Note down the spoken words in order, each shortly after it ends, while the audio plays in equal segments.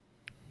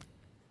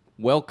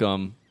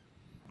welcome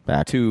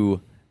back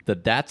to the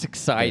That's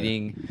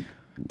Exciting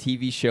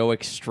TV show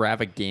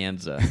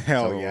extravaganza.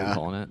 Hell Is that yeah. what we're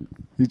calling it?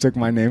 You took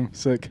my name.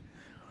 Sick.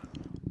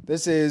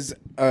 This is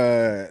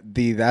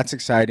the That's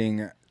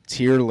Exciting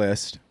tier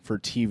list for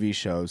TV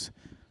shows.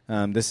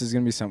 This is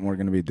going to be something we're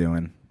going to be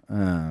doing.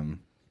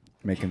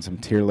 Making some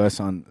tier lists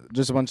on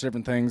just a bunch of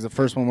different things. The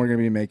first one we're going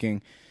to be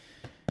making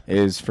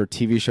is for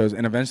TV shows.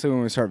 And eventually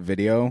when we start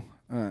video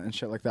and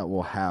shit like that,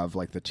 we'll have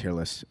like the tier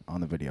list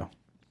on the video.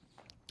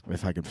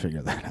 If I can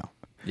figure that out.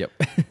 Yep.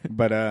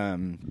 But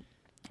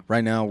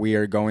right now we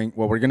are going,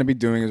 what we're going to be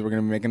doing is we're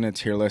going to be making a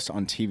tier list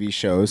on TV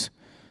shows.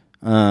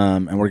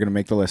 And we're going to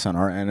make the list on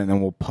our end, and then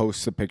we'll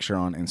post the picture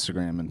on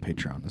Instagram and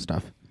Patreon and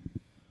stuff.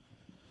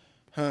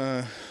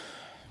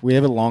 We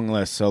have a long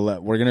list, so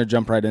we're going to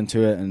jump right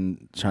into it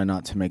and try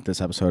not to make this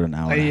episode an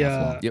hour and a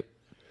half long. Yep.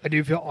 I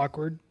do feel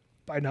awkward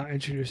by not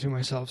introducing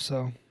myself,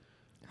 so.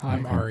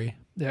 I'm Ari.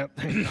 Yep.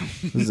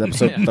 This is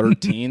episode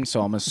 13,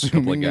 so I'm A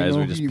assuming couple of guys you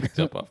we know just you picked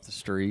up off the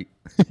street.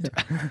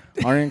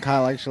 Ari and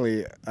Kyle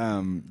actually,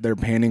 they're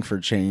panning for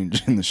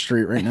change in the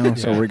street right now,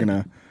 so we're going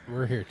to...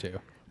 We're here too.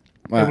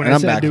 when And I I'm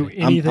said back. do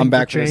anything I'm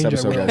back for for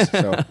this change, I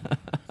episode, will. guys.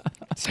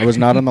 So I was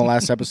not on the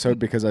last episode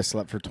because I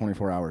slept for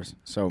 24 hours.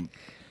 So,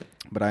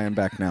 but I am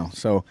back now.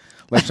 So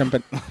let's jump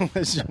in.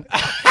 Let's jump.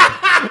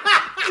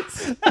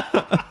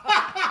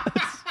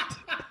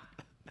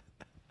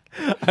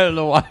 I don't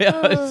know why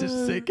I was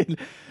just thinking.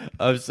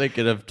 I was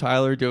thinking of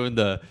Tyler doing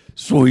the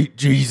 "Sweet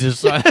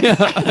Jesus,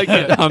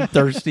 I'm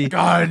thirsty."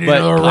 God, I need but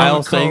another rum Kyle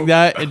and saying Coke.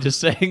 that and just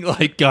saying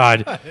like,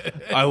 "God,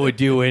 I would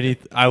do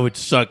anything. I would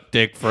suck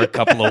dick for a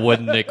couple of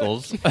wooden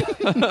nickels,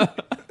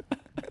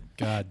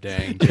 God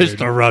dang, dude. just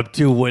to rub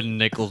two wooden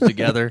nickels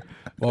together."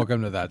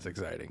 Welcome to That's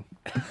Exciting.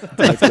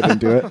 Let's get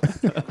into it.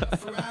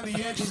 Around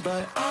the edges,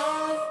 but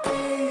I'll be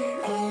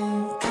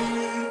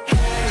okay.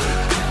 Hey,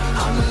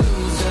 I'm a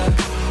loser.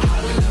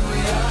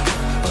 Hallelujah.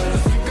 But I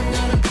think I'm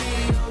gonna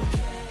be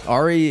okay.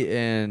 Ari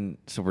and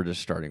so we're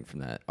just starting from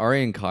that.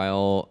 Ari and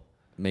Kyle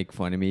make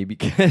fun of me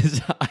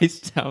because I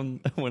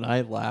sound when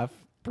I laugh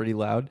pretty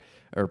loud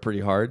or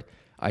pretty hard.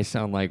 I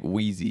sound like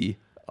Wheezy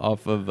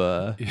off of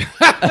off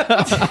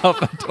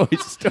of Toy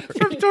Story.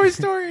 From Toy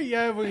Story,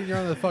 yeah, when you're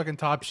on the fucking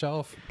top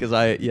shelf.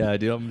 Because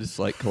dude, I'm just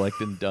like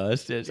collecting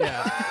dust.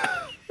 Yeah.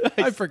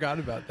 I forgot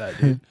about that,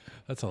 dude.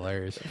 That's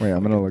hilarious. Wait,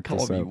 I'm gonna look Call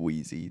this me up.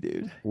 Wheezy,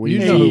 dude. You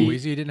know who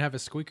Wheezy didn't have a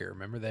squeaker.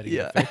 Remember that he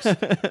got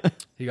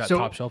fixed? He got So-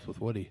 top shelf with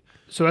Woody.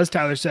 So as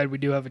Tyler said, we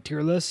do have a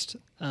tier list.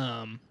 So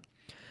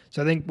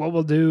I think what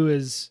we'll do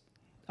is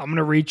I'm going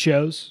to read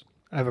shows.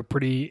 I have a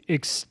pretty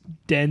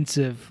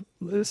extensive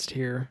list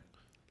here.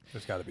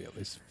 There's got to be at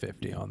least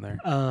 50 on there.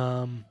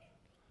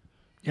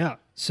 Yeah.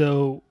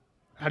 So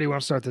how do you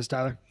want to start this,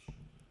 Tyler?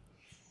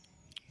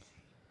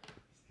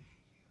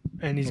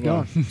 And he's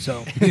gone.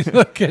 So He's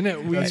looking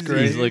at Wheezy.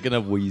 He's looking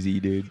up Wheezy,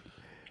 dude.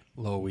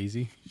 Little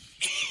Wheezy.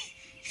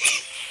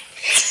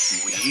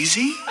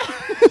 Wheezy?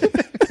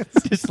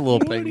 Just a little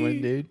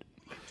penguin, dude.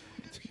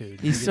 Dude,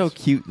 He's so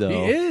cute, though.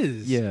 He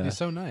is. Yeah. He's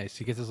so nice.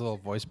 He gets his little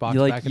voice box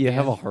You back like at you the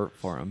have a end. heart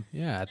for him.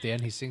 Yeah, at the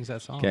end he sings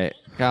that song. Okay,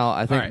 Kyle.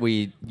 I think right.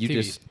 we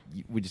TV.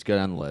 just go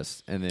down the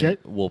list and then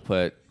Okay. we'll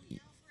put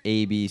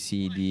A, B,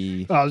 C,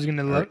 D. I was going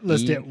to Or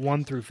list E. it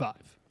 1 through 5.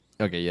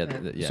 Okay,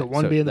 yeah. So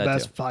 1 being the that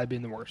best, too. 5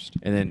 being the worst.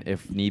 And then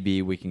if need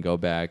be, we can go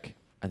back.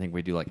 I think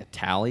we do like a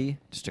tally,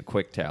 just a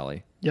quick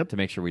tally. Yep. To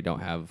make sure we don't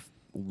have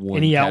one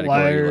Any category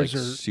outliers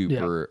like or-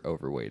 super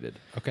overweighted.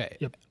 Okay.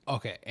 Yep.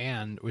 Okay,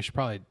 and we should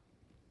probably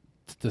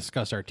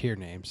discuss our tier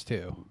names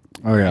too.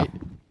 Oh yeah,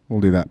 we'll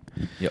do that.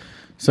 Yep.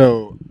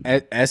 So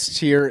S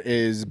tier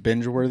is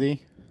binge worthy.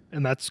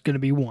 And that's going to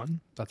be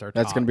 1. That's our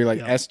That's top. gonna be like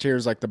Yeah. S tier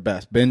is like the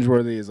best. Binge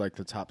worthy is like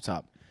the top.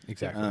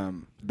 Exactly.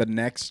 The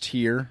next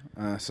tier,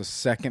 so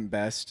second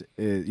best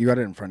is you got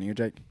it in front of you,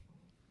 Jake.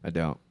 I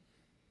don't.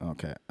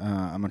 Okay,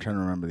 I'm trying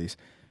to remember these.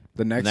 The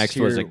The next, next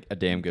tier, was a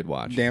damn good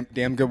watch.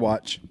 damn good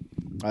watch.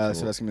 So Cool.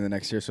 that's gonna be the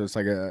next tier. So it's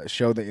like a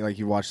show that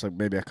you watched like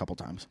maybe a couple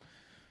times.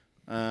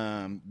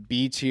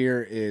 B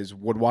tier is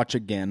would watch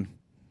again.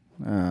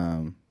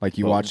 Like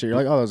you Well, watched it, you're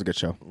like, oh, that was a good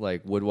show.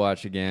 Like would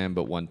watch again,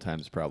 but one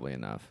time's probably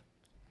enough.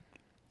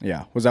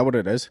 Yeah, was that what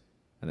it is?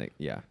 I think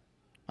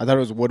I thought it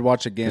was would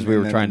watch again because we and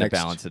were then trying the to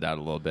next- balance it out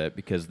a little bit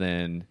because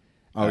then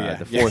Oh, yeah.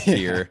 the Yeah, fourth yeah.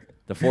 tier.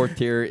 The fourth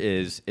tier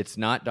is it's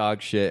not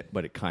dog shit,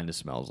 but it kind of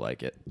smells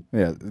like it.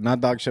 Yeah,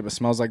 not dog shit, but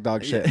smells like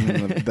dog shit.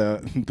 And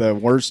then the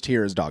worst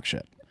tier is dog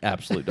shit.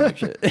 Absolute dog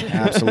shit.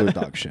 Absolute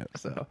dog shit.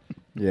 So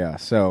Yeah,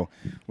 so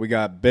we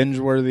got binge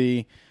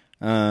worthy,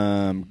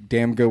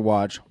 damn good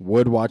watch,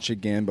 would watch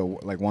again,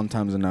 but like one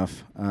time's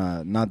enough.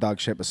 Not dog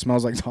shit, but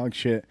smells like dog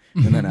shit,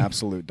 and then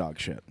absolute dog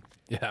shit.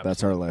 yeah.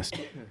 That's our list.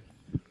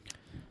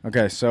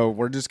 Okay, so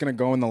we're just gonna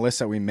go in the list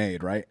that we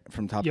made, right,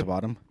 from top to Yep.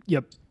 bottom.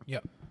 Yep.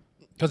 Yep.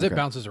 Because Okay. it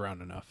bounces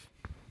around enough.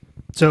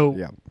 So,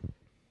 Yeah.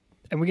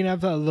 and we can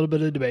have a little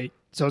bit of debate.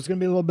 So it's going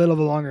to be a little bit of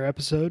a longer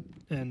episode,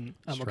 and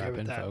I'm okay Strap with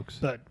in, that. folks.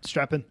 But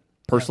strap in.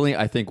 personally,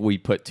 I think we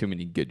put too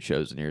many good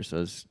shows in here, so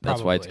that's why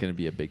it's Probably. going to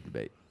be a big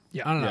debate.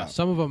 Yeah. I don't know. Yeah.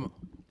 Some of them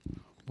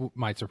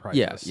might surprise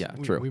Yeah, us. yeah,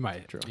 we, true, We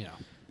might, true. you know.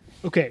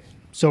 Okay.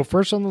 So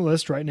first on the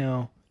list right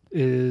now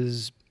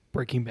is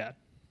Breaking Bad.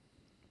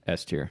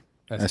 S tier.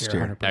 That's S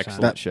tier. 100%.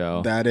 Excellent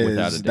show. That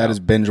without a is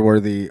doubt. binge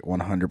worthy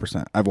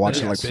 100%. I've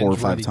watched it like 4 or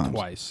 5 binge-worthy times.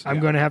 Twice. I'm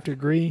yeah. going to have to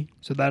agree.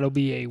 So that'll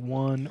be a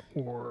 1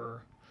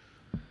 or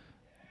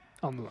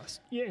on the list.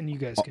 Yeah, and you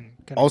guys can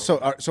kind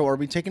Also, so are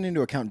we taking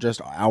into account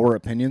just our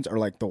opinions or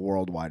like the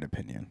worldwide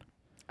opinion?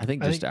 I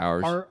think just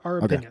ours. Our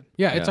Okay. opinion.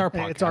 Yeah, it's Yeah. our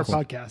podcast. It's our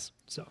podcast.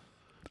 So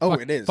Oh,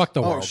 Fuck- it is. fuck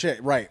the Oh world.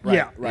 shit! Right.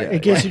 yeah, Right. In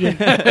case you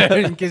didn't.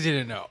 In case you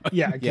didn't know.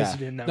 Yeah, in case Yeah. you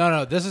didn't know.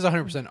 No, this is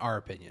 100% our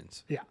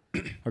opinions. Yeah.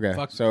 Okay.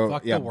 Fuck- so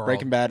fuck the yeah, world.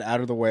 Breaking Bad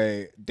out of the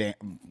way.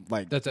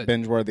 Like That's a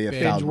binge worthy.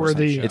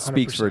 binge-worthy. It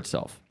speaks for 100%.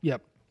 itself.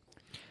 Yep.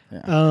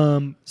 Yeah.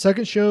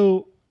 Second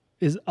show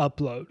is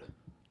Upload.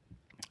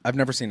 I've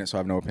never seen it, so I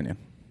have no opinion.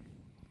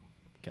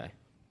 Okay.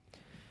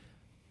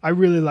 I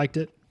really liked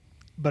it,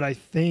 but I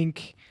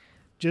think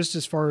just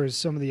as far as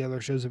some of the other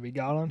shows that we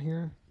got on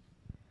here,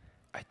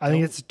 I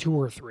think it's a 2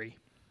 or 3.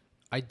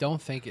 I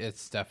don't think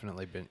it's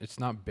definitely been. It's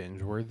not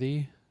binge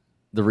worthy.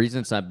 The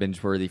reason it's not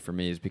binge worthy for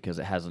me is because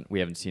we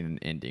haven't seen an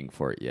ending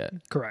for it yet.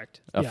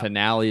 Correct. A Yeah.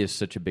 finale is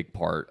such a big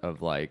part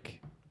of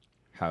like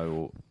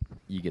how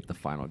you get the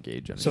final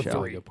gauge on a So show.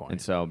 3. Good point.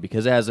 And so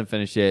because it hasn't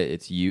finished yet,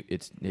 it's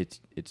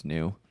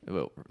new.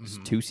 Well, it's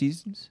 2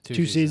 seasons.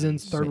 2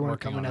 seasons, third We're one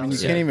working coming on out. You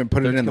it. can't even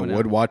put it Third's in the coming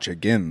wood out. watch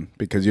again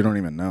because you don't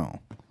even know.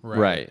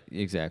 Right.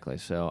 Exactly.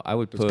 So I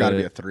would It's put got to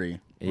be a 3.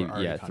 We're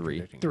already yeah, 3.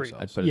 contradicting 3.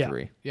 ourselves. I'd put a Yeah.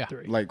 3. Yeah.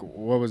 3. Like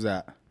what was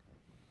that?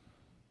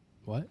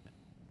 What?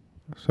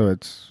 So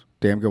it's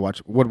damn good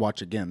watch. Would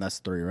watch again. That's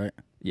 3, right?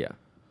 Yeah.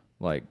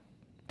 Like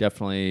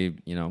definitely,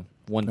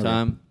 one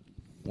time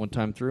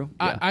through.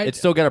 Yeah. I'd- It's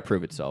still got to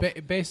prove itself.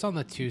 Based on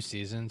the 2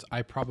 seasons,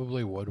 I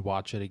probably would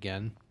watch it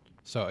again,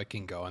 so it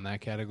can go in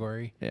that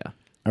category. Yeah.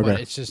 Okay. But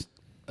it's just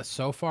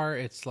so far,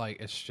 it's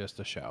just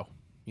a show.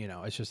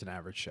 It's just an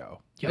average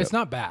show. Yep. It's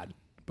not bad,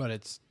 but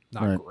it's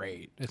not Right.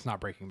 great. It's not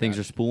Breaking Things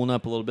Bad. are spooling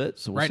up a little bit.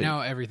 So we'll Right see.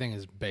 now, everything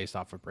is based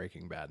off of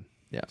Breaking Bad.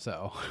 Yeah.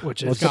 So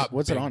Which it's is got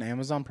What's it big- on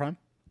Amazon Prime?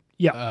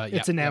 Yeah, yeah,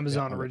 it's an yep,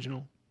 Amazon yep.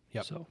 original.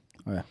 Yep. So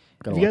Oh yeah. if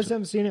Gotta you watch guys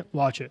haven't seen it,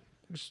 watch it.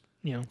 Just,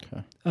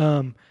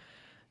 Okay.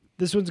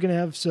 This one's gonna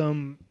have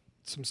some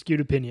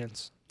skewed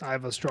opinions. I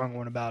have a strong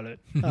one about it.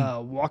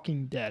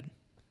 Walking Dead.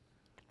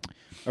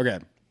 Okay.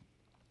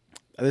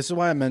 This is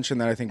why I mentioned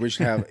that I think we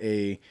should have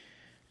a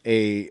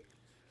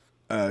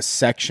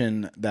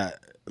section that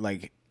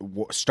like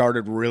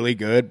started really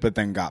good but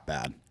then got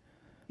bad.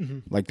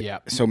 Like Yeah.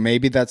 so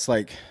maybe that's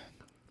like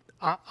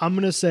I'm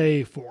gonna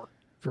say 4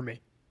 for me.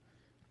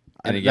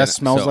 And again, that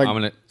smells so like I'm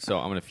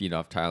gonna feed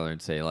off Tyler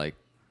and say like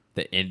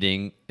the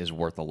ending is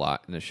worth a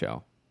lot in the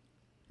show.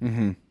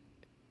 Mm-hmm.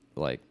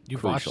 Like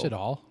You've crucial. watched it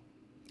all?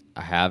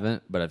 I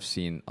haven't, but I've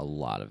seen a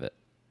lot of it.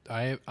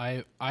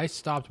 I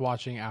stopped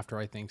watching after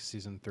I think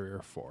season 3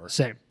 or 4.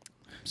 Same.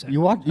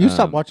 you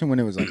stopped watching when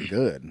it was like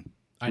good.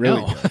 I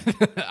Really know.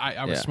 good.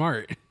 I was Yeah.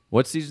 smart.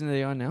 What season are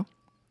they on now?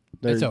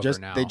 It's over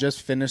now. They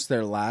just finished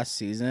their last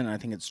season. I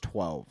think it's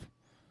 12.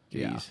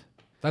 Yeah. Jeez.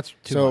 That's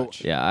too So-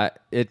 much. Yeah,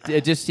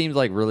 it just seems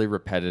like really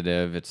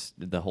repetitive. It's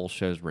the whole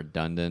show's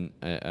redundant.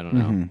 I don't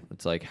know.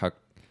 It's like how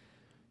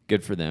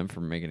good for them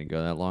for making it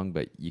go that long,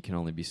 but you can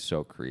only be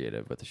so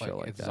creative with a show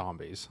like it's that.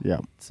 zombies. Yeah.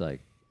 It's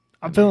like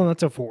I'm feeling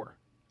that's a 4.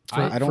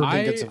 I don't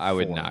think it's a I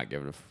would 4. not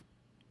give it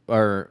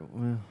or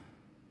well,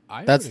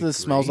 That's would the agree.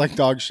 smells like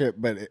dog shit,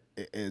 but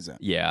it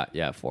isn't.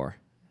 yeah, 4.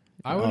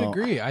 I would Oh.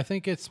 agree. I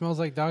think it smells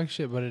like dog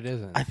shit, but it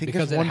isn't. I think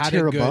because it's one it had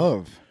tier a good,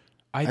 above.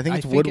 I think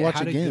it's would it watch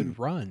had again. a good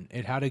run.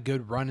 It had a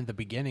good run at the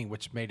beginning,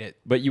 which made it.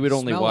 But you would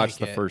only smell watch like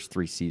the it. first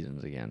 3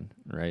 seasons again,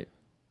 right?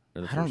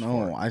 Or the I don't first know.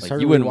 4. I Like,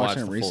 started you wouldn't rewatching watch it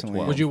the full recently.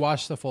 12. Would you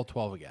watch the full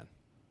 12 again?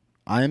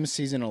 I'm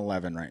season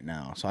 11 right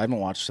now, so I haven't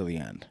watched till the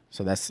end.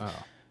 So that's Oh.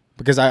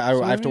 because I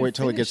So have to you wait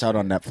till it gets finished out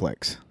on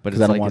Netflix. But 'Cause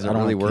it's I don't like, want- is it I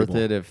don't really have worth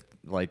cable. it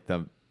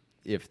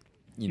if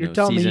You're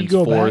telling me you seasons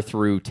go 4 back?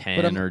 through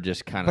 10 I'm- are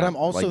just kind but of I'm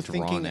also like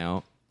drawn thinking-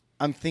 out?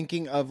 I'm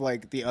thinking of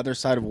like the other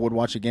side of would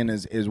watch again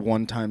is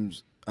one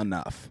time's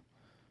enough,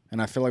 and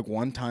I feel like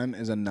one time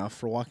is enough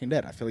for Walking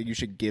Dead. I feel like you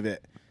should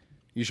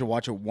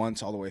watch it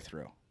once all the way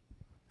through,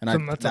 and So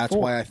that's a that's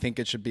 4. why I think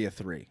it should be a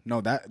 3. No.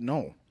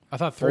 I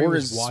thought 3 4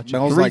 was is watching.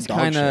 smells Three's like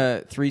dog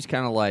shit. three's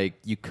kind of like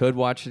you could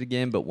watch it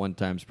again, but one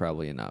time's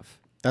probably enough.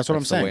 That's what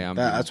I'm That's the way saying. I'm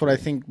That's viewing what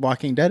I think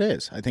Walking Dead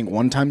is. I think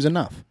one time's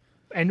enough.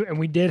 And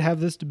we did have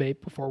this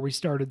debate before we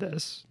started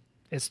this.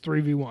 It's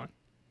 3v1.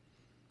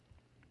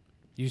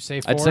 You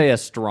say 4? I'd say a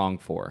strong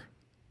 4.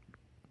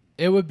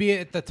 it would be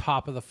at the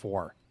top of the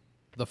 4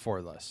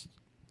 list.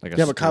 Like a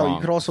Yeah, but Kyle, you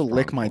strong- could also strong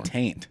lick my 4.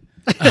 taint.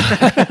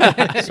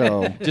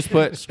 So Just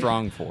put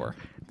strong 4.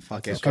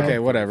 fuck it. Okay,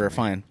 whatever.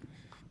 Fine.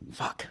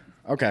 Fuck.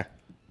 Okay.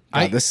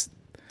 I- This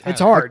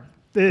It's hard.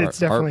 It's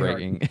definitely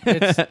heartbreaking.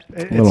 It's, hard.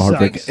 a little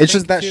heartbreaking. sucks. It's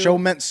just that Think show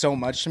too- meant so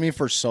much to me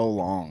for so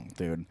long,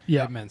 dude.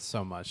 Yeah. It meant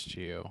so much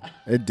to you.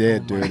 It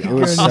did, Oh my dude. It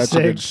was God. such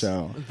a good Sakes.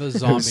 show. The It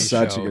zombie was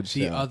such show, a good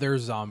the show. other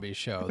zombie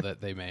show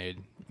that they made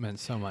meant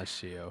so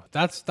much to you.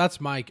 That's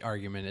my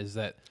argument is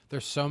that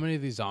there's so many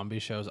of these zombie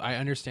shows. I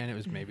understand it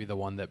was maybe the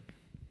one that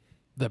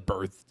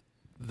birthed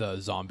the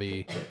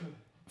zombie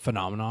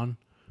phenomenon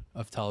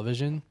of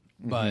television,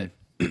 but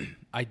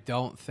I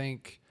don't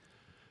think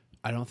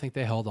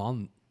they held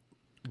on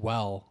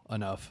well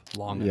enough,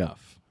 long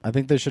enough. I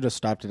think they should have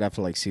stopped it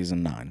after like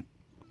season 9.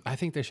 I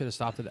think they should have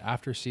stopped it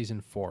after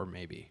season 4,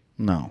 maybe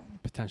No.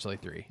 potentially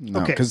 3.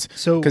 No. Okay, Because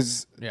so-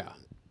 Yeah,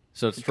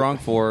 So it's strong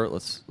 4.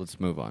 Let's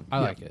move on. I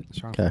like it.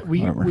 Strong Okay.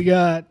 four. we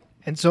got,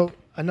 and so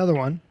another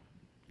one.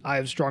 I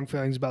have strong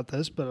feelings about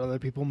this, but other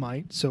people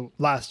might. So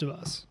Last of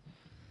Us.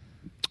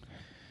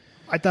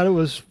 I thought it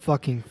was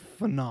fucking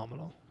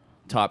phenomenal.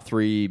 Top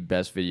 3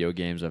 best video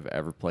games I've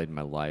ever played in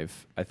my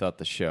life. I thought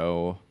the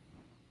show,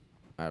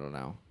 I don't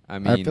know. I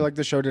mean, I feel like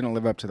the show didn't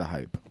live up to the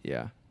hype.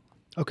 yeah,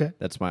 Okay.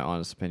 that's my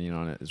honest opinion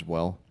on it as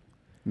well.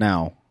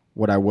 Now,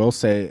 what I will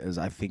say is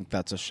I think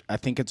I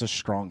think it's a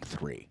strong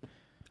 3.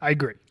 I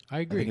agree. I I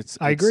agree. think it's,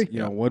 I agree. You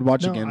know, would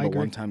watch No, again, I but agree.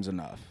 one time's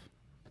enough.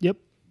 Yep.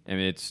 I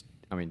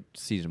mean,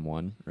 season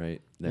 1,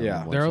 right? They're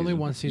Yeah. only They're only season.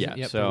 one season. Yeah,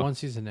 Yep, so they're one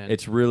season in.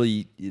 it's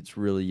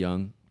really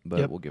young, but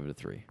Yep. we'll give it a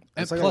 3.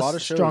 And It's like plus, a lot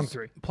of shows. Strong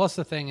 3. Plus,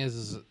 the thing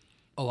is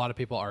a lot of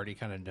people already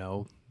kind of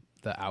know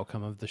the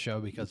outcome of the show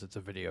because it's a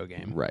video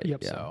game. Right.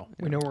 Yep. Yeah. So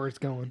We know where it's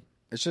going.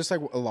 It's just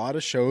like a lot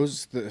of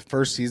shows. The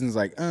first season's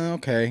like, oh,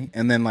 okay,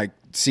 and then like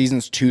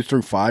seasons 2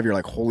 through 5, you're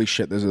like, holy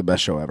shit, this is the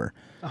best show ever.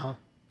 Uh-huh.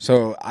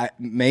 So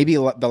maybe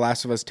The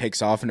Last of Us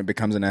takes off and it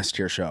becomes an S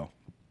tier show.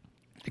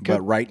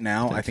 But right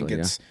now, I think Potentially,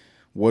 it's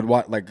would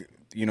what like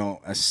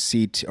a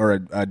C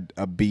or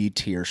a B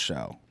tier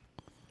show.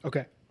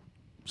 Okay.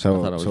 So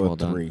I thought it was so well a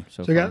done 3.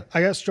 so So far.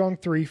 I got strong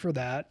 3 for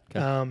that.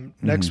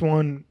 Next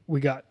one,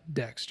 we got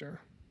Dexter.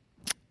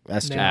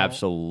 S tier. Now-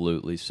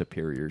 Absolutely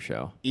superior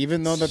show.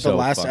 Even though that So the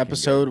last fucking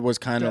episode was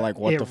kind of like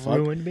what it the fuck.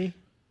 ruined me.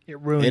 It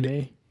ruined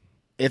me.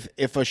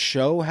 If a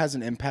show has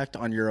an impact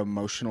on your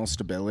emotional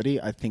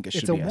stability, I think it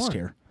should It's a be S 1.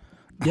 tier.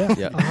 Yeah,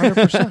 Yeah.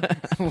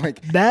 100%.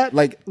 Like That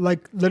like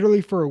like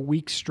literally for a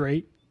week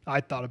straight,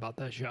 I thought about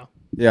that show.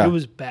 Yeah. It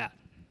was bad.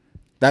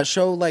 that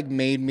show like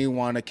made me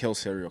want to kill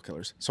serial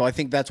killers. So I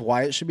think that's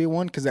why it should be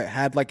 1 because it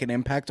had like an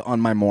impact on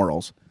my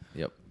morals.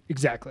 Yep.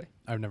 Exactly.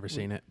 I've never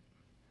seen it.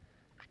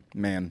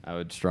 Man, I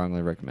would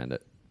strongly recommend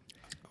it.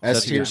 S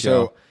Such a tier. good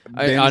show. So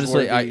I,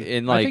 honestly, binge-worthy.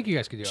 in I like think you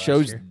guys could do it shows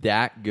last year.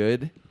 that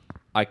good,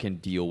 I can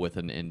deal with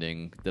an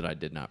ending that I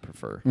did not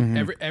prefer.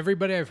 Mm-hmm.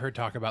 Everybody I've heard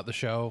talk about the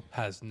show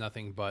has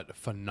nothing but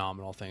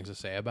phenomenal things to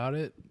say about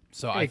it.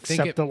 So I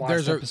Except think the last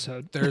there's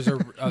episode. There's a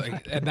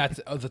and that's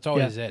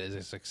always it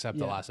is except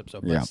the Yeah. last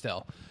episode. But Yeah.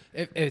 still,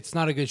 it's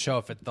not a good show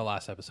if the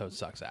last episode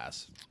sucks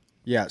ass.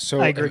 Yeah.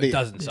 So I If agree. it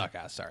doesn't suck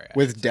ass. Sorry.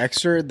 with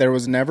Dexter, there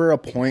was never a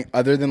point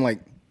other than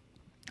like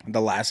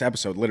the last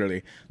episode,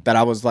 literally, that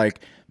I was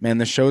like, man,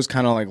 the show's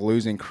kind of like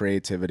losing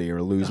creativity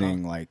or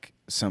losing like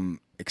some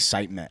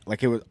excitement.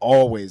 Like it was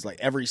always like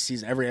every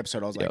season, every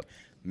episode, I was like, Yep.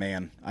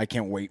 man, I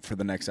can't wait for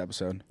the next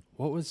episode.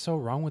 What was so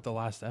wrong with the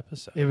last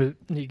episode? It was.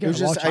 You was gotta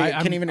just- watch I it.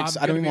 can't even I'm I don't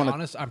gonna even be wanna-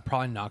 honest. I'm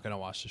probably not gonna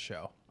watch the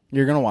show.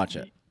 You're gonna watch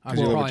it I'm because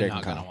you live with probably Jake not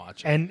and gonna Kyle.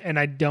 watch it. And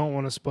I don't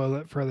want to spoil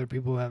it for other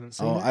people who haven't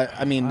seen Oh, it.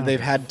 I mean, don't they've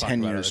give a had fuck 10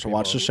 about years other to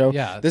watch people. the show.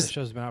 Yeah, this the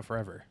show's been out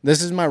forever.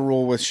 this is my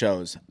rule with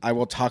shows. I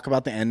will talk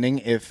about the ending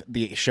if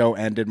the show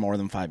ended more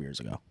than 5 years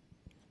ago.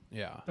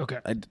 Yeah. Okay.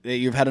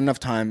 You've had enough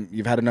time.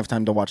 You've had enough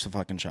time to watch the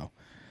fucking show.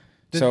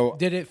 So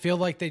Did it feel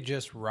like they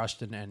just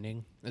rushed an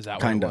ending? Is that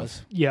Kind what it of.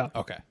 was? Yeah.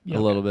 Okay. Yeah. A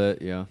little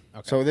bit, yeah.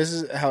 So this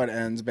is how it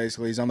ends.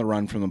 Basically, he's on the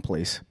run from the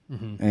police,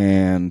 Mm-hmm.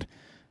 and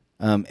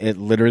it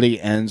literally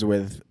ends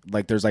with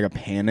like there's like a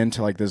pan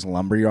into like this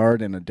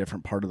lumberyard in a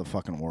different part of the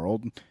fucking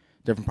world,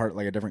 different part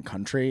like a different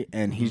country,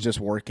 and Mm-hmm. he's just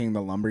working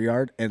the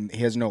lumberyard, and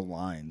he has no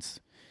lines.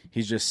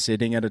 He's just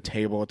sitting at a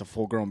table with a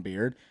full-grown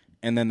beard,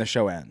 and then the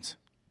show ends.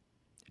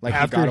 Like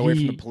After he got away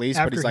from he- the police,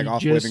 but he's after like he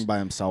off just- living by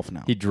himself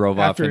now. He drove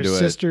After off his into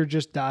sister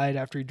just died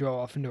after he drove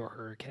off into a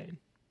hurricane.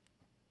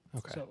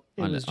 Okay. So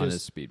it on was his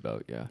just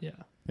speedboat, yeah. yeah.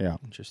 yeah.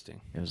 Interesting.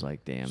 It was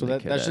like, damn. So they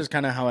that's coulda- just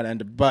kind of how it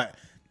ended. But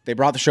they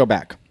brought the show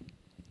back,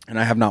 and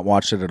I have not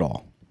watched it at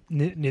all.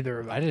 Neither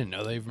of I us. didn't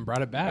know they even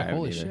brought it back. haven't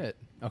Holy either. shit.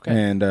 Okay.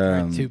 And All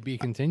right, to be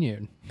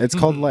continued. it's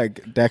called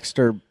like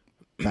Dexter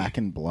Back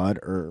in Blood,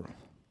 or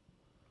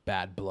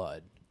Bad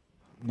Blood.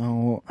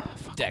 no,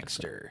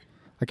 Dexter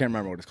I can't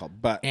remember what it's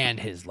called. But and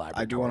his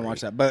laboratory. I do want to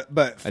watch that. But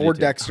I for do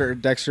too.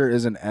 Dexter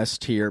is an S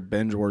tier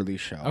binge worthy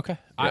show. Okay.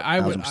 I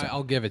would. 1000%.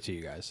 I'll give it to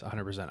you guys.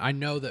 100%. I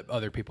know that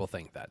other people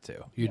think that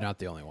too. You're not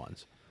the only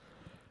ones.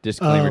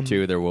 Disclaimer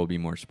too, there will be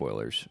more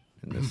spoilers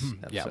in this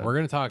episode. Yeah, we're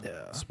gonna talk.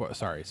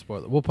 Sorry,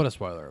 spoiler. We'll put a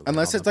spoiler alert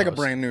Unless on it's the like a post.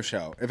 brand new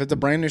show. If it's a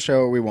brand new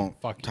show, we won't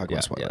Fuck talk Yeah,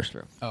 about yeah, spoilers. that's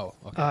true. Oh,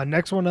 okay.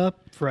 Next one up,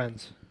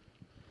 Friends.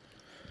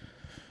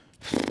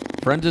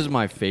 Friends is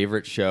my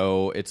favorite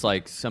show. It's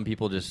like some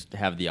people just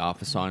have The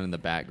Office on in the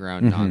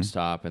background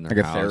nonstop in their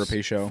Like a house.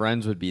 therapy show.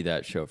 Friends would be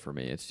that show for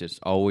me. It's just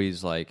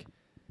always like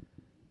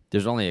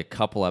there's only a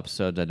couple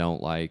episodes I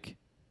don't like.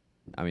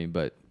 I mean,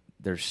 but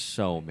there's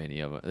so many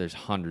of them. There's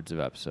hundreds of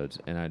episodes,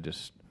 and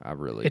I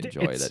really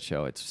enjoy it's- that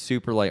show. It's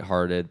super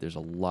lighthearted. There's a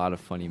lot of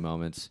funny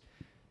moments.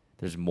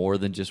 There's more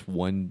than just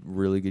one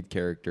really good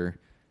character.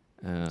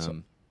 I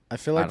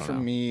feel I like don't for know.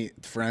 me,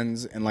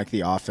 Friends and like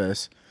The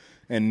Office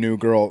and New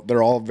Girl,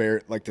 they're all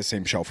very like the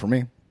same show for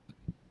me.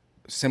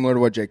 Similar to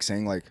what Jake's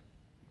saying, like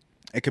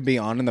it could be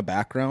on in the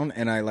background,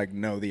 and I like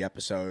know the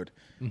episode,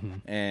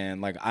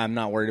 and like I'm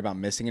not worried about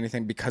missing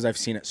anything because I've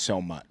seen it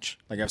so much.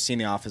 Like I've seen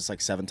The Office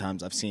like 7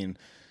 times. I've seen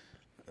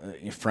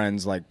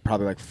Friends like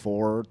probably like 3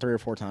 or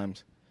 4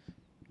 times.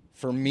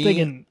 For me,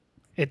 Thinking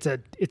it's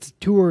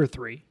 2 or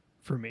 3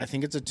 for me. I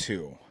think it's a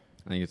 2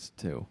 I think it's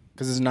 2.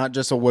 because it's not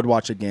just a would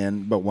watch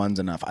again, but 1's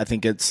enough. I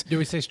think it's Do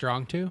we say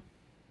strong too?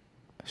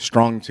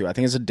 strong 2. I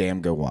think it's a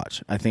damn good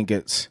watch. I think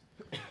it's.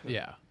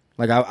 Yeah.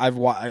 Like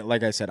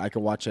like I said, I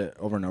could watch it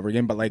over and over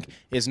again, but like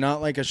it's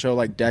not like a show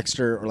like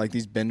Dexter or like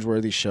these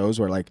binge-worthy shows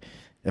where like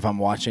if I'm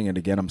watching it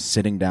again, I'm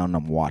sitting down and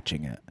I'm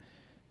watching it.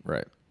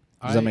 Right.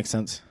 Does that make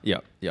sense?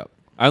 Yep.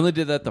 I only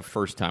did that the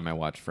first time I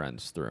watched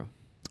Friends through,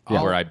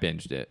 where I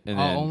binged it, and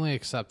I'll then only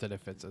accept it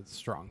if it's a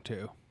strong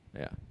 2.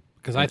 yeah,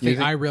 Because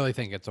I really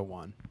think it's a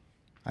 1.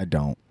 I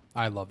don't.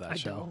 I love that I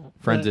show.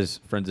 don't. Friends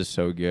But is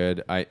so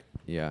good. I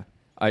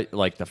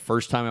like the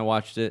first time I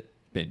watched it,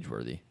 binge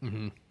worthy,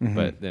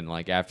 but then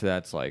like after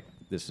that, it's like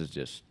this is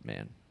just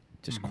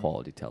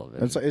quality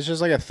television. It's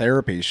just like a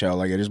therapy show.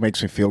 Like it just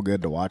makes me feel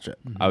good to watch it.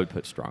 I would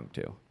put strong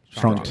 2.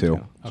 Strong 2.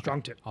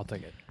 Strong 2. I'll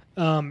take it.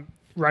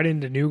 Right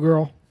into New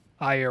Girl.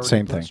 I already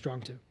Same put thing.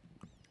 strong 2.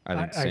 I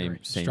think I agree.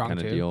 same Strong kind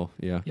of 2? deal.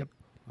 Yeah. Yep.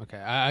 Okay.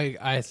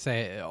 I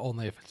say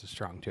only if it's a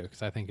strong 2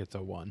 because I think it's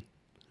a 1.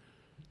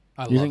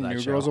 I You love think that New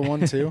show. Girl's a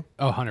 1 too?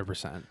 Oh,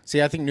 100%.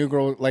 See, I think New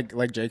Girl,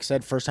 like Jake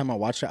said, first time I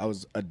watched it, I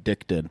was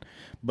addicted.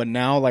 But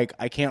now, like,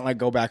 I can't like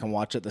go back and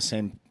watch it the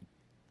same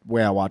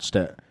way I watched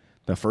it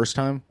the first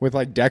time. With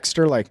like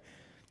Dexter, like,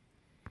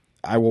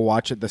 I will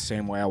watch it the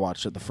same way I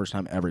watched it the first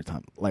time every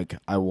time. Like,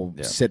 I will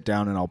sit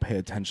down and I'll pay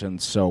attention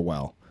so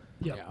well.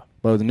 Yep. Yeah.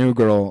 But the New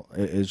Girl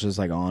is just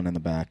like on in the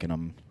back, and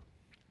I'm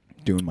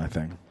doing my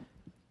thing.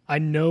 I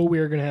know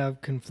we're going to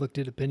have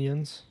conflicted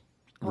opinions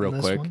on Real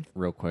this quick,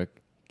 one.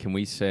 Can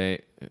we say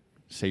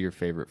your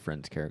favorite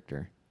Friends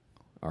character,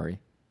 Ari?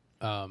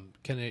 Can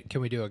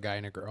we do a guy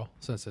and a girl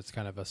since it's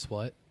kind of a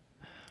split?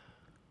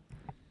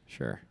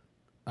 Sure.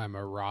 I'm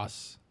a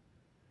Ross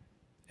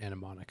and a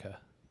Monica.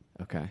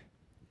 Okay.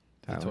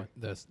 The, Tyler?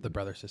 the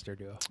brother sister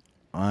duo.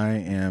 I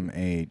am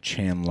a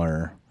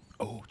Chandler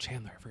Oh,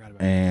 Chandler. I forgot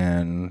about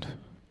and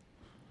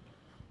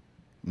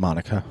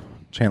Monica.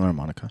 Chandler and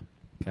Monica.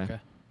 Okay. Okay.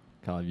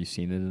 Kyle, have you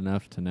seen it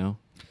enough to know?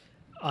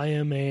 I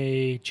am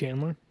a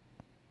Chandler.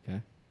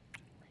 Okay.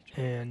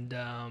 And,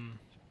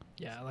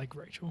 yeah, I like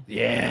Rachel.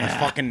 I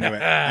fucking knew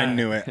it. I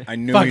knew it. I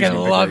knew he was Fucking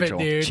gonna pick love Rachel.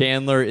 it, dude.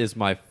 Chandler is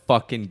my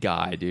fucking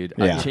guy, dude.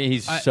 Yeah.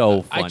 He's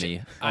so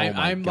funny.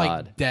 I'm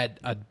God. like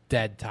a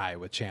dead tie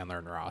with Chandler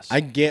and Ross. I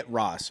get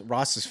Ross.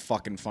 Ross is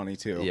fucking funny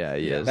too. Yeah,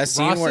 he is. That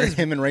scene Ross where is-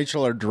 him and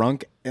Rachel are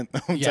drunk in the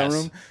hotel Yes.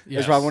 room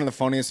Yes. is probably one of the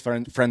funniest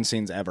friend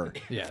scenes ever.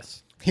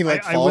 yes. He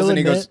like I falls will and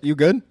he goes, admit- "You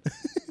good?"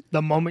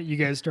 The moment you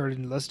guys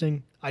started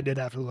listing, I did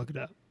have to look it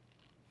up.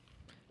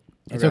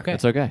 It's okay.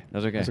 That's okay.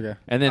 That's okay. That's okay.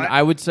 And then I-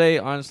 I would say,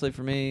 honestly,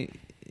 for me,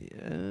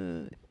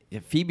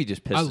 Phoebe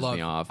just I pisses love.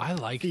 me off. I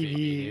like Phoebe.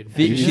 Phoebe, dude.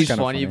 Phoebe's She's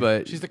kinda funny, funny.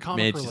 but She's the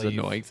comic man, she's relief.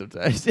 annoying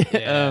sometimes.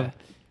 Yeah.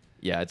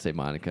 Yeah, I'd say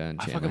Monica and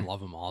I Chandler. fucking love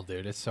them all,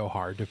 dude. It's so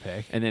hard to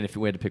pick. And then if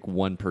we had to pick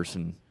one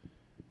person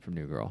from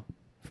New Girl,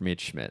 for me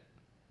it's Schmidt.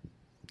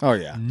 Oh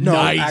yeah. No,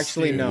 Nice,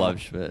 actually dude. no. Love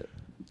Schmidt.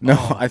 No,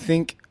 I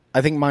think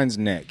mine's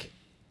Nick.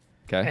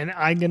 Okay. And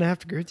I'm going to have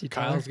to agree with you,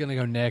 Tyler. Kyle's gonna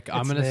go Nick.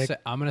 I'm Nick.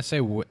 gonna say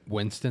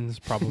Winston's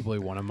probably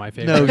one of my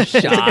favorites. no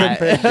shot.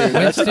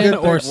 Winston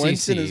or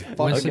Winston is CC.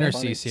 fucking Winston or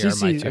funny. CC are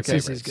my two CC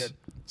favorites. is good.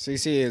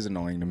 CC is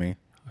annoying to me.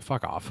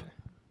 Fuck off.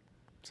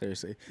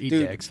 Seriously. Eat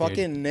dude, dicks,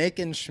 fucking dude. Nick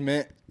and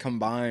Schmidt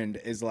combined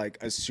is like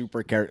a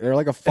super character. They're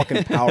like a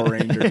fucking Power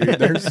Ranger, dude.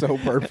 They're so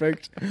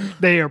perfect.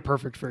 They are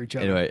perfect for each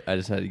other. Anyway, I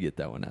just had to get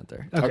that one out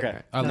there. Okay.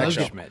 I Next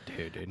love show. Schmidt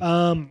too, dude.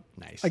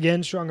 Nice.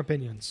 Again, strong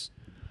opinions.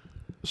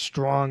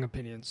 Strong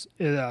opinions.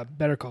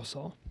 Better Call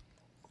Saul.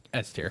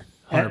 S tier.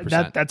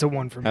 100%. That's a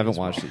 1 for me. Haven't as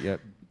well. watched it yet.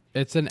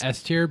 It's an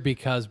S tier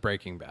because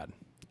Breaking Bad.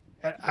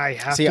 I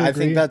have See, to I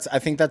agree.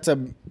 think that's a.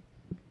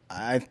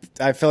 I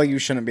feel like you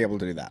shouldn't be able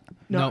to do that.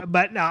 No, No,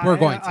 but no, we're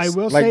going to. I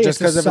will Like say just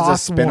because it's if a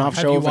it's a soft spin-off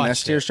one. show you of an watched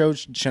S tier it? show,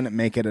 shouldn't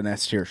make it an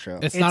S tier show.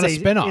 It's not a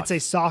spin-off. It's a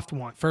soft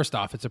one. First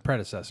off, it's a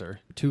predecessor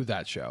to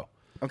that show.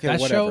 Okay, that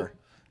whatever. Show,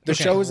 The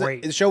okay,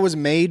 the show was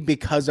made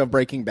because of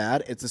Breaking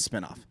Bad. It's a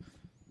spin-off.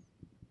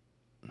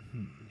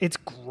 It's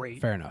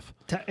great. Fair enough.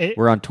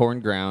 We're on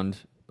torn ground.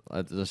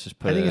 Let's just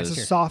put I think it it's as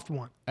a soft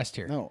one. S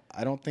tier. No,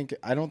 I don't think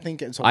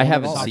it's. A I one at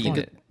haven't all. seen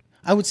it,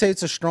 I would say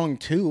it's a strong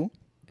 2.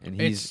 and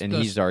It's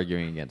he's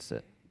arguing against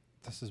it.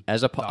 This is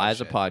As a dog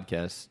shit.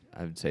 podcast,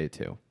 I would say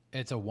 2.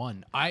 It's a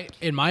 1.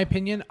 In my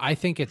opinion, I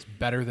think it's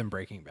better than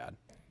Breaking Bad.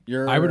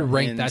 You're I would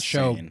rank that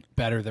show insane.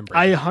 better than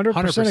I Breaking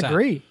Bad. 100%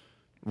 agree.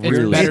 It's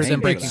Really? better Insane than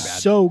for Breaking that. Bad.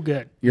 So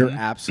good. You're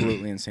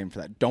absolutely insane for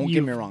that. Don't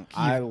get me wrong.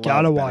 I love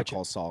gotta Better watch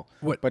Call it. Saul.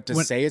 What- But to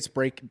when- say it's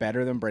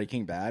better than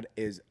Breaking Bad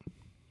is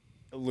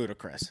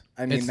ludicrous.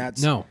 I mean, It's,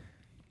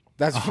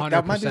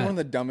 that might be 100%. one of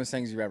the dumbest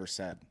things you've ever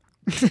said.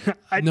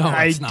 No,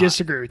 I it's not.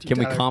 disagree with you. Can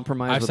we Tyler.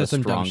 compromise I've with said a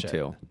some dumb strong shit.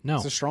 2? No,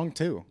 It's a strong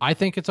 2. I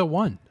think it's a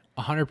 1.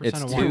 100%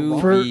 It's a two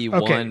one. v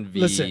one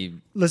v.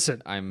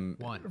 Listen. I'm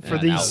One. For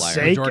an the outlier.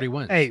 sake, Majority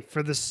wins. hey,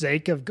 for the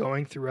sake of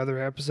going through other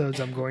episodes,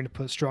 I'm going to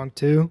put strong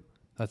 2.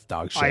 That's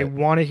dog shit. I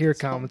want to hear not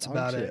comments dog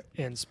about shit. it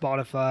in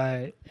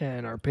Spotify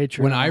and our Patreon.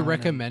 When I and-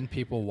 recommend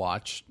people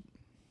watch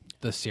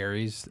the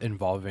series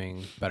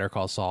involving Better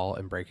Call Saul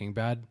and Breaking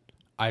Bad,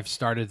 I've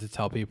started to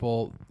tell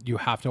people you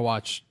have to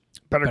watch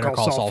Better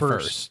Call Saul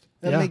first.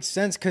 That Yeah. makes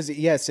sense because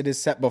yes, it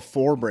is set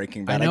before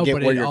Breaking Bad. I know, I get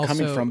but where it you're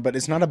coming also- from, but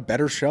it's not a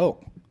better show.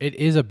 It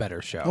is a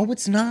better show. No,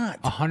 it's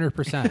not.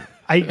 100%.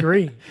 I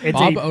agree. It's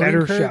Bob a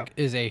better show. Odenkirk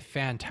is a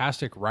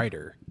fantastic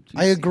writer.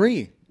 I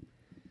agree.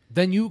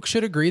 Then you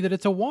should agree that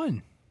it's a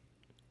 1.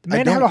 The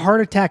man had a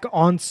heart attack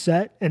on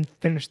set and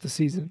finished the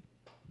season.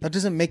 That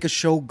doesn't make a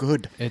show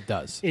good. It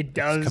does. It It's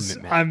does.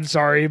 commitment. I'm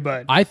sorry,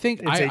 but I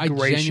think it's a I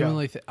great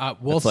genuinely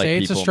will It's like say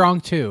it's a people-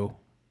 strong 2.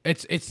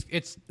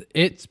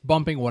 It's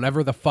bumping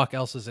whatever the fuck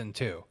else is in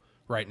 2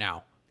 right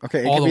now.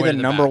 Okay, it All could the be way the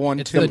to number back. one,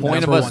 It's two. The the point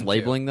of number us 1, 2.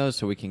 labeling those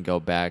so we can go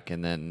back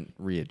and then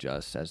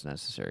readjust as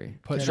necessary.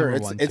 Put Sure, number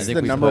it's 1, it's 2.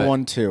 the we number put-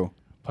 1, 2.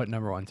 Put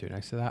number 1, 2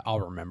 next to that. I'll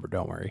remember.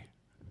 Don't worry.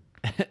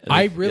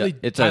 I really. Yeah,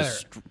 it's Tyler,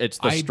 it's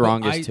the I-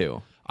 strongest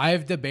two. I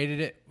have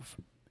debated it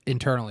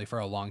internally for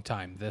a long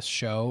time. This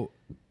show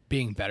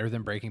being better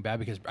than Breaking Bad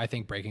because I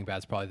think Breaking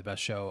Bad's probably the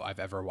best show I've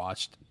ever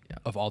watched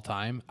of all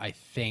time. I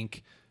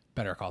think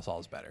Better Call Saul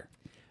is better.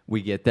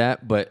 We get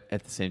that, but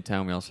at the same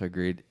time, we also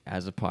agreed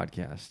as a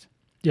podcast.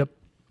 yep.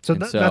 So,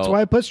 And that's so-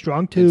 why I put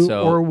strong 2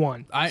 so- or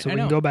 1. I So we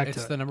know. can go back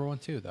it's to the it. number 1,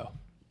 2 though.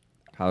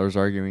 Tyler's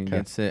arguing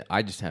against it.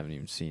 I just haven't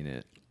even seen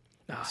it.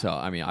 So,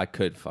 I mean, I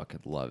could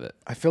fucking love it.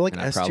 I feel like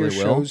And I S probably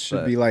tier will, shows should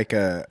but- be like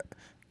a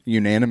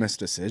unanimous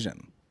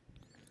decision.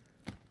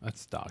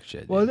 That's dog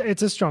shit. Well, dude.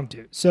 it's a strong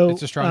 2. So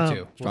It's a strong 2.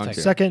 We'll strong take two.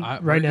 it. Second, We're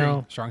right agreeing.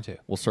 now, Strong 2.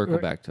 We'll circle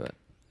Right. back to it.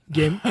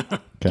 Game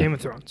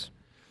of Thrones.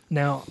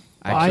 Now,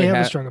 I I actually have a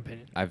ha- strong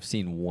opinion. I've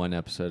seen one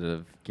episode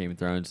of Game of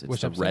Thrones. It's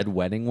Which the episode? Red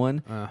Wedding one,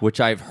 which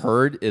I've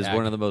heard is Yeah.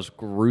 one of the most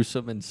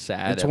gruesome and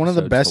sad. It's one of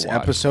the best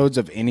episodes episodes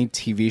of any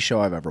TV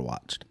show I've ever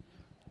watched.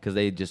 because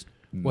they just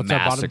What's our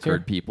bottom tier?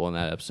 massacred people in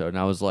that episode, and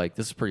I was like,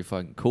 "This is pretty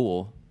fucking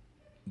cool,"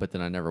 but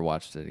then I never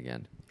watched it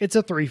again. It's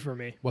a 3 for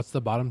me. What's the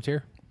bottom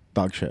tier?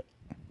 Dog shit.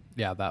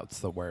 Yeah, that's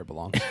the where it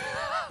belongs.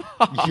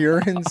 You're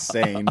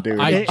insane, dude.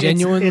 I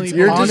genuinely. it's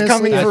You're just honestly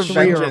coming a for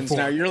 3 or a vengeance 4.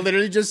 now. You're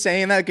literally just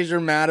saying that because you're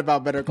mad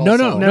about Better Call No,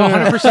 Saul. no,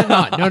 100%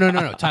 not.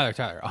 No. Tyler,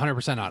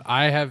 100% not.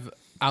 I have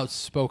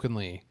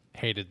outspokenly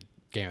hated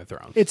Game of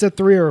Thrones. It's a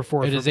 3 or a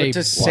 4 It for is me. a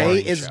To say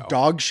boring it's show.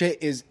 dog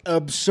shit is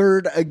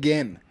absurd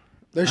again.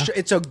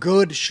 It's a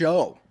good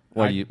show.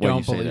 What I do you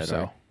don't say believe that, so.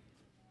 Ari?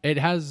 It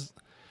has,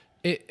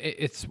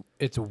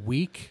 it's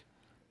weak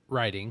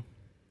writing.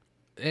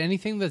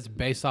 Anything that's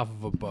based off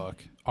of a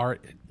book.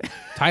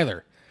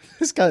 Tyler,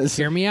 This guy is.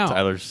 hear me out.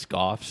 Tyler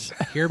scoffs.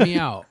 Hear me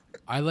out.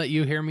 I let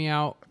you hear me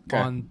out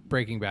on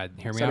Breaking Bad.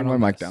 Hear me Setting out on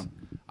my mic this. down.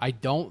 I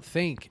don't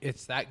think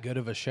it's that good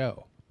of a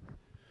show.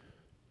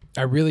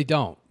 I really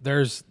don't.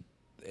 It's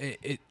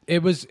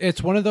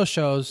one of those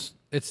shows.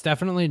 It's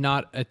definitely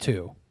not a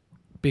 2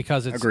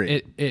 because it's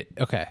Agreed.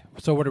 okay.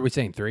 So what are we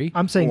saying? 3?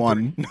 I'm saying 3.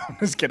 One. No, I'm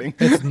just kidding.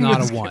 It's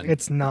not a 1.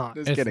 It's not.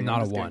 Just It's kidding. not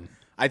I'm a just 1. kidding.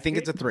 I think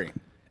it's a 3.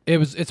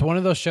 It's one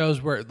of those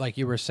shows where, like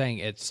you were saying,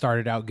 it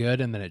started out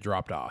good and then it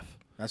dropped off.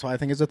 That's why I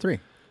think it's a 3.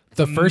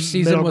 The first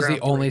season middle was the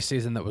ground only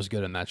season that was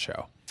good in that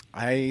show.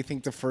 I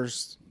think the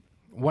first.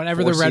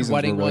 Whatever 4 the Red seasons were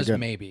Wedding really was, good.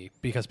 maybe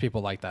because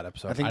people like that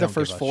episode. I think don't the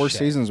first give a 4 shit.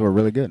 seasons were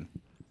really good.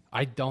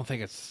 I don't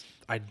think it's.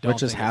 I don't.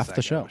 Which is think half it's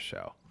the that good of show.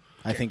 a show.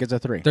 I think it's a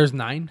 3. There's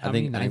 9. How I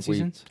many? think 9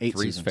 seasons? 8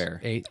 Three's seasons. fair.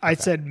 8. I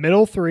said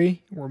middle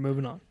 3. We're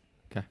moving on.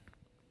 Okay.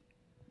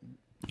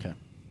 Okay.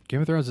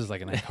 Game of Thrones is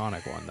like an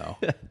iconic one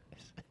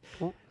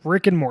though.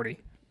 Rick and Morty.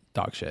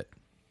 Dog shit.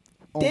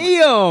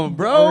 Damn,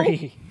 bro.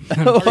 Three.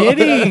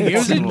 Kidding. It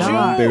was a Come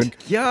on, joke. Dude.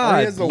 God,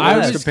 Ari has the I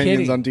worst was opinions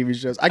kidding. on TV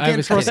shows. I can't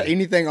was trust kidding.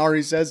 anything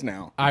Ari says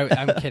now. I'm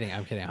kidding.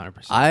 I'm kidding.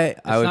 100%. I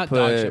It's would not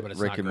dog shit, put but it's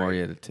Rick not and great.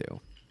 Morty at a 2.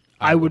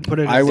 I would put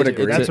it. I as would a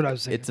 2. agree. That's what I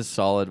was saying. It's a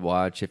solid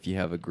watch if you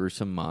have a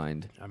gruesome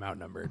mind, I'm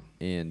outnumbered.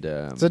 and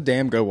It's a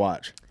damn good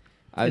watch.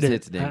 I'd It say is.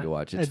 it's a damn good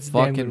watch. It's It's a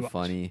damn good fucking watch.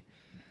 funny.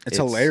 It's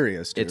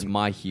hilarious, dude. It's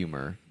my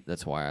humor.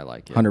 That's why I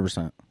like it.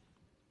 100%.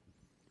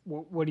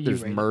 What do you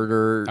There's rate it?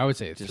 murder. I would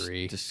say a just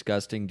 3.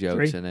 disgusting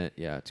jokes 3? in it.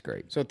 Yeah, it's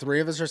great. So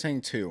 3 of us are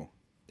saying 2.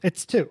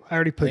 It's 2. I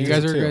already put You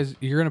yours. guys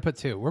two. you're gonna put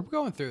 2. We're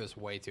going through this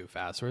way too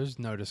fast. There's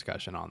no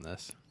discussion on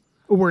this.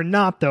 We're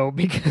not though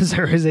because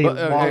there is a But,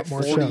 lot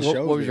more 40 shows. shows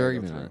What was we your gotta go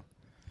argument on through. it?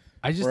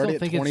 I just We're already don't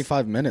think at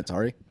 25 minutes,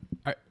 Ari.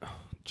 it's.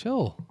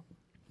 Chill.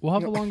 We'll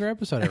have a longer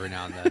episode every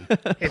now and then.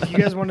 If you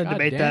guys want to God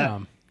debate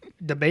damn.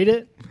 debate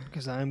it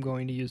because I'm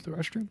going to use the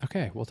restroom.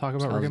 Okay, we'll talk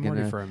about I Rick was and Morty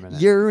gonna for a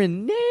minute.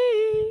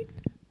 Urinate.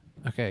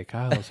 Okay,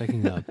 Kyle's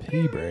taking a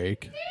pee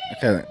break.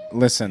 Okay,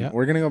 listen. Yep.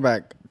 We're going to go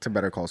back to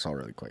Better Call Saul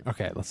really quick.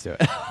 Okay, let's do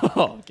it.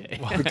 Okay.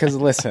 Because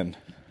listen,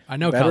 I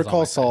know Better Kyle's on Call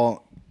my side.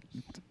 Saul,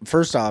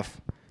 first off,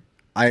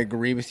 I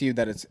agree with you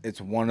that it's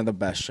one of the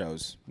best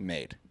shows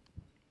made.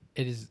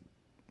 It is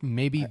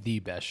maybe the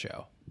best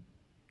show.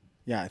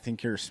 Yeah, I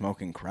think you're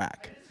smoking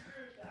crack.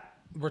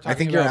 We're talking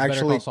think about you're Better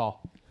actually- Call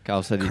Saul.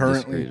 Kyle said he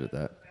Currently- disagreed with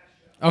that.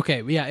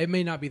 Okay, yeah, it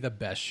may not be the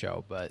best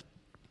show, but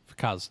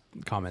Kyle's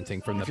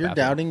commenting from If the you're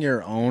bathroom. doubting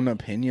your own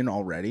opinion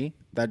already,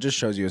 that just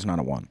shows you it's not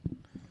a 1.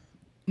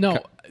 No,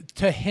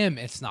 to him,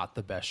 it's not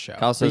the best show.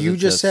 Kyle says you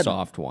it's just a said-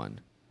 soft one.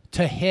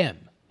 To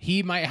him,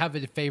 he might have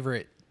a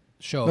favorite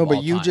show. No, of but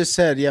all you time. just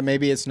said, yeah,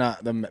 maybe it's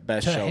not the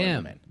best To show ever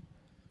him. made.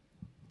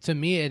 To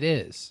me, it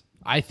is.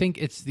 I think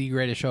it's the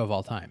greatest show of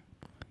all time.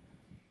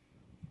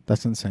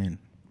 That's insane.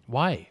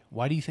 Why?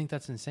 Why do you think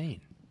that's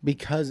insane?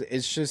 Because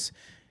it's just,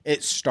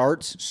 it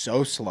starts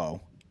so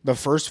slow. The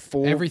first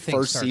Everything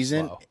first starts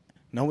season. slow.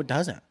 No, it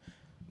doesn't.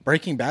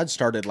 Breaking Bad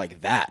started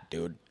like that,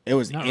 dude. It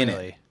was Not in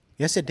really. it.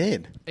 Yes, it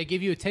did. It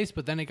gave you a taste,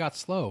 but then it got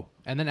slow,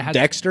 and then it had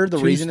Dexter, the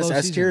 2 reason it's slow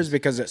S tier is seasons.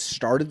 because it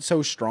started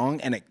so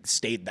strong and it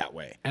stayed that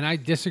way. And I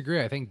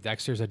disagree. I think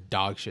Dexter's a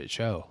dog shit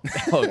show.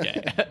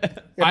 Okay.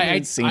 haven't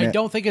even seen I it.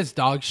 don't think it's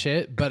dog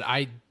shit, but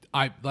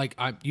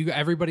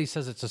everybody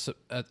says it's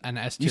an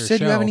S tier show. You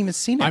said you haven't even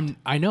seen it.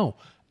 I know.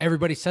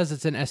 Everybody says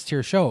it's an S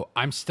tier show.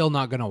 I'm still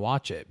not gonna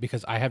watch it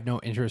because I have no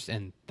interest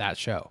in that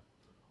show.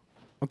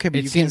 Okay, but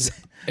It you seems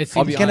can't. it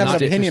seems you can't have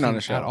not an opinion on a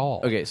interesting show at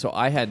all. Okay, so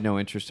I had no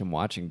interest in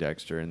watching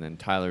Dexter, and then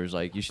Tyler was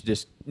like, "You should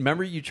just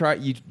remember you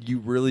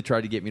really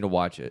tried to get me to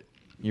watch it.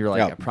 You're like,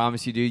 Yeah. I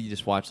promise you, dude. You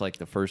just watch like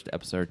the first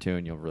episode or two,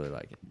 and you'll really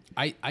like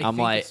it." I'm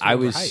like, I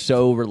was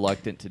so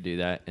reluctant to do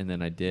that, and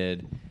then I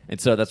did, and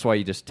so that's why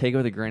you just take it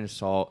with a grain of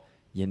salt.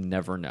 You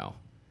never know.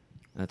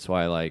 That's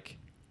why, like,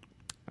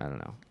 I don't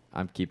know.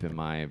 I'm keeping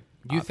my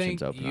You options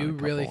think open. on a you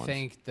couple really ones.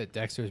 think that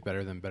Dexter is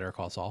better than Better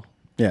Call Saul?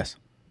 Yes.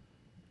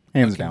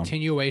 Hands A down.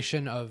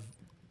 continuation of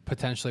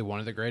potentially one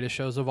of the greatest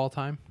shows of all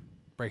time,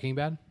 Breaking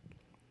Bad.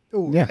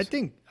 Ooh, Yes.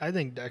 I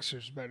think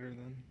Dexter's better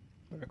than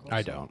Better Call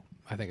I Saul. don't.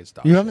 I think it's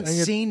dog You shit. haven't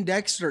seen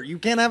Dexter. You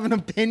can't have an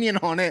opinion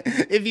on it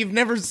if you've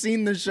never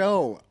seen the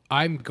show.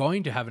 I'm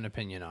going to have an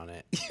opinion on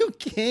it. You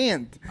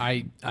can't.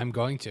 I'm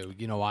going to.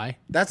 You know why?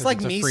 That's 'Cause like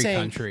it's a me free saying.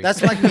 country.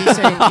 That's like me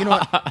saying. You know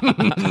what?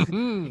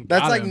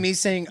 That's Got like him. me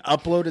saying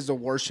Upload is the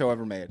worst show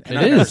ever made. And It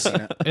I've never is. seen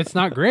it. It's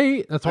not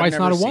great. That's why I've it's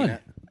not never a seen 1.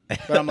 it.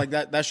 But I'm like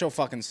that show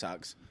fucking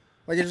sucks.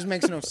 Like it just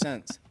makes no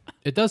sense.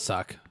 It does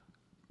suck.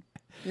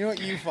 You know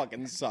what? You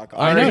fucking suck.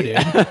 I know, already.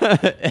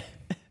 dude.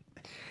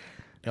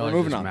 Y'all are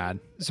moving just on. mad.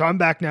 So I'm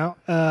back now.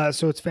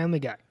 So it's Family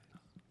Guy.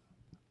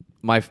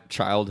 My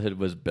childhood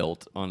was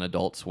built on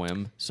Adult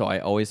Swim, so I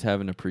always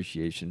have an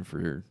appreciation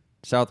for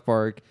South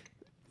Park,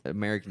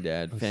 American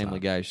Dad, Family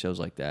Guy, shows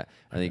like that.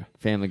 I think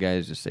Family Guy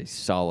is just a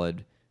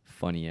solid,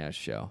 funny ass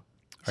show.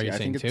 Are you I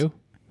saying think it's- 2?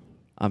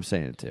 I'm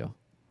saying it too.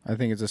 I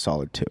think it's a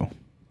solid 2.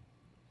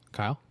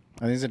 Kyle?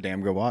 I think it's a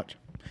damn good watch.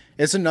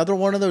 It's another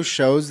one of those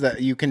shows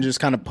that you can just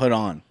kind of put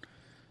on.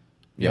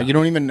 Yeah. You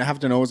don't even have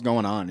to know what's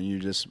going on,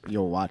 and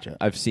you'll watch it.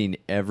 I've seen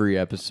every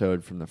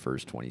episode from the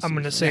first 20 seasons. I'm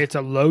going to say it's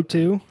a low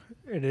 2.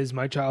 It is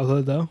my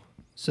childhood, though.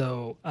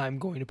 So I'm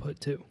going to put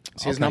 2.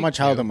 See, it's not my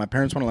childhood. My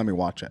parents want to let me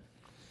watch it.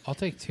 I'll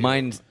take 2.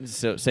 Mine's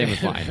so same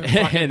with mine. Fucking,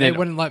 And they then-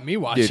 wouldn't let me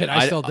watch dude, it.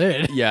 I still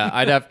did. Yeah,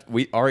 I'd have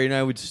Ari and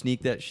I would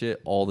sneak that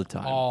shit all the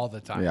time. All the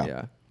time. Yeah.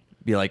 Yeah.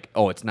 Be like,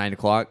 oh, it's 9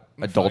 o'clock.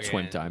 Adult Fucking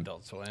Swim time.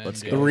 Adult Swim,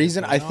 Let's dude. go. The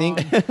reason I What's going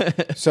think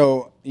on?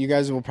 so, you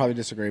guys will probably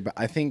disagree, but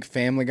I think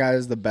Family Guy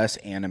is the best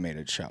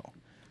animated show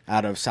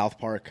out of South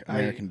Park,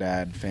 American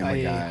Dad,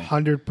 Family I Guy.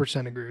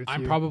 100% agree with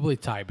I'm you. probably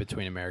tied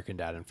between American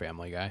Dad and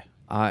Family Guy.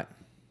 I'd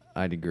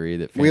agree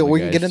that We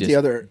Family can Guy get is into just the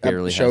other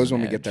barely has shows an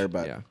when we get edge. there,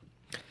 but yeah.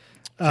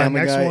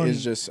 Family next Guy one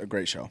is just a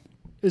great show.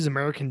 is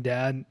American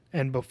Dad.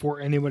 And before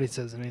anybody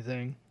says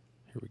anything,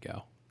 Here we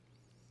go.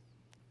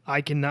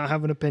 I cannot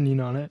have an opinion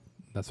on it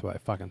That's what I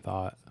fucking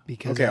thought.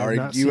 because Okay, I have Ari,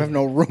 not you seen have it.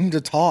 no room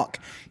to talk.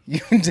 You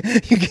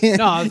can't.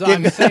 No, that's what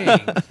I'm saying.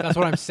 That's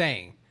what I'm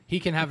saying. He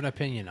can have an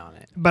opinion on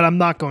it. But I'm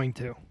not going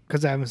to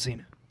because I haven't seen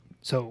it.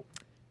 So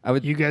I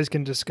would you guys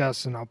can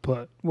discuss and I'll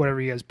put whatever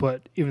you guys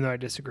put, even though I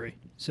disagree.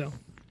 So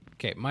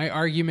Okay, my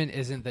argument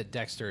isn't that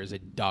Dexter is a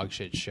dog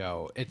shit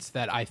show. It's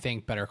that I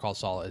think Better Call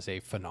Saul is a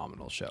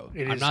phenomenal show.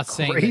 It I'm is not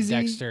saying that crazy.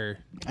 Dexter.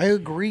 I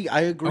agree.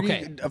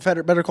 Okay.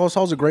 Better Call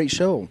Saul is a great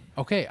show.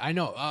 Okay, I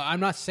know. I'm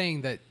not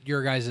saying that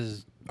your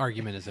guys'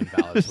 argument is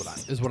invalid.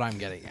 Is what I'm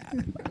getting at.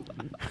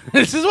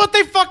 This is what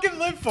they fucking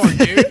live for,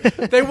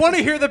 dude. They want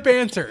to hear the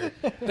banter.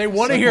 They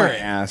want to hear My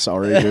it. ass,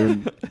 Ari,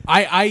 dude.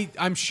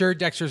 I'm sure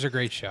Dexter's a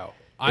great show.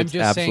 I'm It's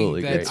just saying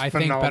absolutely that great. I It's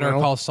think Better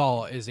phenomenal. Call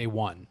Saul is a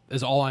 1.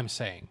 Is all I'm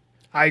saying.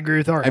 I agree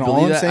with Ari. And all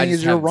believe I'm that. saying I just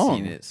is you're haven't wrong.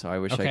 seen it, so I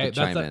wish I Okay, could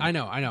chime in. I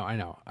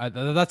know.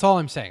 That's all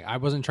I'm saying. I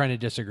wasn't trying to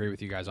disagree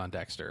with you guys on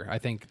Dexter. I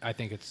think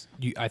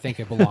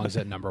it belongs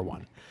at number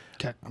 1.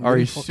 Okay.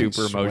 Ari's fucking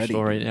super sweaty.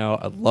 emotional right now.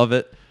 I love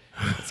it.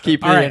 Let's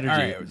keep All the right,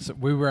 energy. all right. So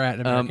we were at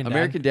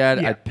American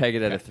Dad, Yeah. I'd peg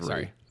it at a Okay, 3.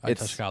 sorry. I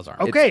touched Kyle's arm.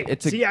 Okay.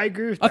 it's a- See, I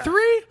agree with A that.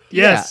 3?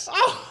 Yes.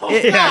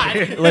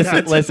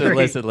 Listen, That's a three.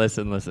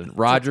 listen.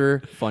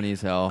 Roger, funny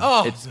as hell.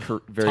 Oh, it's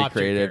very top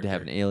tier creative to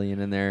have an character. alien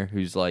in there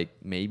who's like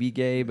maybe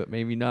gay, but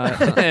maybe not.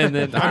 And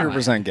then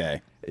 100%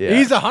 gay. yeah.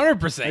 He's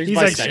 100%. He's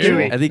like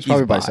Stewie. I think he's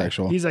probably bi.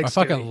 bisexual. He's like I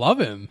fucking Stewie. love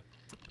him.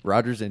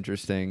 Roger's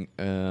interesting,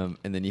 and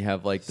then you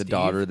have like the Steve?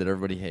 daughter that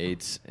everybody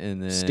hates,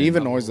 and then Steve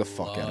annoys the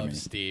fuck out of Love me.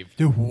 Steve.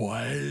 Dude,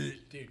 what?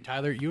 Dude,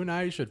 Tyler, you and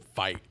I should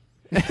fight.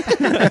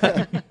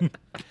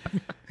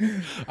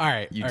 All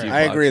right. You all do right.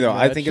 I agree, though.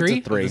 I watch think it's a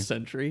Three? 3. the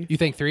century. You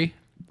think 3?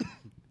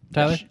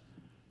 Tyler?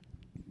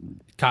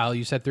 Kyle,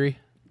 you said 3?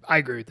 I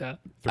agree with that.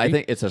 I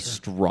think it's a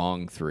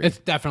strong 3. It's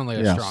definitely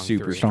a Yeah. strong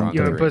super 3. strong.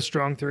 You want to 3. put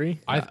strong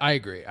 3? I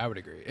agree. I would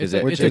agree. Is a-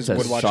 it? Which It's is a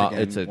would watch so-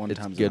 again it's a one it's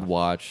time's good enough.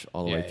 watch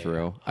all the way Yeah,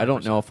 through. yeah, I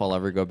don't know if I'll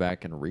ever go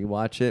back and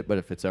rewatch it, but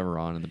if it's ever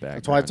on in the background,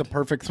 That's why it's a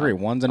perfect 3.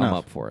 One's enough. I'm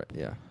up for it.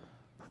 Yeah.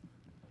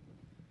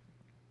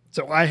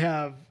 So I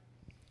have,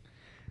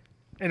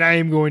 and I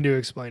am going to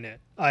explain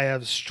it. I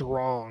have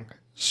strong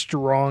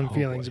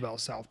feelings about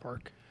South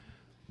Park.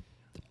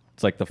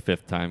 It's like the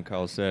 5th time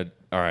Kyle said,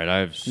 "All right, I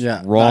have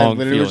Yeah, strong I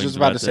literally was feelings just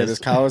about to say this.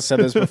 Kyle has said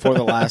this before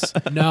the last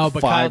No,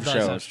 but Kyle 5 does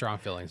have shows. strong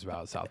feelings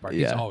about South Park.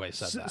 Yeah. He's always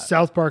said that.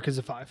 South Park is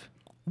a 5.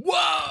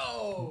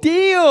 Whoa!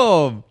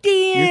 Damn.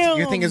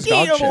 You think it's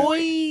dog shit? I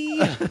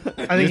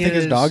You think think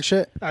it's dog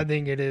shit? I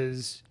think it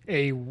is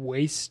a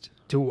waste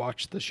to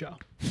watch the show.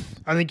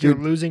 I think you're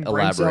losing brain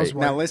elaborate. cells.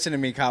 Now listen to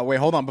me, Kyle. Wait,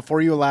 hold on.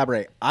 Before you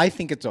elaborate, I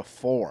think it's a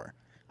 4.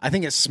 I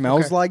think it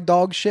smells Okay. like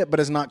dog shit, but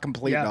it's not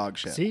complete yeah. dog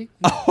shit. See,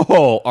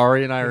 Oh,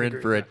 Ari and I are in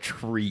agree for a with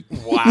treat.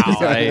 Wow.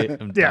 I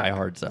am Yeah.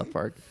 diehard South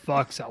Park.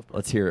 fuck South Park.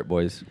 Let's hear it,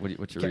 boys.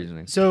 What's your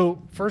reasoning?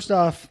 So first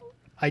off,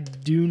 I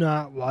do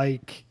not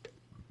like.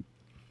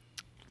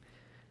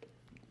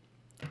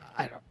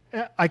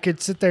 I could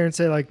sit there and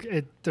say like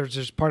there's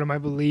just part of my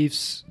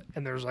beliefs,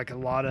 and there's like a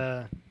lot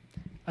of.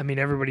 I mean,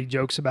 everybody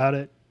jokes about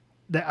it.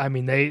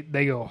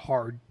 They go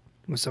hard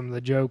with some of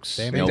the jokes.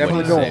 They They make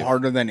definitely fun go of-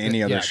 harder than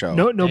any other Yeah. show.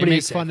 No, Nobody nobody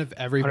makes fun of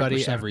everybody,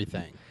 100%.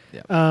 everything.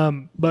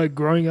 But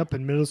growing up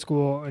in middle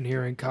school and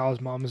hearing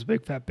Kyle's mom is a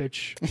big fat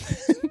bitch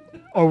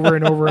over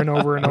and over and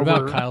over and What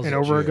about over Kyle's and a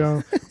over Jew?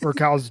 again, or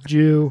Kyle's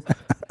Jew,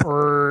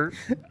 or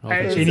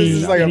This any,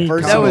 is like a any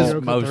personal- That Kyle was joke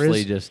there mostly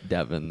is. just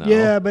Devin, though.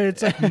 Yeah, but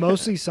it's like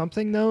mostly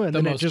something though, and The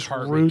then it most just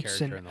heartbreak roots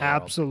character in in the world.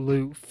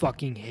 absolute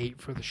fucking hate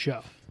for the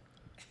show.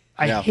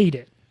 I Yeah. hate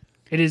it.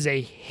 It is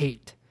a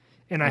hate,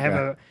 and I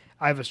Okay.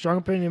 have a strong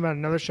opinion about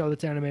another show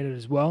that's animated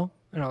as well,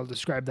 and I'll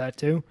describe that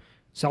too.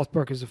 South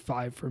Park is a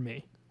 5 for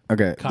me.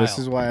 Okay, this Kyle.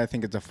 is why I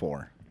think it's a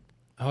 4.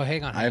 Oh,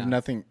 hang on. I have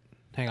nothing.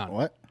 Hang on.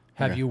 What?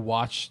 Have Okay. you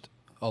watched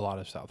a lot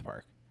of South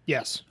Park?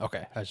 Yes,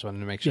 Okay, I just wanted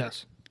to make sure.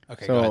 yes.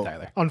 Okay, So- go ahead,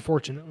 Tyler.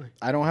 Unfortunately,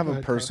 I don't have Go a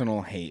ahead, Kyle.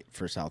 personal hate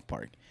for South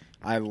Park.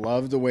 I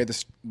love the way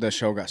the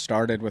show got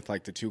started with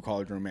like the 2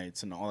 college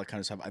roommates and all that kind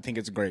of stuff. I think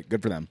it's great.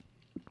 Good for them.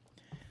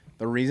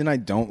 The reason I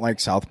don't like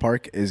South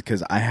Park is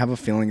because I have a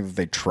feeling that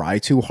they try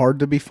too hard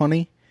to be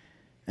funny,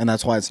 and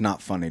that's why it's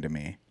not funny to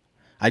me.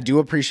 I do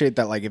appreciate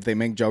that, like, if they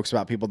make jokes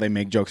about people, they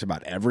make jokes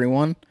about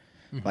everyone.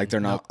 Like,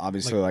 they're not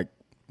obviously like,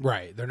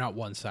 Right, they're not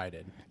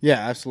one-sided. yeah,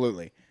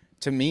 absolutely.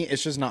 To me,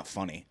 it's just not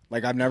funny.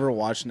 Like, I've never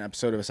watched an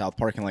episode of South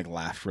Park and like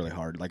laughed really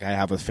hard, like I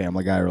have with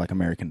Family Guy or like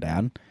American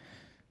Dad.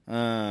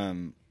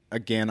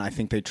 Again, I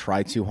think they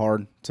try too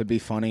hard to be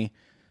funny.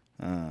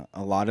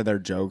 A lot of their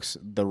jokes,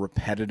 the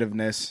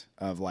repetitiveness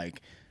of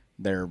like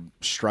their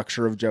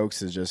structure of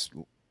jokes is just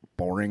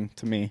boring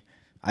to me.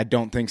 I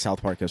don't think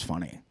South Park is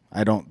funny.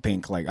 I don't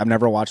think like I've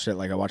never watched it.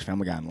 Like I watched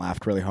Family Guy and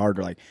laughed really hard.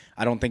 Or like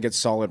I don't think it's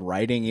solid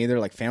writing either.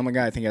 Like Family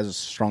Guy, I think has a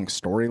strong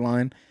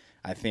storyline.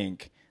 I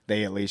think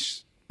they at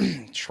least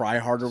try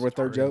harder with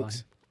their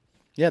jokes.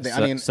 Yeah,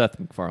 I mean, Seth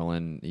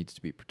MacFarlane needs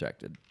to be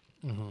protected.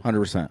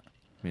 100%. I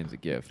mean, it's a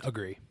gift.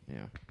 Agree.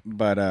 Yeah.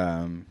 But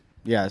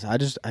yeah,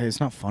 it's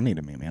not funny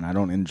to me, man. I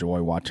don't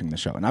enjoy watching the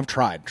show, and I've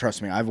tried.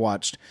 Trust me, I've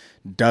watched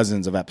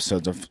dozens of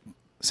episodes of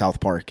South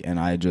Park, and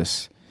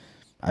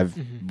I've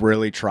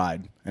really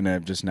tried, and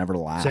I've just never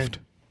laughed.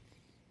 Same.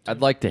 I'd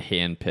like to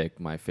handpick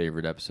my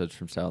favorite episodes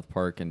from South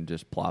Park and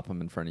just plop them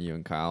in front of you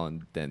and Kyle,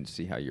 and then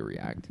see how you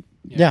react.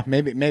 Yeah,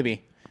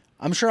 maybe.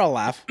 I'm sure I'll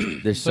laugh.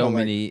 There's so like-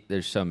 many.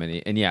 There's so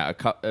many, and yeah,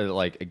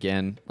 like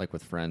again, like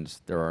with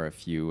Friends, there are a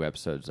few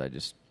episodes I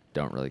just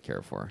don't really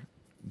care for,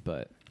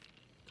 but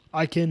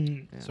I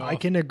can So- I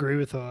can agree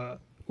with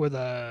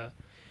the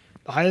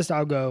highest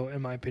I'll go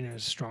in my opinion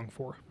is a strong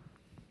 4.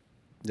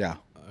 Yeah,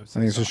 I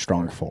think it's a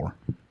strong 4.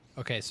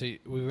 Okay, so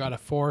we've got a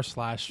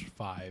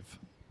 4/5.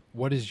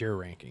 What is your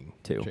ranking?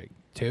 2. Jake?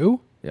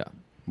 2? yeah,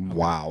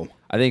 Wow.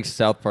 I think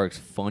South Park's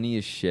funny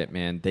as shit,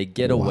 man. They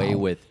get away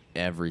Wow. with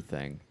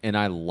everything, and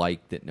I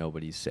like that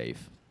nobody's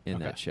safe in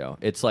Okay. that show.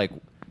 It's like,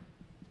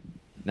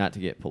 not to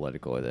get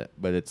political with it,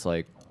 but it's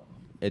like,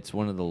 it's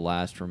one of the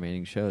last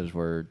remaining shows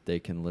where they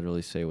can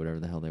literally say whatever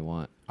the hell they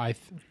want,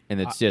 and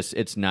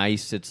it's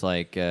nice. It's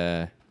like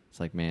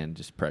man,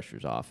 just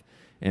pressure's off,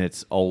 and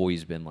it's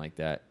always been like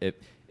that.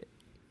 It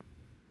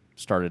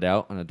started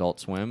out on Adult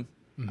Swim.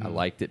 I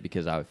liked it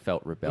because I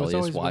felt It was rebellious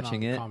always been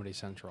watching on it. Comedy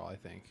Central, I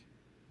think.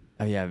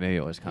 Oh yeah, maybe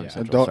it was Comedy Yeah.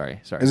 Central. Sorry.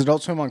 Is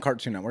Adult Swim on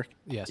Cartoon Network?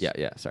 Yes.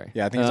 Yeah, sorry.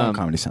 Yeah, I think it's on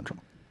Comedy Central.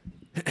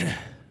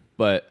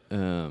 But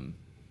man,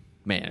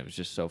 it was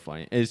just so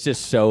funny. It's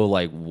just so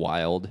like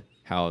wild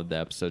how the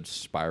episodes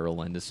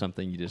spiral into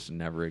something you just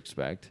never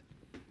expect.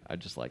 I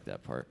just like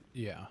that part.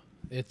 Yeah,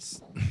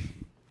 it's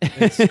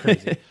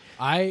crazy.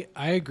 I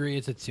agree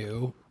it's a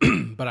 2,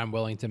 but I'm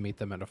willing to meet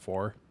them at a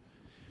 4.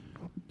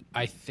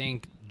 I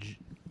think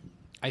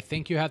I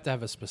think you have to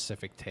have a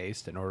specific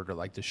taste in order to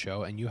like the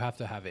show, and you have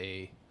to have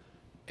a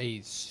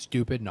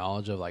stupid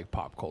knowledge of like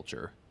pop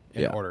culture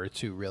in order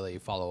to really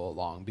follow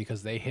along,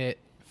 because they hit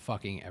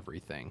fucking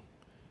everything.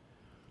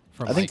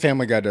 From I think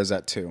Family Guy does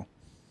that too.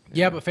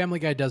 Yeah, but Family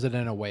Guy does it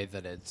in a way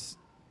that it's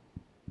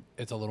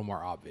a little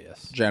more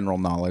obvious. General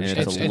knowledge. And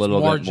it's a little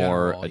bit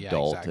more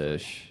adultish.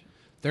 Exactly.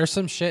 There's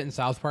some shit in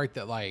South Park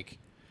that like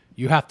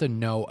you have to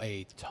know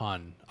a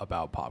ton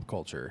about pop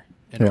culture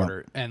in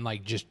order, and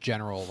like just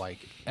general like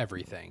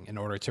everything in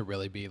order to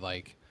really be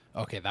like,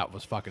 okay, that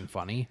was fucking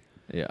funny.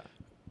 Yeah.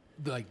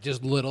 Like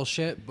just little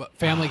shit, but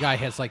Family Guy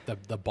hits like the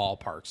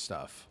ballpark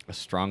stuff. A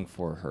strong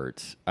 4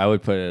 hurts. I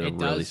would put it at a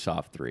really does.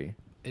 soft 3.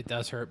 It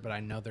does hurt, but I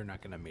know they're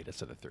not going to meet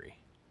us at a 3.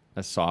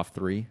 A soft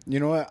 3. You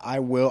know what?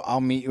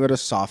 I'll meet you at a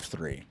soft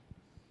 3.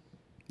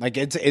 Like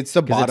it's the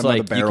 'Cause bottom it's like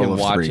of the barrel you can of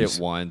watch threes.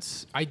 it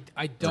once. I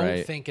don't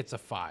Right. think it's a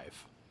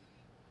 5.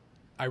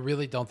 I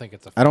really don't think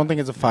it's a 5. I don't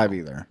think it's a 5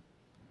 either.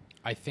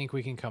 I think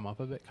we can come up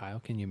a bit. Kyle,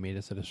 can you meet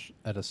us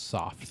at a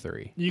soft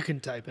 3? You can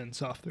type in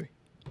soft 3.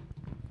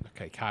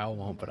 Okay, Kyle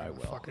won't, but I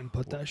will. Fucking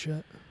put that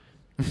shit.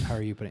 How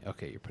are you putting?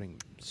 Okay, you're putting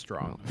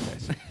strong. Okay,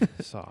 so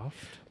soft.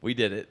 We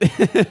did it.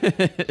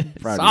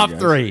 Proud of soft you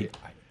guys. 3.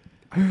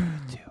 I really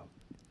do.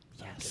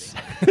 Yes.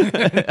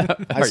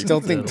 I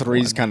still think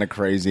 3's kind of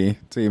crazy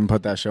to even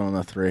put that show on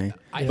the 3. But,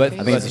 I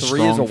think but it's a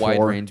 3 is a strong wide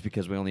 4. range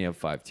because we only have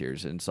 5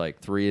 tiers. And it's like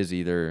 3 is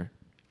either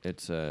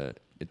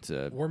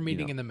We're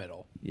meeting in the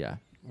middle. Yeah.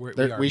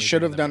 We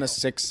should have done a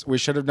 6. We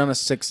should have done a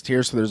 6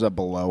 tier, so there's a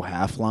below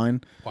half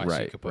line. Why, so you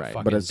Right, could put right.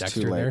 fucking But it's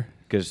Dexter too late. there?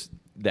 Because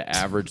the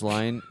average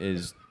line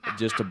is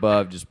just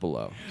above, just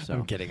below. So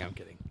I'm kidding. I'm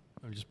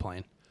just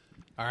playing.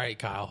 All right,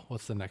 Kyle.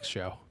 What's the next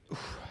show?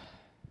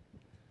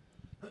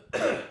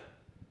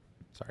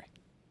 Sorry.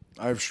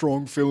 I have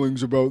strong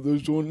feelings about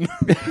this one.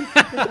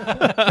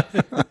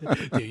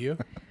 Do you?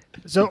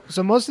 So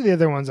most of the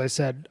other ones I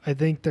said, I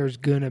think there's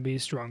gonna be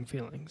strong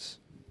feelings.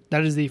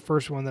 That is the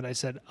first one that I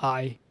said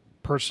I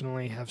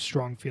personally have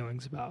strong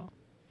feelings about.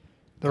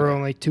 There are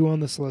only 2 on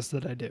this list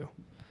that I do.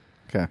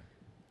 Okay.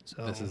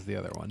 So This is the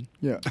other one.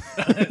 Yeah.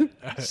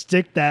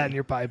 stick that in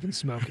your pipe and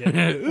smoke it.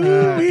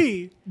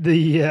 Ooh-wee.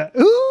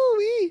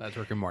 That's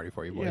Rick and Morty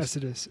for you boys. Yes,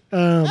 it is.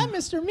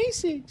 Mr.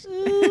 Meeseeks.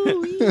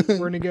 We're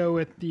gonna go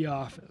with The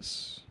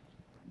Office.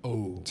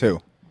 Oh, 2.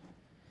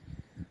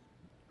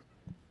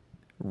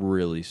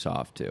 really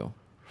soft too.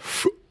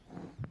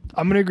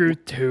 I'm gonna agree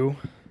with 2.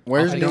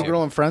 Where's I New don't-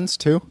 Girl and Friends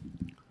 2?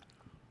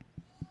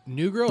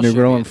 New Girl. New should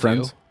Girl be a and 2.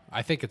 Friends?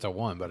 I think it's a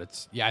 1, but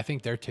it's I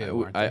think they're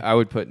 2. Aren't they? I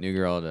would put New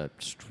Girl at a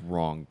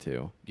strong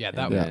 2. Yeah,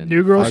 that And one. then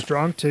New Girl's Five-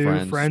 strong 2.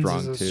 Friends, Friends strong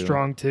is a 2.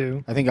 strong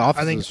 2. I think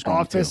Office I think is a strong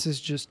Office 2.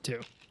 is just 2.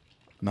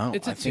 No,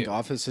 It's a I think 2.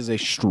 Office is a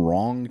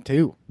strong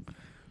 2.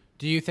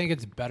 Do you think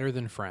it's better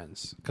than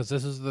Friends? Because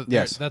this is the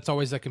Yes. That's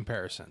always the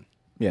comparison.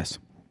 Yes.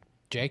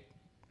 Jake,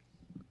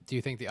 do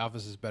you think The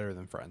Office is better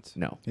than Friends?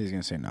 No. He's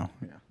going to say no.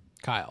 Yeah.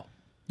 Kyle,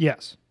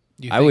 Yes.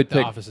 do you I think would The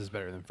pick- Office is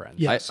better than Friends?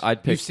 Yeah. Yes.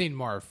 I'd pick You've seen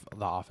more of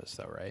The Office,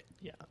 though, right?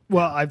 Yeah.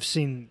 Well, I've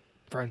seen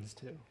Friends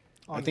too.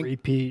 On think-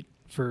 repeat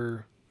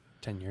for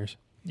 10 years.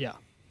 yeah.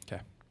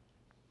 Okay.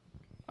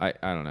 I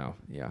don't know.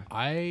 Yeah.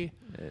 I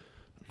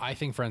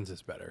think Friends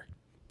is better,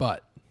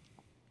 but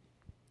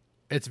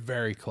it's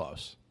very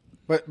close.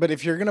 But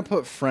if you're going to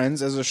put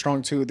Friends as a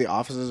strong 2, The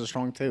Office is a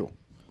strong 2.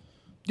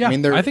 Yeah,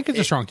 mean, they're- I think it's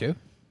a strong 2.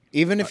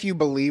 Even if you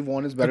believe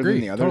one is better than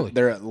Agreed, the other, totally.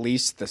 they're at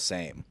least the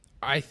same.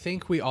 I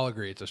think we all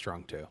agree it's a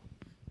strong 2.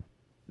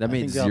 That made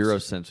think that's- 0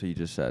 sense what you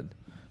just said.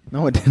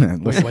 No, it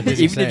didn't. Wait, what did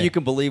he Even if say? you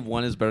can believe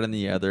one is better than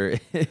the other,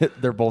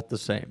 they're both the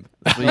same.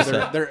 That's what you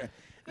said.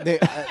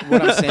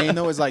 What I'm saying,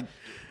 though, is like,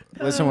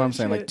 listen to what I'm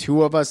saying. Like,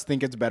 2 of us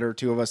think it's better,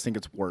 2 of us think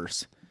it's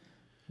worse.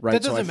 Right?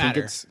 That So I doesn't think matter.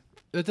 it's-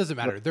 That doesn't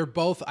matter. They're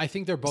both. I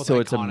think they're both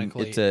So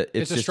iconically. it's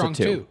a just strong a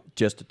 2.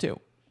 Just a 2.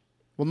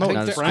 Well, no, think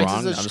Not a they're- Friends strong,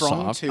 is a not a strong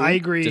soft. 2. I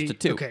agree. Just a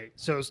 2. Okay,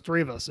 so it's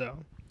 3 of us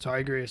though. So I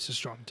agree it's a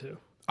strong 2.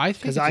 I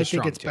think Because it's I a think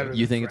strong it's 2. better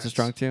You than think it's a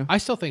Friends. strong 2? I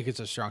still think it's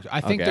a strong 2.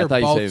 I think Okay, I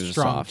they're thought you said it both was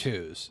strong soft.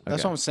 2s. That's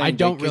Okay. what I'm saying. I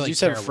don't because really you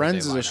said care what Friends they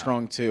is a line up.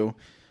 strong 2.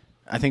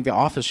 I think The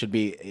Office should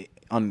be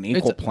on an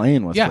equal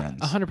plane with Yeah,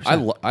 Friends.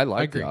 100%. I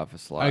like agree. The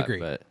Office a lot. I agree.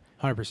 But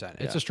 100%.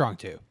 It's Yeah. a strong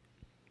 2.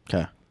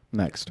 Okay,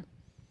 next.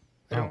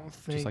 I Oh, don't just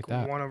think like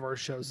that. one of our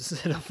shows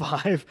is at a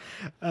 5.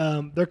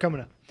 They're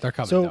coming up. They're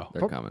coming, So though.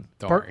 they're coming.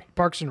 Don't worry.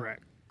 Parks and Rec.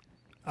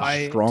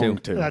 Strong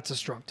 2. That's a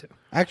strong 2.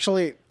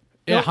 Actually,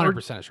 Yeah, No,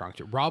 100% a strong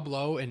 2. Rob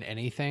Lowe in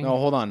anything. no,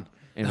 hold on.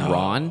 And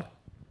Ron?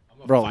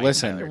 Bro, fight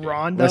listen. Tyler, dude.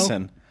 Rondo.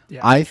 Listen. Yeah.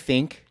 I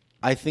think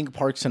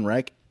Parks and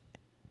Rec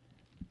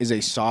is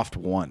a soft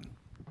 1.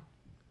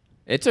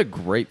 It's a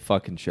great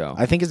fucking show.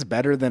 I think it's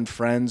better than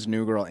Friends,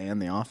 New Girl,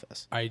 and The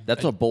Office.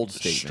 That's I a bold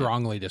statement.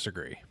 Strongly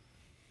disagree.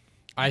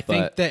 I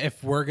think But- that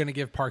if we're gonna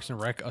give Parks and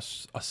Rec a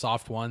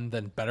soft 1,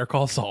 then Better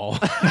Call Saul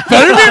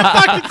better be a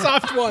fucking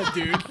soft 1,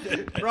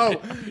 dude. Bro,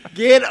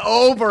 get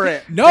over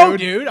it. No,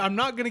 dude, I'm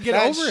not gonna get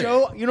That over it.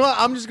 show, you know what?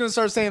 I'm just going to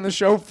start saying the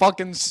show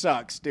fucking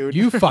sucks, dude.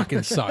 You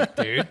fucking suck,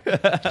 dude.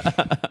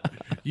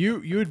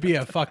 You would be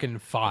a fucking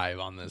 5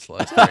 on this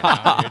list right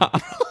now,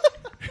 dude.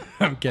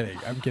 I'm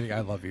kidding.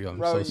 I love you. I'm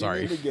so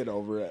sorry. You need to get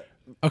over it.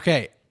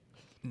 Okay.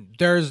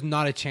 There's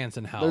not a chance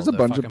in hell. There's a that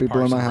bunch of fucking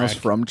people in Parks my and house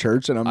Rec from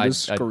church, and I'm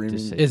just I'd screaming.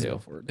 just say is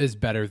too. is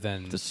better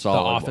than The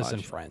solid Office and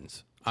watch.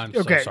 Friends. I'm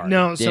Okay, so sorry.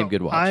 no, Damn so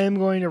good watch. I am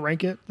going to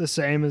rank it the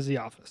same as The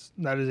Office.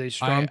 That is a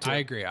strong two. I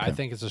agree. I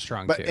think it's a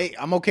strong But two. hey,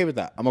 I'm okay with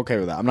that. I'm not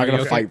you going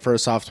to okay? fight for a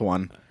soft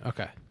one.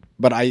 Okay.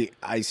 But I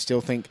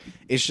still think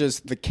it's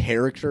just the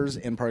characters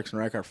in Parks and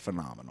Rec are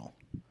phenomenal.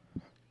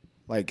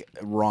 Like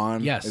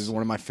Ron Yes. is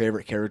one of my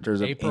favorite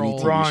characters of April- any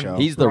TV Ron- show.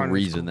 He's the Ron is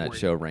reason that great.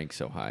 show ranks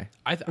so high.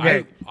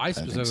 Okay. I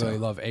specifically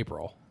so. love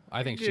April.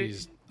 I think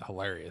she's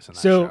hilarious in that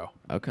So- show.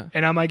 Okay.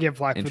 And I might get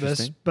flack for this,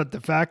 Interesting. but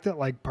the fact that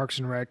like Parks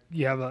and Rec,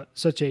 you have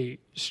such a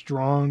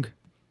strong,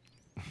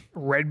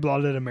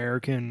 red-blooded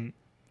American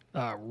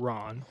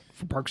Ron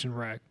for Parks and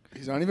Rec.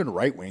 He's not even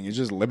right wing. He's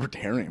just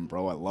libertarian,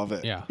 bro. I love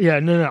it. Yeah. Yeah,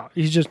 no,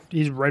 he's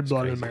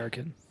red-blooded crazy.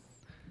 American.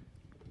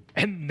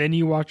 And then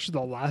you watch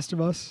The Last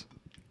of Us.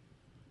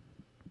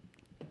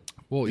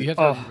 Well, you have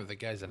to remember the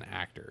guy's an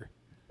actor.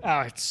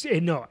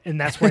 No, and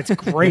that's why it's He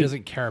great.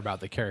 doesn't care about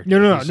the character.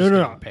 No. He's just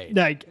getting paid.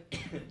 Like,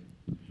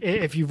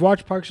 if you've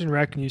watched Parks and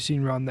Rec and you've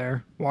seen Ron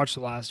there, watch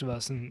The Last of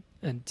Us and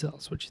tell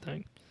us what you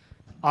think.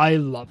 I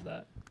love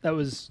that. That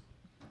was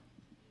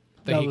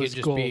That he could was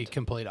just gold. be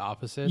complete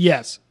opposites.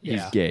 yes. He's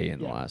Yeah. gay in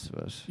The Last of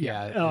Us.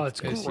 Yeah. Oh, it's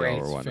great. y'all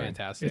were wondering.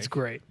 fantastic. It's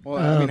great. Well,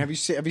 I mean, have you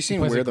seen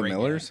plays a We're the great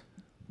Millers?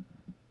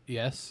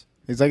 Yes.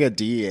 He's like a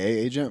DEA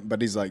agent,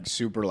 but he's like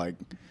super like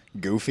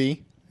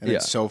goofy, and Yeah.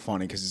 it's so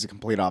funny because he's a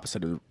complete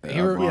opposite of He,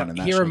 Ron in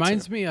that he show,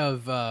 reminds too. me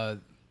of the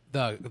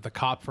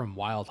cop from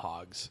Wild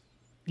Hogs.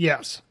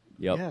 Yes.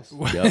 Yep. Yes.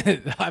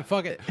 Yep.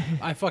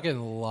 I fucking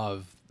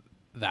love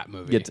that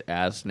movie. Gets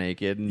ass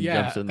naked and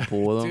Yeah. jumps in the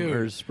pool with him Dude.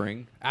 or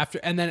spring.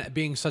 And then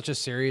being such a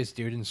serious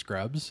dude in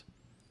Scrubs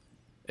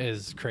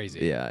is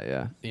crazy.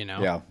 Yeah. You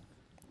know? Yeah.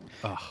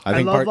 Ugh.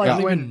 I love like I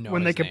don't even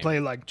when know they his can name. play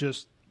like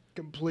just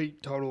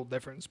complete total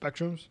different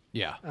spectrums.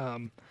 Yeah.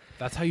 Um,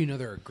 That's how you know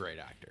they're a great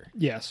actor.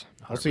 yes.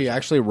 Also, he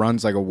actually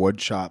runs like a wood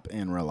shop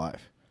in real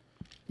life.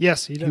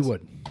 Yes, he does. He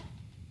would.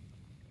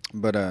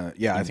 But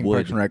yeah, I He think would.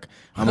 Parks and Rec.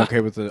 I'm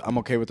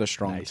okay with the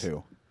strong Nice.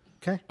 two.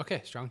 Okay.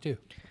 Okay, strong too.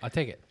 I'll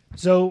take it.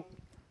 So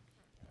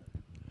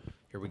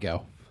Here we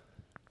go.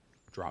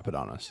 Drop it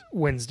on us.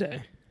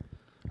 Wednesday.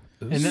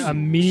 And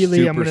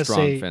immediately I'm Super gonna strong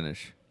say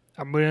finish.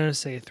 I'm gonna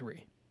say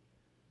 3.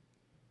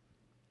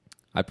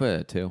 I put it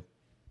at 2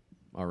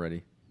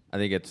 already. I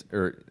think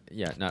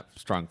not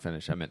strong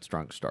finish. I meant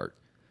strong start.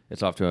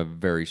 It's off to a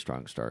very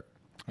strong start.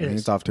 I think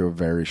it's off to a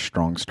very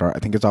strong start. I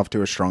think it's off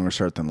to a stronger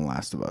start than The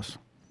Last of Us.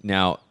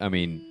 Now, I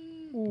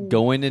mean,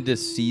 going into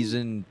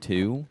season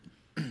 2,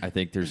 I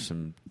think there's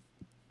some.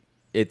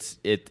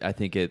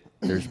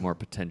 There's more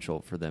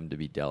potential for them to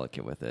be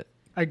delicate with it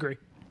I agree.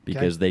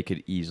 because they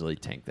could easily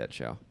tank that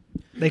show.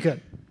 They could.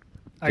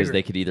 I Because agree.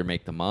 they could either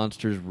make the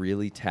monsters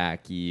really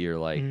tacky or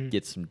like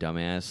get some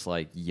dumbass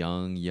like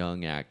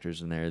young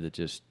actors in there that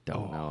just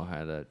don't know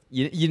how to.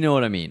 You know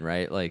what I mean,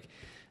 right? Like,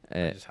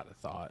 I just had a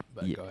thought,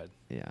 but yeah, go ahead.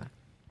 yeah.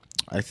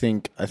 I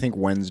think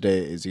Wednesday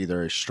is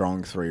either a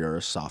strong 3 or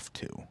a soft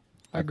 2.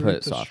 I I agree put with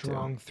it the soft, too.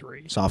 strong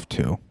 3. Soft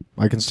 2.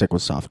 I can stick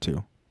with soft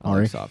 2. I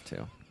Ari? like soft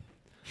too.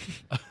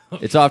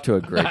 It's off to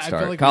a great I feel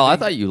start, like Kyle. we I didn't-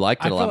 thought you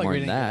liked I it a feel lot like more we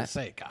than didn't get to that.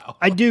 say it, Kyle.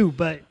 I do,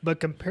 but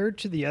compared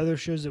to the other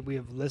shows that we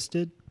have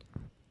listed,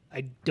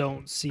 I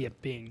don't see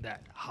it being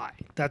that high.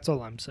 That's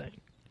all I'm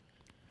saying.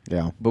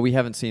 Yeah. But we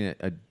haven't seen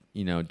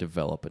it,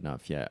 develop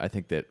enough yet. I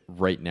think that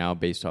right now,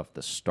 based off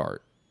the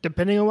start,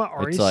 Depending on what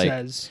Ari It's like-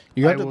 says,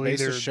 You have I to will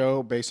base either, a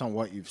show based on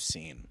what you've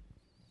seen.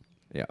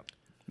 yeah.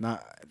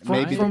 Not from,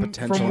 maybe from, the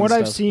potential. from and what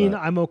I've stuff, seen, but-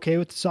 I'm okay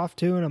with the soft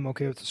 2 and I'm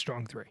okay with the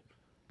strong 3.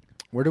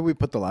 where did we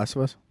put The Last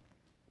of Us?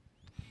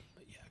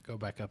 Yeah, go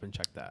back up and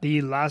check that.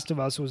 The Last of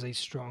Us was a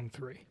strong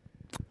 3.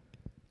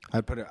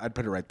 I'd put it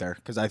right there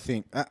because I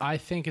think I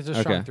think it's a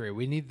strong Okay.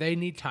 3. They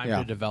need time Yeah.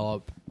 to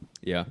develop.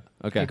 Yeah.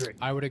 Okay. Agree.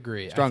 I would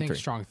agree. Strong I think 3.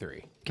 strong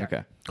 3.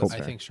 Okay. Cool.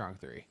 I think strong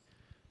 3.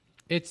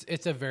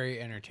 It's a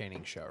very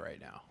entertaining show right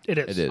now. It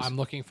is. It is. I'm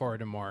looking forward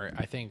to more.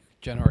 I think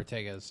Jenna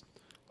Ortega's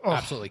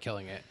absolutely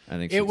killing it. I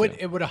think it so, would too.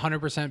 it would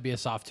 100% be a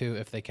soft 2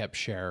 if they kept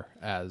Cher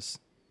as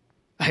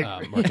I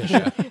agree.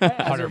 Morticia.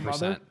 As her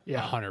mother? 100%.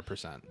 Yeah.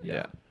 100%.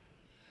 Yeah.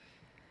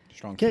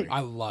 strong. Okay. 3. I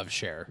love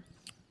Cher.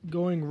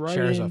 Going right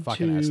Cher's into a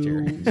fucking S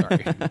tier.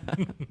 Sorry.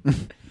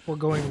 we're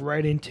going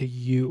right into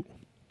you.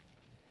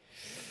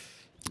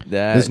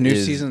 This new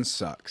is- season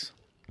sucks.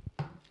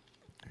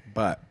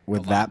 But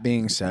with that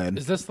being said,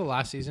 Is this the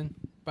last season,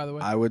 by the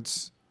way?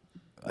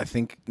 I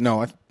think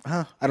no.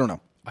 I don't know.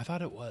 I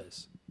thought it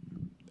was.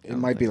 It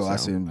might be the think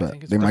last so. season, I but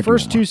think it's they the might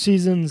First be 2 more.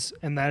 seasons,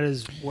 and that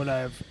is what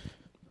I've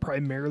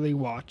primarily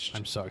watched.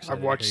 I'm so excited I've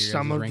to watched hear your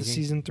some guys' of the ranking.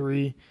 season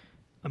 3.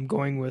 I'm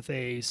going with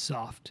a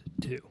soft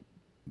 2.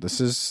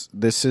 This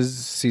is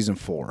season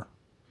 4.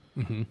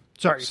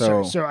 Sorry,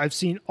 So- so I've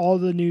seen all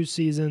the new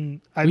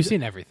season. We've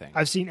seen everything.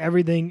 I've seen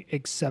everything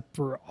except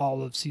for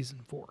all of season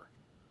 4.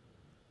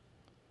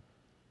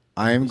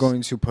 I am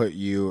going to put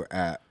you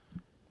at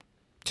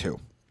 2.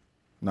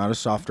 Not a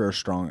soft or a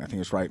strong. I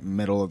think it's right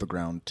middle of the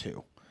ground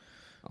 2.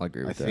 I'll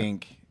agree I with that.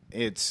 think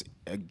it's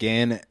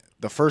again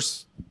the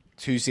first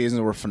 2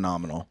 seasons were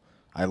phenomenal.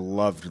 I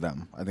loved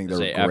them. I think they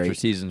were Say great. after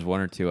seasons 1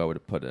 or 2, I would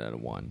have put it at a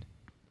 1.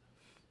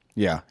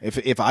 Yeah,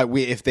 if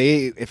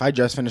I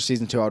just finished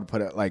season 2, I would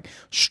put it like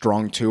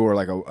strong 2 or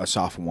like a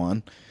soft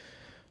 1.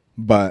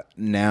 But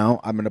now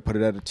I'm gonna put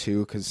it at a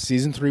 2 because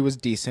season 3 was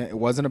decent. It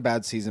wasn't a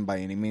bad season by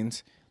any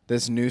means.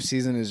 This new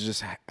season is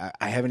just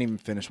I haven't even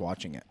finished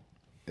watching it.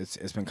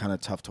 It's been kind of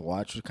tough to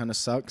watch, which kind of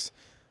sucks.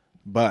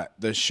 But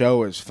the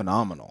show is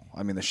phenomenal.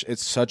 I mean,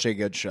 it's such a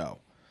good show.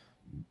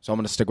 So I'm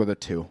gonna stick with a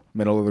 2,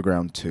 middle of the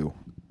ground 2,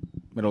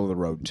 middle of the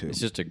road 2. It's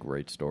just a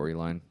great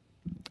storyline.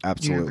 Do you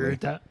Absolutely. agree with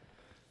that?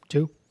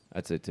 2?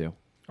 I'd say 2.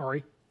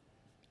 Ari?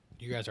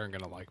 You guys aren't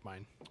gonna like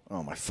mine.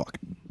 Oh my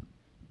fucking.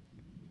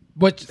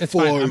 Which it's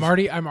fine. 5. I'm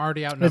already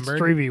It's outnumbered.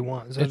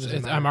 3v1. So it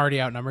doesn't matter. I'm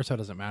already outnumbered, so it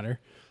doesn't matter.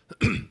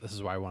 This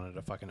is why I wanted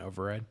to fucking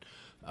override.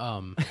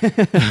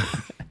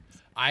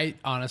 I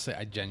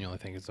genuinely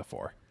think it's a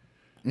 4.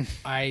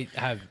 I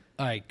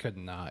could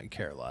not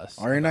care less.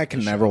 Ari and I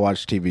can never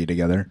watch TV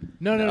together.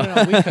 No.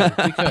 We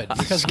could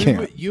because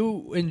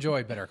you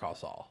enjoy Better Call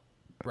Saul,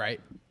 right?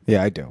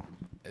 Yeah, I do.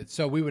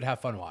 So we would have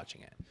fun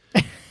watching it.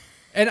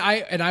 And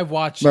I've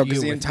watched No, you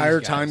because the with entire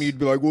these time guys. you'd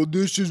be like, "Well,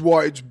 this is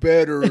why it's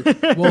better."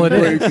 Well, it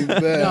is. Breaking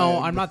Bad.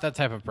 No, I'm not that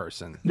type of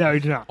person. No, you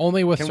do not.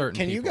 Only with Can, certain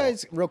can you people.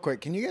 guys, real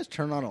quick, can you guys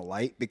turn on a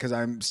light because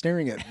I'm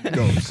staring at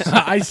ghosts?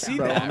 I see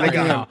Bro, that I'm right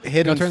looking now. at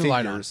hidden Go turn the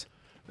light on. figures.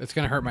 It's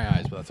gonna hurt my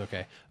eyes, but that's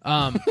okay.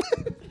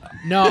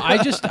 No,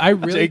 I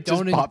really Jake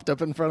don't. just popped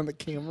up in front of the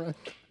camera.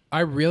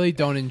 I really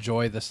don't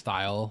enjoy the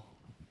style.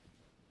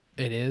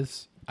 It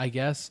is, I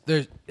guess.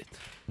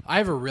 I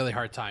have a really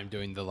hard time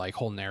doing the like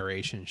whole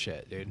narration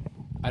shit, dude.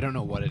 I don't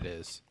know what it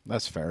is,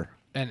 That's fair.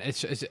 and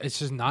it's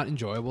just not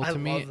enjoyable I to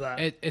me. love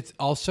that. It's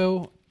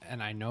also,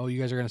 and I know you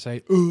guys are gonna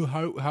say, "Oh,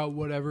 how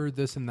whatever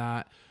this and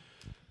that."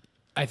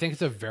 I think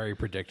it's a very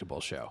predictable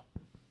show.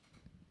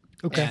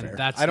 Okay. And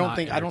that's I don't not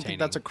think that's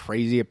a entertaining.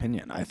 crazy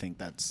opinion. I think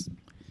that's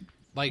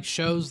Like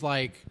shows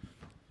like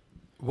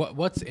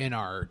what's in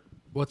our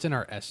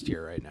S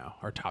tier right now,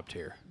 our top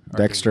tier. Our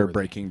Dexter, binge-worthy.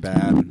 Breaking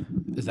Bad.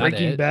 Is that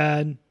Breaking it?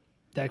 Bad,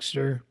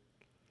 Dexter,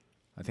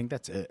 I think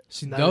that's it.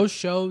 See, No. those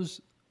shows,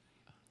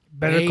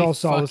 Better they Call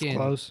Saul is fucking-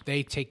 close.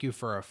 They take you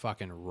for a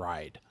fucking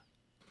ride.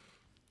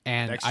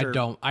 And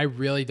Dexter- I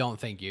really don't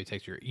think you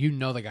take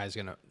the guy's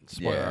gonna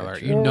spoiler Yeah, alert.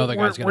 true. You know the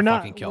guy's We're gonna not-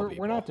 fucking kill we're,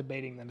 people. We're not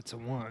debating that it's a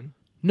 1.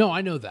 No,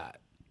 I know that.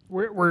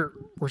 We're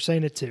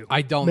saying a 2.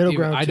 I don't. Middle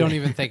Even, ground I 2. don't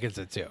even think it's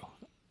a 2.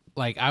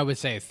 Like I would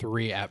say a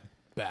 3 at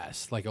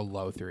best, like a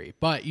low 3.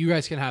 But you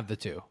guys can have the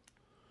 2.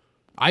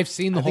 I've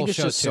seen the I whole think it's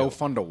show just too. so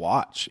fun to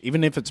watch,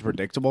 even if it's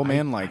predictable,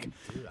 man. Like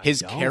his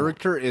don't.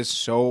 character is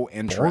so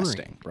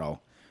interesting, bro.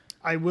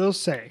 I will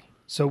say,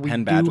 so we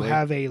Penn do Badley.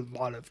 have a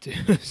lot of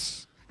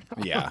 2s.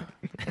 Yeah,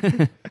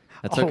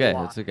 That's A okay.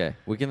 lot. That's okay.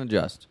 We can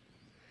adjust.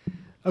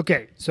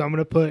 Okay, so I'm going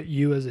to put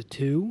you as a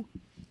 2.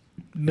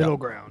 Middle Yep.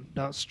 ground.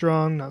 Not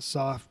strong, not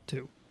soft,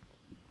 2.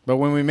 but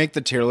when we make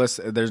the tier list,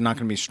 there's not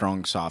going to be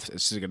strong softs.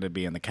 It's just going to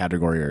be in the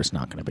category, or it's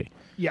not going to be.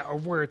 Yeah, or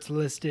where it's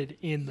listed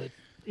in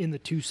the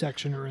 2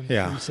 section or in the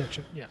Yeah. 3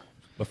 section. Yeah.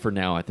 But for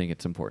now, I think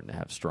it's important to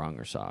have strong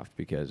or soft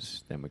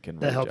because then we can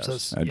That helps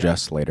readjust. us.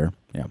 Adjust later.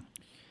 Yeah.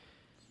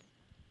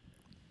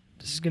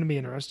 This is going to be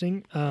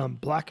interesting.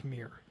 Black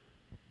Mirror.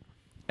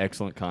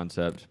 Excellent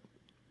concept.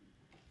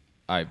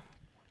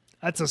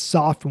 That's a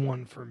soft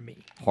one for me.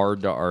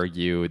 Hard to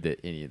argue that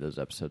any of those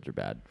episodes are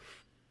bad.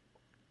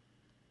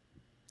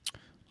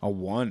 A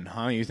 1,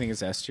 huh? You think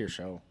it's S tier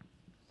show?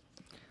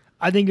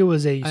 I think it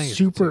was a think it's a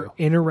super 2.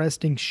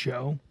 interesting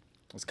show.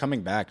 It's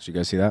coming back. Did you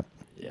guys see that?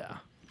 Yeah.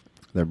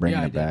 They're bringing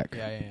I it did. back.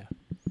 Yeah.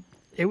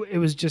 It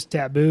was just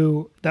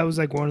taboo. That was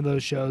like one of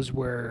those shows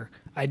where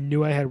I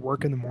knew I had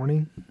work in the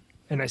morning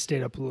and I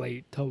stayed up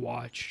late to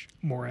watch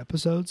more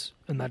episodes,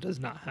 and that does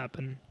not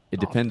happen. It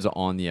often. depends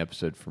on the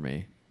episode for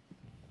me,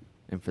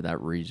 and for that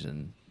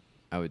reason,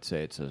 I would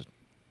say it's a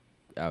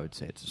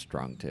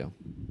strong 2.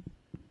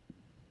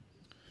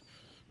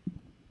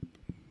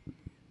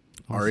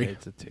 I'll Ari? say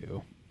it's a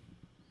 2.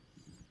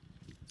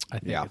 I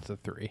think Yeah. it's a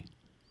 3.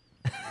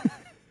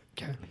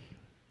 Okay.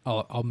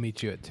 I'll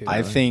meet you at 2.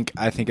 I think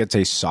it's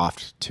a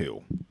soft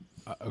 2.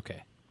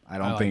 Okay. I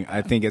don't like think. that.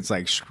 I think it's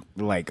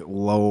like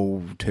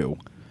low 2.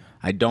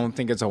 I don't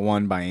think it's a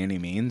 1 by any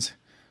means,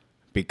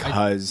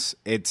 because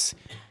it's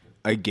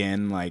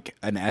again like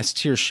an S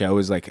tier show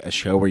is like a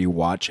show where you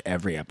watch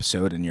every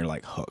episode and you're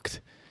like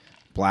hooked.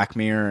 Black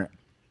Mirror,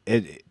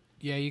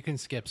 Yeah, you can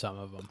skip some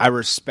of them. I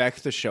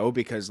respect the show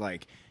because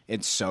like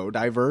it's so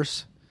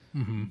diverse,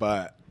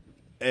 but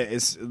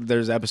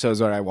there's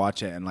episodes where I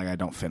watch it and like I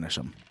don't finish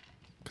them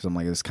because I'm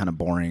like it's kind of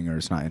boring or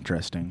it's not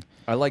interesting.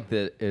 I like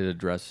that it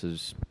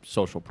addresses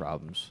social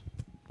problems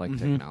like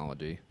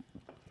technology,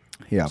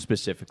 Yeah,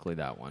 specifically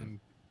that one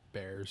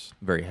Bears.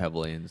 very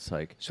heavily, and it's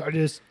like So I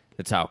just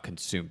it's how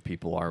consumed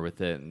people are with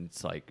it, and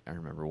it's like I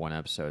remember one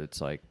episode. It's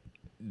like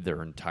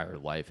their entire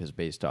life is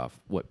based off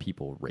what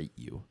people rate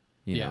you.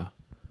 You Yeah.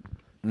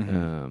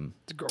 know?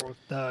 the girl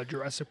with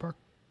Jurassic Park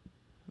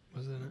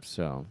was in it.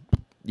 So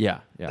yeah,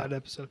 yeah, That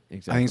episode.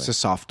 exactly. I think it's a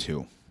soft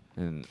 2.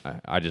 and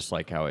I just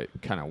like how it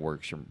kind of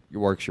works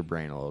your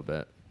brain a little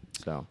bit.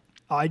 So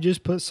I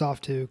just put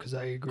soft 2 because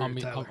I agree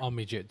with Tyler. I'll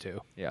meet you at 2.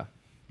 yeah,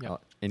 Yeah.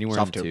 Anywhere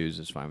Soft in two. 2s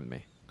is fine with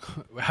me.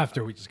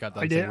 After we just got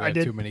done I saying did- we I had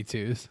did- too many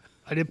 2s.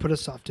 I did put a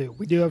soft 2.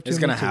 We do have 2. It's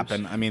gonna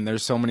happen. I mean,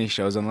 there's so many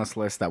shows on this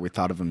list that we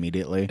thought of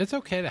immediately. It's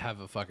okay to have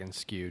a fucking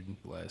skewed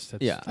list.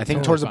 Yeah. I think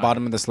totally towards the fine.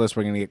 bottom of this list,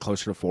 we're gonna get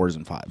closer to 4s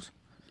and 5s.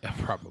 Yeah,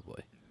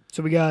 probably.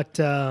 So we got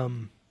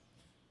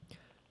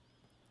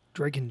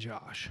Drake and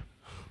Josh.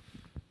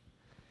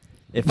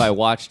 If I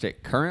watched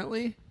it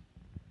currently,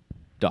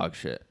 dog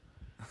shit.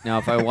 Now,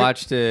 if I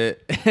watched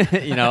it,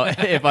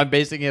 if I'm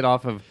basing it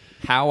off of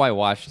how I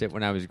watched it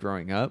when I was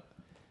growing up,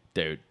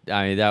 dude,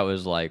 I mean, that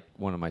was like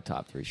one of my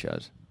top 3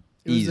 shows.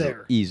 It was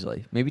there.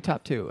 Easily. Maybe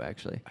top 2,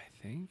 actually. I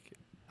think.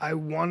 I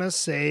want to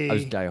say. I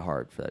was die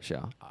hard for that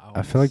show.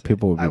 I feel like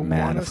people would be I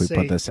mad wanna if we say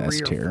put this 3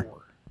 S or tier. 4.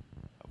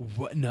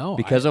 What? No,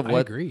 Because of I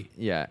what? agree.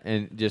 Yeah,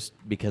 and just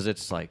because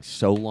it's like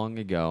so long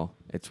ago,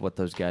 it's what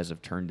those guys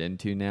have turned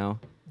into now.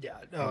 Yeah,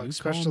 no, Are you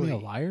calling me a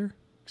liar?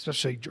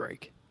 especially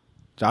Drake.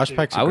 Josh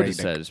Peck's I a would great, have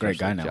said, great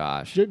guy especially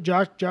now.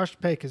 Josh. Josh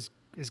Peck is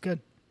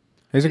good.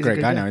 He's a He's a great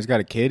good guy guy. now. He's got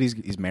a kid.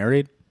 He's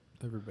married.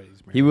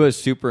 Everybody's married. He was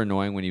super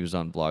annoying when he was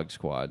on Blog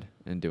Squad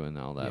and doing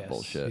all that Yes,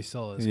 bullshit. He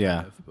still is. Yeah.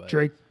 Kind of, but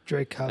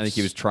Drake Huffs. I think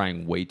he was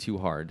trying way too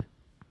hard.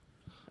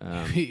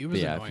 he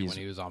was yeah, if annoying he's-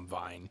 when he was on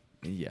Vine.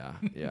 Yeah.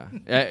 Yeah.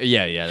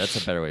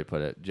 That's a better way to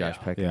put it. Josh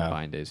Yeah. Peck in Yeah. the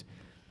Vine days.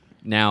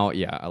 Now,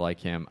 yeah, I like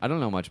him. I don't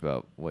know much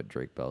about what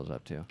Drake Bell's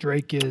up to.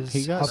 Drake is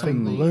He got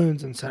huffing some-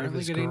 balloons inside of Currently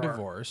his getting car.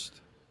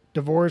 divorced.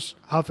 Divorce,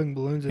 huffing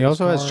balloons. He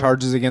also has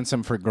charges against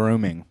him for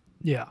grooming.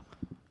 Yeah,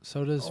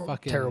 So does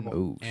fucking terrible.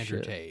 Ooh, Andrew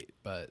shit. Tate,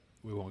 but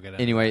we won't get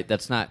into Anyway, that.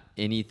 that's not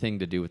anything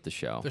to do with the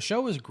show. The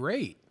show is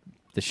great.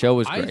 The show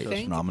was I great.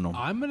 think phenomenal.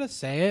 I'm gonna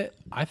say it.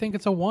 I think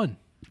it's a 1.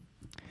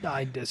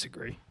 I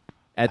disagree.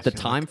 At the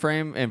time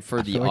frame and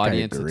for the feel like I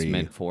audience it's agree.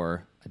 meant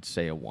for, I'd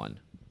say a 1.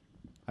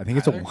 I think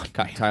it's a Tyler? 1.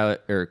 Tyler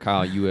or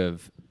Kyle, you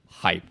have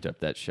hyped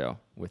up that show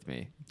with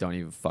me. Don't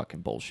even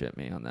fucking bullshit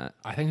me on that.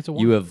 I think it's a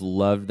 1. You have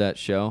loved that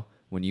show.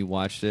 When you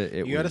watched it,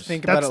 You got to was,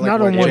 think That's about it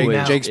not like a what one Jake-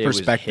 now. Jake's It was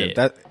perspective. hit.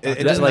 That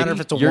it doesn't Like, matter if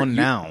it's a 1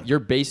 now. You're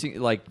basing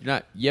like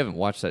you haven't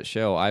watched that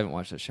show. I haven't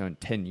watched that show in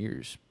 10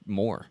 years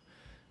more.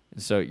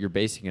 So you're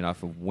basing it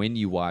off of when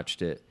you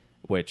watched it,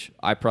 which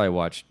I probably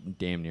watched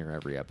damn near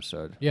every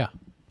episode Yeah.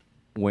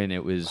 when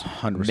it was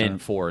 100%.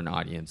 meant for an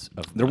audience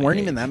of There my weren't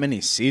age. even that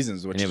many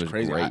seasons, which And it is was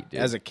crazy. great, dude.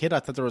 As a kid, I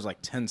thought there was like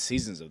 10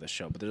 seasons of the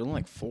show, but there's only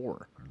like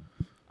 4.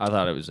 I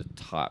thought it was a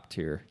top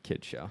tier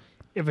kid show.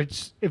 If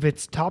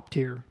it's top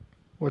tier,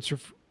 what's your?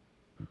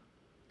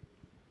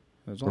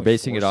 There's We're only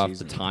basing 4 it off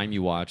seasons. the time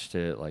you watched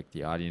it, like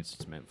the audience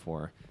it's meant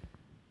for.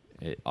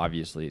 It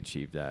obviously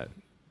achieved that.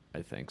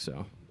 I think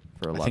so.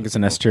 For a lot I think of it's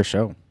an people. S tier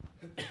show.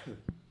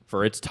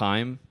 For its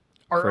time,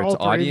 Are for all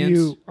its three audience.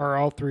 of you? Are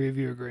all 3 of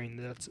you agreeing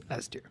that that's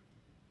S tier?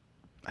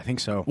 I think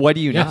so. What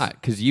do you Yes. not?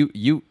 Because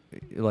you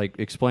like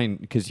explain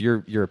because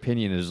your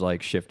opinion is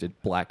like shifted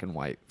black and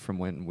white from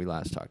when we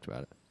last talked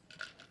about it.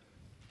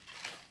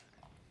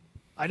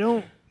 I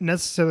don't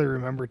necessarily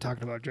remember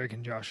talking about Drake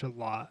and Josh a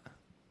lot.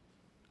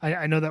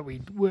 I know that we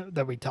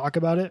talk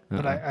about it,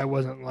 but Uh-uh. I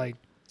wasn't like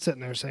sitting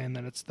there saying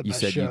that it's the You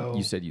best said show.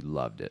 you said you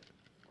loved it.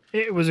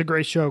 It was a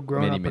great show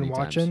growing Many, up and many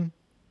times. watching,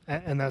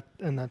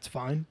 and that's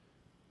fine.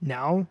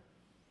 Now,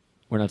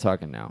 We're not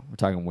talking now. We're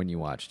talking when you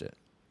watched it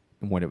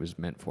and what it was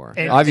meant for.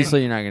 And-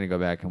 Obviously, you're not going to go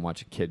back and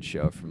watch a kid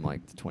show from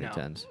like the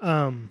 2010s.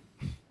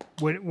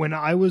 when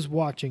I was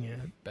watching it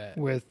Bet.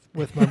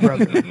 with my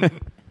brother,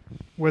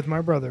 with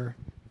my brother,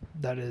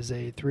 that is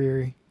a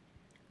 3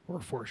 or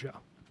 4 show.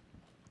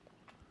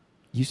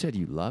 You said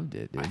you loved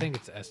it, dude. I think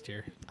it's S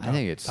tier. I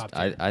think it's. Top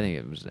I tier. think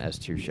it was an S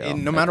tier show.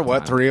 And no at matter the what,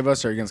 time. 3 of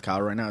us are against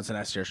Kyle right now. It's an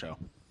S tier show.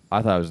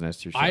 I thought it was an S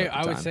tier show. I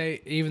at the would time.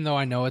 say, even though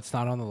I know it's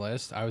not on the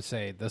list, I would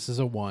say this is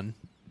a 1.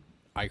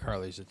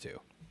 iCarly's a 2.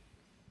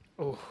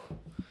 Oh,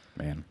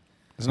 Man.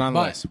 It's not on the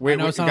But list. I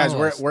know it's not guys, on the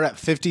we're, list. we're at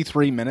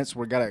 53 minutes.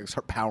 We're got to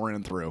start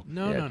powering through.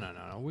 No, Yeah.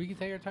 no. We can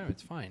take our time.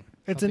 It's fine.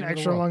 It's not an the end of the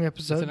extra world. long It's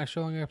episode. an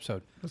extra long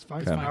episode. that's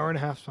fine. Okay. An hour and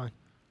a half is fine.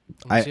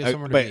 Let's see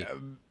somewhere to but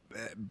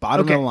be.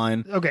 bottom Okay. of the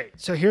line, Okay,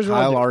 so here's what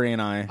Kyle, I'll do. Ari,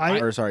 and I, I-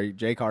 or sorry,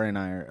 Jake, Ari, and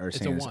I are It's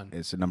saying a 1.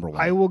 it's a number 1.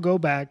 I will go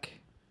back.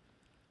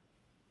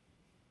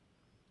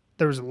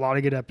 There was a lot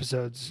of good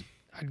episodes.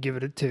 I'd give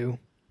it a 2.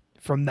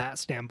 From that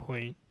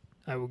standpoint,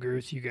 I will agree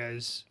with you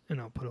guys, and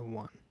I'll put a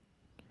 1.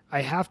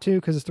 I have to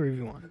because it's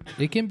 3v1.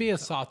 It can be a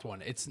soft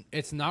one.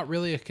 It's not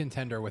really a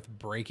contender with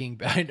Breaking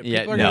Bad. Yeah,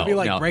 People are no, gonna be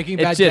like no. Breaking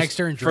It's Bad, just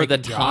Dexter, and for Drake the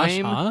and Josh,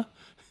 time, huh?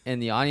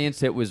 and the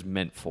audience it was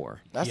meant for.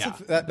 That's Yeah.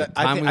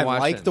 I, time we I watched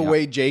like it, the yeah.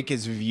 way Jake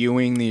is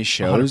viewing these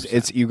shows. 100%.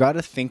 It's you got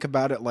to think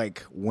about it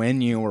like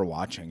when you were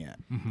watching it.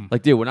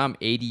 Like, dude, when I'm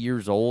 80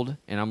 years old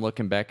and I'm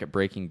looking back at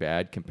Breaking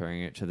Bad,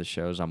 comparing it to the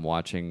shows I'm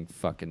watching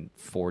fucking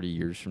 40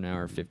 years from now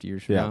or 50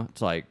 years from Yeah. now,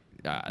 it's like,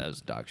 that was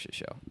a dog shit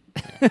show.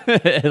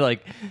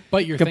 Like,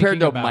 But you're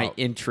compared to thinking my about-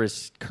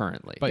 interests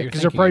currently. But you're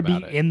Because they'll thinking probably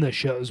about be it. in the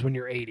shows when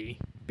you're 80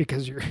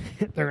 because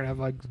they're gonna have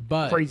like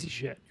But crazy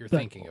shit. You're But-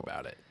 thinking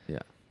about it, yeah.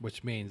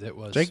 which means it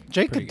was Jake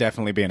pretty could good.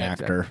 definitely be an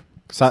Exactly. actor.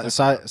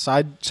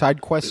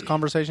 Side quest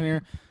conversation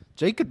here.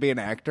 Jake could be an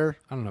actor.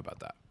 I don't know about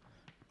that.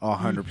 Oh,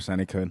 100%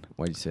 he could.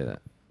 Why'd you say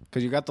that?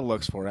 Because you got the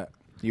looks for it.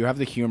 You have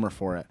the humor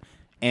for it.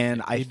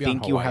 And I He'd be on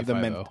think you have the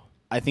Hawaii Five-0.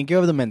 I think you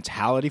have the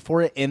mentality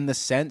for it in the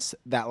sense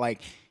that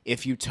like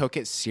if you took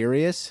it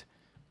serious,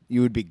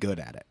 you would be good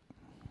at it.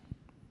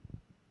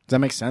 Does that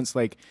make sense?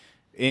 Like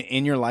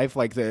in your life,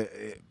 like the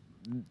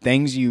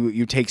things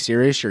you take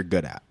serious, you're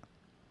good at.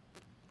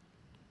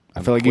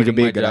 I feel like you could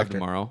be a good actor.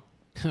 Tomorrow.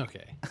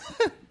 Okay.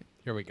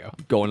 Here we go.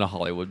 Going to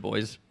Hollywood,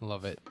 boys.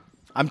 Love it.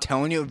 I'm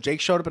telling you, if Jake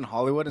showed up in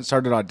Hollywood and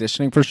started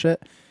auditioning for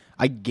shit,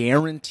 I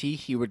guarantee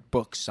he would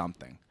book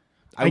something.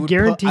 I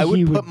guarantee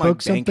he would put my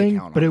book bank something,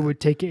 account but on it would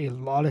take a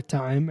lot of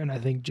time, and I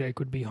think Jake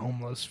would be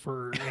homeless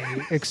for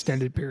an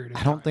extended period of I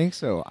time. don't think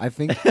so. I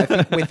think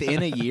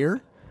within a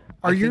year.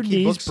 Are your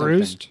knees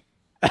bruised?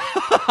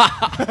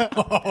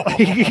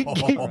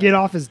 Get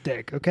off his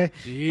dick, okay?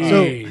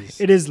 Jeez.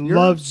 So it is You're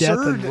love, death,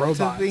 absurd and to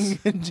robots.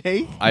 think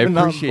Jake I would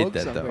not appreciate book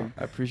that, something. though.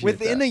 I appreciate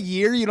Within that. a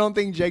year, you don't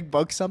think Jake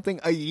booked something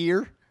a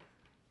year?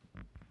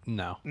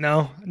 No.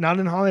 No, not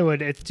in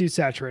Hollywood. It's too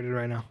saturated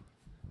right now.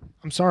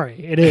 I'm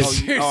sorry, it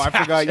is. I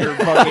forgot you're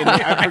fucking.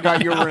 I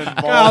forgot you were involved.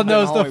 Kyle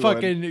knows in the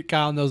Hollywood.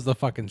 Kyle knows the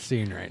fucking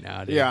scene right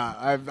now, dude.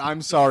 Yeah,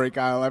 I'm sorry,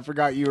 Kyle. I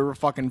forgot you were a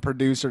fucking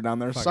producer down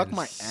there. Fucking Suck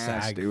my ass,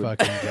 sag dude.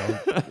 fucking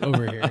goat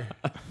over here.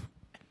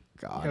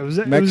 God. It was-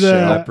 it next was, show.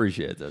 I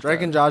appreciate that.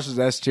 Drake and Josh's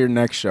S tier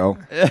next show.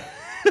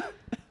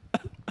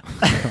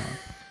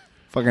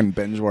 Fucking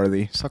binge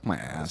worthy. Suck my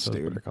ass, So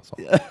dude. Better Call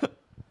Saul.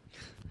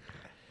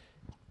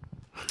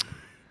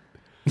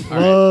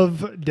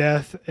 Love,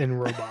 death, and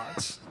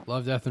robots.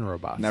 Love, Death, and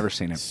Robots. Never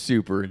seen it.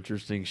 Super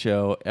interesting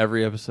show.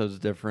 Every episode's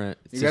different.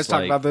 It's You guys just talk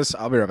like, about this.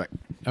 I'll be right back.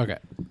 Okay.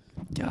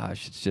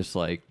 Gosh, it's just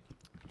like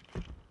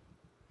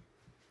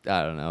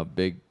I don't know.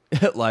 Big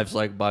life's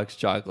like box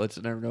chocolates.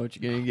 You never know what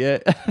you're gonna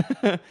get.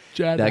 That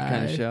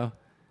kind of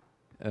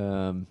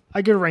show.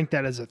 I could rank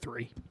that as a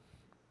 3.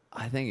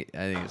 I think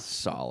it's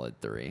solid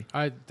 3.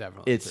 I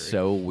definitely. It's agree.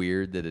 so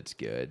weird that it's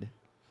good.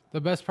 The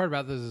best part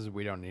about this is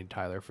we don't need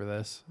Tyler for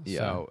this. Yeah.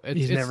 So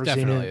He's it's never seen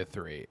definitely it. a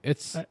 3.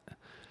 It's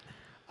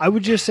I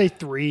would just say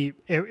 3.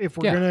 If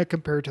we're Yeah. gonna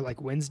compare it to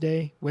like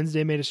Wednesday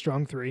made a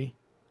strong 3.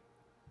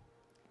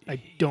 I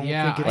don't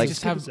Yeah, think it's I as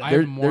just good have- as that. I-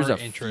 There's more a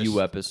interest.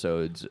 few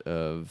episodes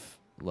of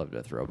Love,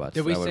 Death, Robots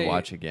Did that we I would say-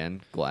 watch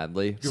again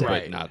gladly, You're but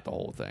right. not the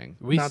whole thing.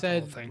 we Not the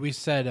said whole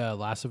thing.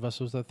 Last of Us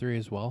was a 3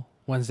 as well.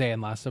 Wednesday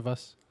and Last of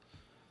Us.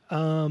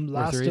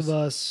 Last threes? of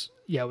Us,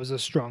 yeah, it was a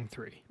strong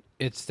 3.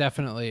 It's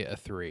definitely a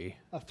 3.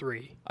 A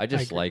 3. I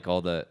just agree. like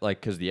all the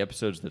because the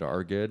episodes that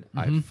are good,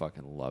 I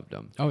fucking loved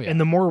them. Oh yeah. And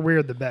the more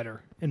weird, the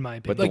better, in my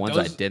But opinion. the Like ones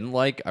those- I didn't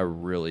like, I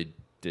really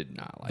did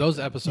not like. those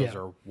them. episodes Yeah.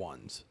 are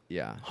ones.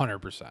 Yeah,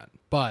 100%.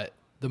 But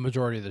the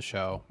majority of the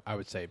show, I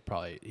would say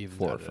probably even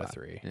 4 or out at a 5.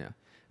 3. Yeah,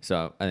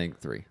 so I think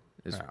 3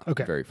 is Yeah.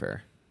 Okay. very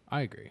fair. I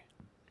agree.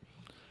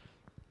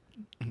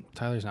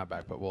 Tyler's not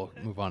back, but we'll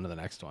move on to the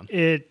next one.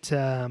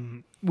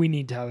 We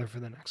need Tyler for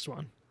the next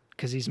one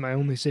because he's my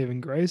only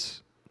saving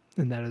grace,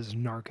 and that is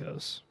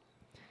Narcos.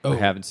 Oh, I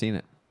haven't seen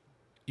it.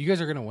 you guys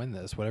are gonna win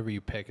this. Whatever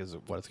you pick is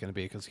what it's gonna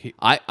be because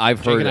I've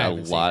Jake heard and I a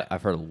haven't seen lot. it.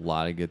 I've heard a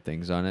lot of good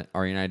things on it.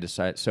 Ari and I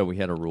decided. So we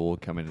had a rule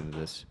coming into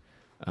this,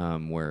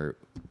 where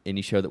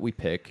any show that we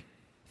pick,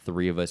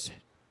 3 of us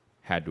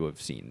had to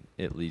have seen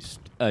at least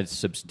a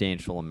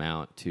substantial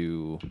amount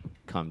to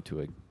come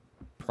to a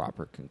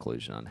proper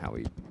conclusion on how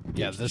we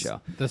gauge the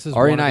show. this is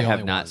Ari one and of I the have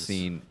only not ones.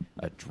 seen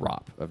a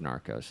drop of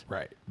Narcos.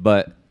 Right.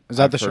 But Is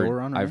that I've the show heard- we're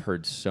on right I've now?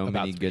 heard so About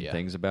many to be, good yeah.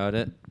 things about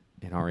it,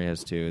 and Ari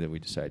has too, that we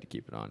decided to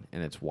keep it on,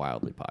 and it's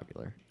wildly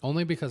popular.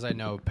 Only because I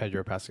know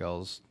Pedro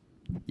Pascal's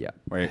Yeah.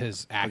 Wait,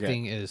 his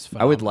acting is I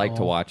phenomenal. would like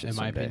to watch it in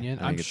my someday. opinion.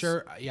 I I'm think it's-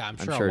 sure. Yeah, I'm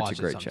sure, I'm sure I'll it's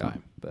a watch great it sometime.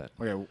 show, but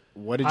Okay,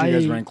 what did you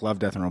guys I- rank Love,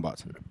 Death, and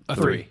Robots? A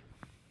 3.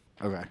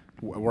 Okay,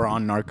 we're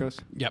on Narcos.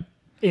 Yep.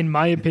 In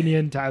my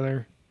opinion,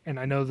 Tyler, and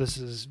I know this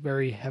is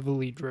very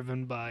heavily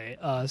driven by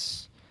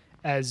us,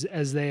 as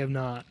they have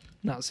not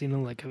seen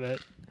a lick of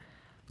it.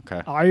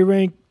 Okay,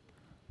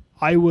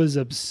 I was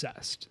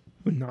obsessed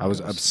with Narcos. I was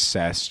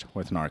obsessed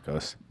with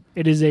Narcos.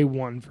 It is a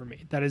 1 for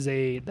me. That is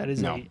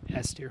No. a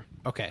S tier.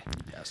 Okay.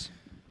 Yes.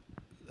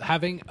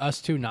 Having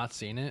us two not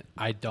seen it,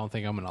 I don't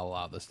think I'm going to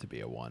allow this to be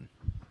a 1.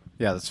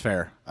 Yeah, that's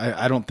fair.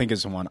 I don't think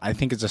it's a 1. I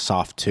think it's a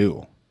soft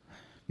 2,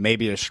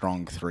 maybe a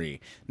strong 3.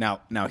 Now,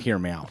 hear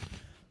me out.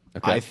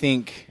 Okay. I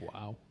think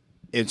Wow.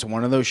 it's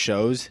one of those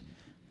shows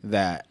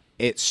that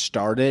it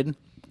started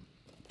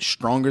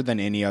stronger than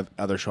any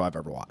other show I've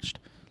ever watched.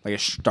 Like, it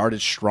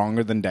started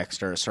stronger than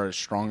Dexter. It started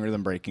stronger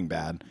than Breaking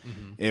Bad.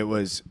 It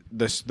was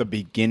the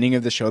beginning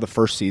of the show, the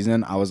first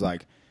season. I was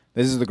like,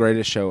 this is the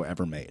greatest show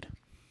ever made.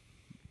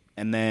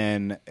 And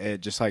then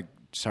it just like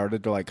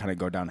started to like kind of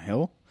go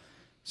downhill.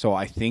 So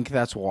I think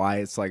that's why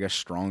it's like a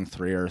strong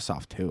 3 or a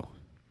soft 2.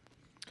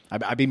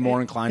 I'd be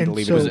more inclined to and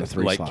leave so- it as a Was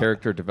 3 it like slot.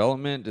 character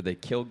development? Did they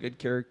kill good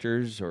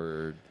characters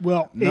or?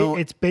 Well, No.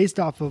 it's based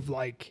off of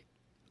like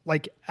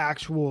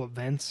actual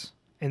events,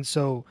 and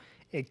so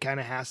it kind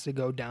of has to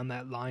go down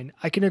that line.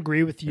 I can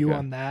agree with you Okay.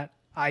 on that.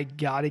 I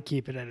gotta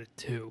keep it at a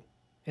 2.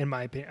 in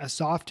my opinion. A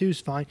soft 2 is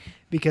fine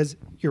because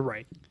you're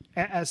right.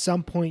 At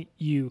some point,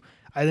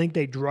 I think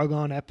they drug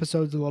on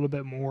episodes a little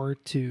bit more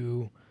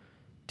to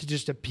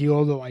just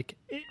appeal to like.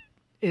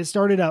 It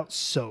started out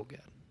so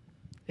good.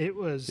 It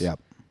was. Yep.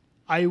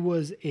 I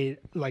was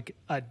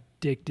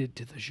addicted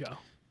to the show.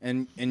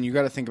 And you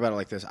got to think about it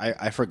like this.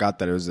 I forgot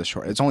that it was this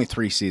short. It's only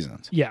 3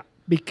 seasons. Yeah,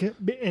 because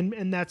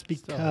and that's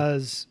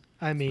because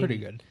I mean Pretty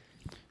good.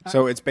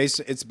 So it's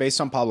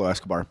based on Pablo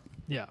Escobar.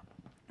 Yeah.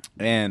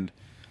 And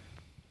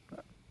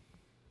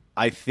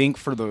I think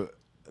for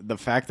the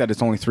fact that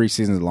it's only 3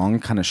 seasons long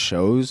kind of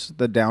shows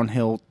the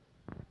downhill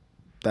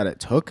that it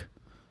took.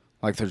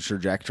 Like the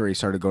trajectory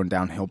started going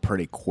downhill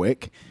pretty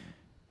quick.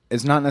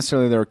 It's not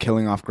necessarily they were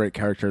killing off great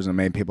characters and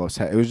made people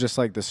upset. It was just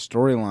like the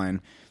storyline.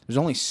 There's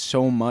only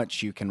so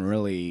much you can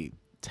really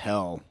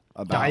tell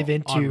about. Dive on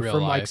into real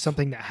from like life.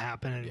 something that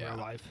happened in real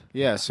life.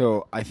 Yeah,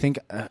 so I think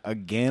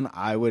again,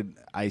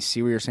 I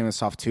see what you're saying with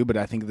soft 2, but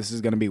I think this is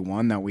going to be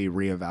one that we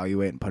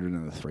reevaluate and put it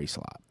in the 3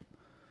 slot.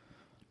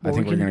 I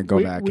think we're going to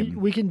go back and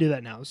we can do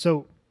that now.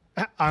 So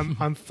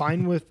I'm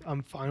fine with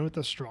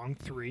a strong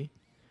 3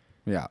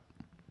 yeah.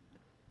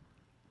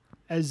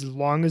 as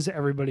long as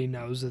everybody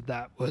knows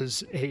that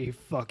was a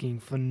fucking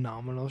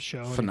phenomenal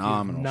show. And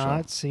Phenomenal if you've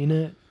not seen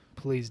it,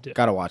 please do.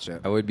 Got to watch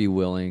it. I would be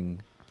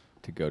willing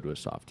to go to a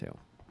soft 2.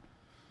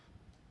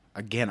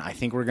 Again, I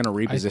think we're going to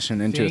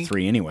reposition into a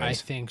 3 anyways. I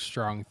think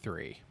strong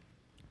 3.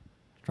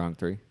 Strong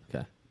 3.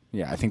 Okay.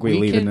 Yeah, I think we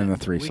leave it in the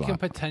 3 We slot. can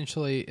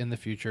potentially in the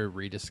future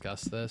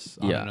rediscuss this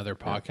on Yeah. another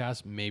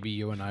podcast. Maybe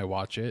you and I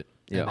watch it.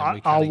 Yeah. And then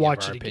we I'll kinda give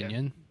watch our it again.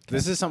 opinion.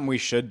 This is something we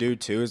should do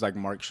too. Is like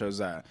Mark shows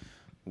that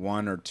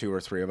 1 or 2 or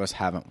 3 of us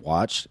haven't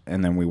watched,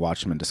 and then we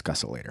watch them and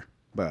discuss it later.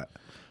 But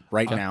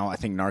right now, I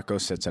think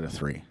Narcos sits at a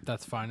 3.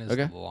 That's fine as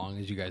Okay. long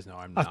as you guys know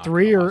I'm A not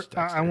 3 gonna or watch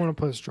Dexter. I want to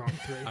put a strong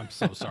 3. I'm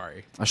so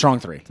sorry. A strong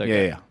 3.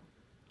 okay. Yeah.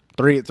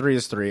 3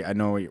 is 3. I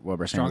know what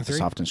we're saying Strong with the 3?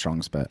 soft and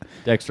strongs, but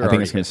Dexter I think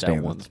already it's gonna hit stay that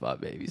in one the- spot,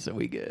 baby, so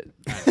we good.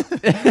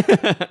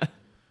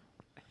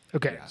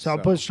 Okay, Yeah, so I'll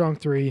so- put strong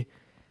 3.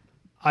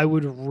 I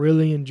would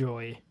really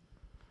enjoy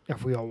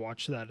if we all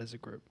watched that as a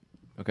group.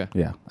 Okay.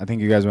 yeah, I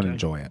think you guys would Okay.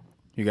 enjoy it.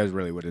 You guys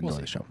really would enjoy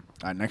see. the show. All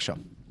right, next show.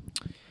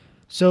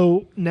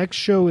 So next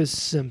show is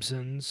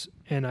Simpsons,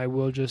 and I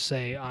will just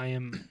say I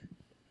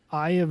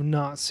have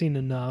not seen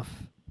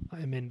enough.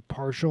 I'm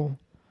impartial.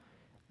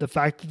 The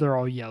fact that they're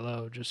all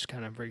yellow just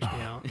kind of freaks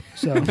me out.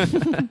 So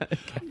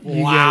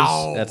you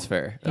guys- That's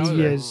fair. That That's was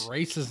You guys-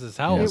 racist as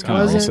hell. Yeah, it's it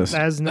kinda wasn't. racist.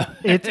 That's not.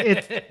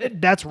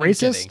 That's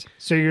racist. kidding.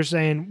 So you're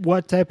saying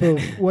what type of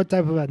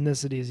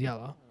ethnicity is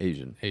yellow?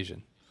 Asian.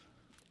 Asian.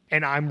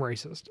 And I'm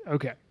racist.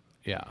 Okay,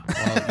 Yeah.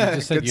 Well, you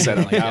just said Good you didn't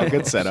setup, like Al. it,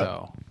 Good setup.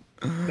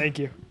 so- thank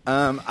you.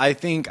 I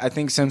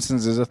think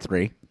Simpsons is a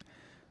 3.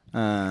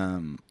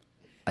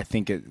 I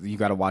think you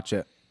got to watch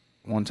it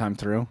one time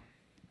through,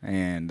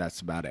 and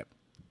that's about it.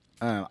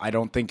 I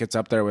don't think it's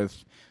up there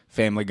with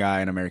Family Guy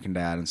and American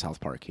Dad and South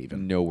Park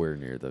even. Nowhere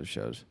near those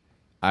shows.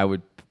 I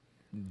would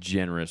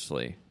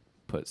generously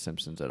put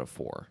Simpsons at a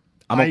 4.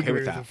 I'm I okay agree with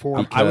with that. the 4.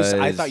 I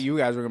Because- thought you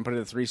guys were gonna put it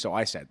at 3, so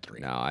I said 3.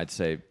 No, I'd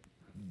say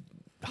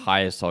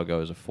highest I'll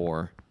go is a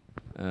 4.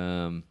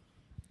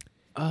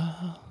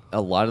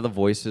 A lot of the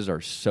voices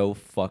are so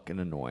fucking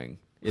annoying.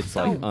 It's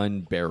like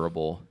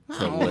unbearable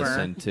to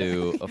listen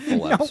to a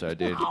full episode,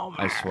 dude.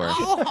 I swear.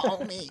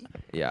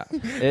 Yeah,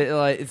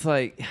 it's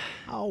like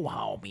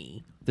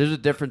there's a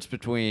difference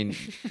between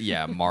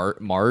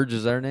Marge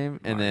is their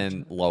name, and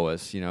then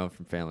Lois, from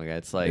Family Guy.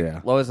 It's like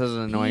Yeah. Lois has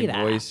an annoying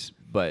voice,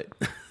 but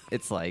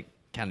it's like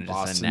kind of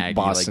just a naggy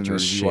Boston like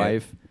as Jersey shit.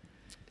 wife.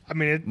 I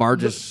mean,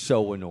 Marge is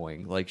so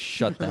annoying. Like,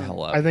 shut the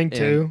hell up. I think And-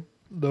 too.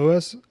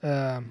 Lewis.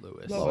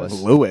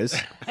 Lewis.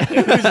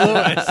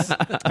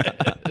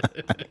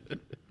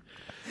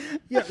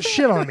 Yeah,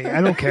 shit on me.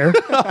 I don't care.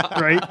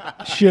 Right?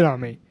 Shit on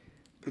me.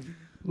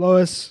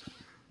 Lois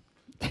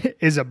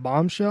is a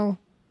bombshell.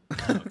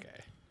 Okay.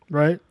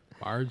 Right?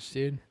 Marge,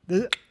 dude.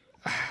 This-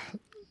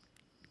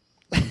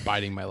 I'm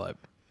biting my lip.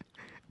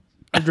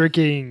 I'm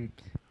drinking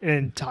an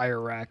entire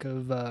rack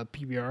of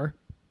PBR.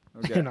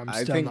 And I'm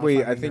I still think not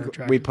we finding her we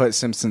attractive. put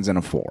Simpsons in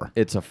a 4.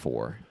 It's a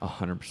 4,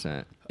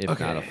 100%, if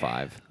not a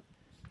 5.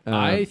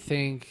 I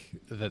think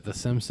that The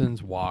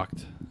Simpsons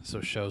walked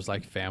so shows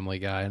like Family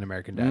Guy and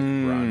American Dad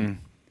run.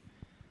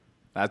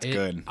 That's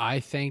good. I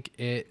think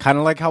it. Kind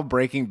of like how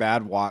Breaking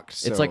Bad walked.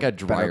 So It's like a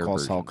Better drier Call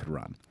Saul version. could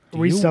run. Are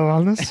we still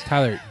on this?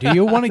 Tyler, do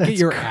you want to get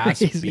your ass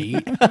crazy.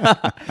 beat?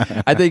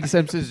 I think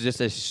Simpsons is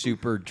just a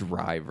super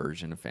dry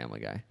version of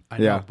Family Guy. I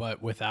know, Yeah.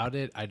 but without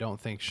it, I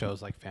don't think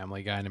shows like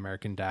Family Guy and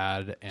American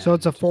Dad. And So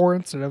it's a 4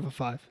 instead of a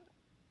 5.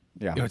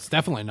 Yeah. It's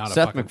definitely not a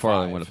Seth fucking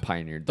MacFarlane 5. would have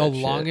pioneered The that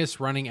shit. longest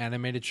running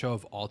animated show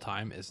of all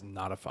time is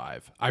not a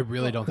 5. I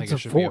really don't think it's it a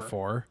should be a 4.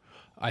 4.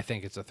 I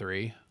think it's a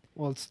 3.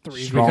 Well, it's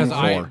 3. Strong Because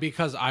 4.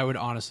 because I would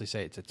honestly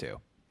say it's a 2.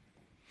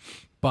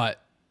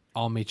 But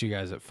I'll meet you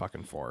guys at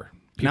fucking 4.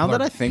 Now People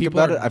that are- I think people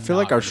about are it, I feel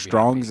not like our gonna be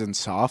strongs happy. and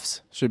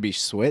softs should be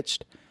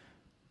switched.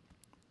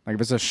 Like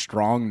if it's a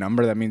strong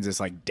number, that means it's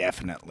like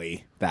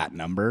definitely that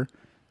number,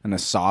 and a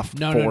soft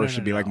No, 4 no, no, should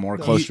no, be no. like more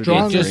The closer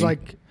Strong to is 3.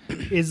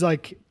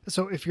 like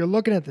So if you're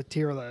looking at the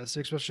tier list,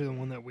 especially the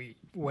one that we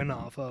went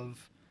off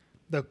of,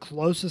 the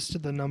closest to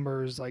the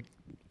numbers, like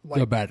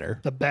the better.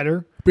 the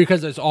better.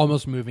 Because it's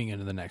almost moving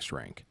into the next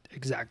rank.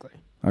 Exactly.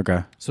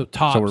 Okay. So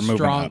top, So we're moving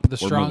strong, up. the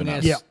We're moving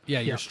up. strongest, Yeah.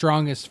 your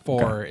strongest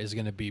 4 is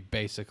going to be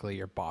basically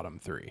your bottom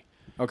 3.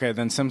 Okay,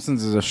 then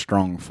Simpsons is a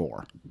strong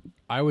 4.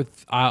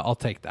 I'll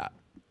take that.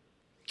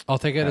 I'll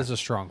take it as a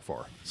strong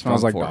 4.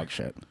 Smells like 4. dog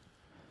shit.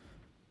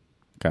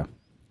 Okay.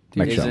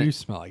 Dude, Next show. you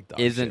smell like dog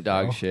Isn't shit,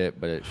 dog bro. shit,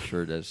 but it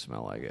sure does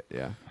smell like it.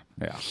 Yeah.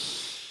 Yeah.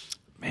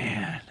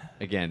 Man.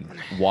 Again,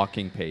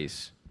 walking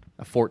pace.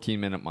 A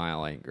 14-minute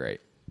mile ain't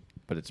great,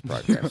 but it's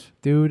progress.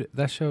 Dude,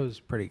 that show is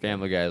pretty good.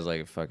 Family Guy is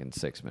like a fucking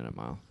 6-minute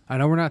mile. I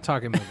know we're not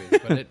talking movies,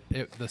 but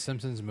the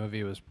Simpsons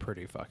movie was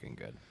pretty fucking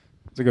good.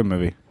 It's a good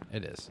movie.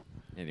 It is.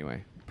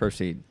 Anyway,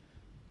 proceed.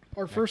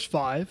 Our first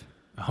 5,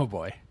 Oh,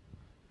 boy.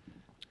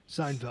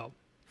 Seinfeld.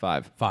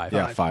 5. 5.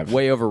 Yeah, 5.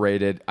 Way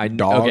overrated.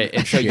 Dog okay,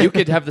 and so shit. you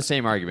could have the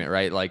same argument,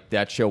 right? Like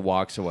that show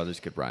walks so others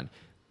could run.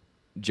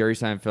 Jerry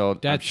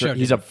Seinfeld, That I'm sure show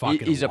he's a didn't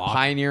fucking he's a walk.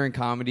 pioneer in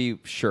comedy.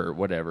 Sure,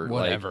 whatever. like,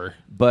 Whatever.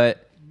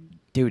 but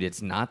dude,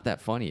 it's not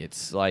that funny.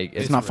 It's like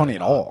It's not funny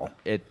at all.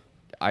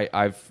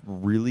 I've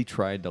really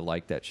tried to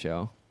like that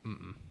show,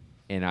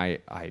 and I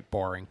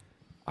Boring.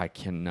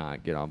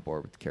 cannot get on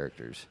board with the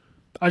characters.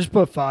 I just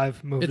put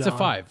 5. Moved It's on. a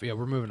 5. Yeah,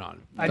 we're moving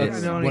on. I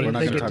That's don't what even We're it not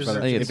think going to it talk about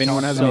I think it. it's If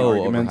anyone has any so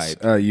arguments,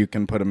 you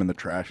can put them in the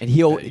trash. And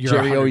You're Jerry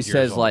 100 always years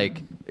says old.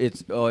 like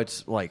it's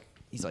like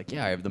he's like,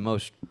 yeah, I have the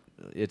most.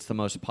 It's the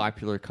most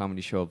popular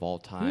comedy show of all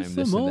time. It's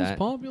this the and most that.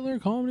 popular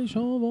comedy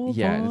show of all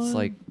Yeah, time. and it's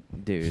like,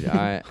 dude,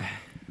 I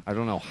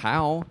don't know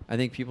how. I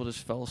think people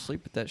just fell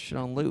asleep with that shit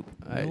on loop.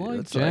 I like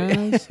that's right.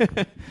 jazz.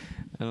 I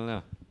don't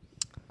know.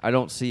 I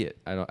don't see it.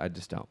 I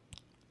just don't.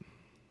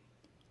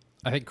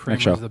 I think Next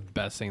Kramer's show. the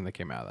best thing that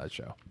came out of that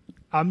show.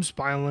 I'm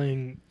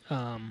spiraling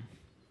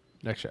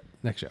Next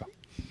show.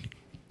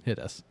 Hit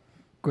us.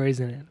 Grey's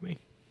Anatomy.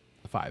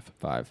 5.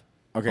 5.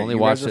 Okay, Only you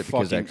watched guys are it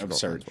because fucking ex-girlfriends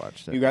absurd.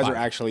 watched it. You guys are 5.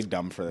 actually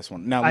dumb for this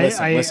one. Now I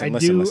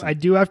listen.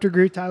 do have to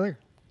agree with Tyler.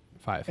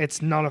 5.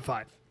 It's not a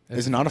 5.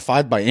 It's not a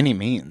 5 by any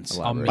means.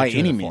 Elaborate. By meet you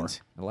any at a 4.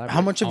 means. Elaborate.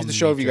 How much I'll of the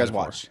show have meet you at guys a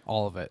 4. watched?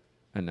 All of it.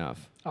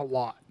 Enough. A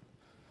lot.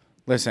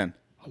 Listen.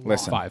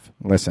 5.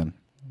 Listen.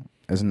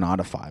 It's not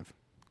a 5.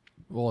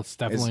 Well, it's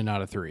definitely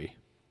not a 3.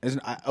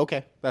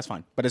 Okay, that's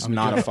fine. But it's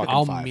not a fucking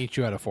I'll 5. meet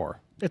you at a 4.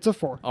 It's a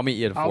 4. I'll meet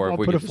you at a I'll- 4 I'll if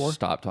we put could a 4. just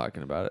stop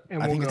talking about it.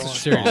 And I we'll think go it's a on.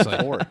 strong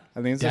Seriously. 4.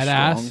 I think it's a Dead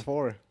strong ass.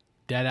 4.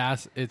 Dead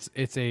ass.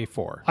 It's a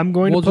 4. I'm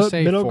going We'll to just put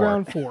say middle 4.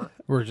 ground 4.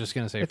 We're just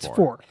gonna say It's 4.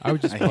 4. I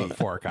would just I put hate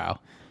 4,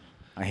 Kyle.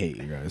 I hate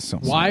you guys so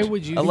much. Why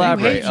would you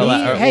Elaborate. You hate me.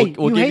 Elaborate. Hey,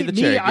 We'll you give you hate the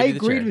me. chair. Give I you the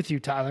agreed chair. with you,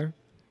 Tyler.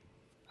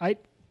 I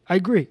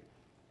agree.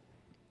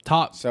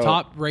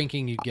 top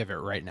ranking you give it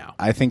right now?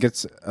 I think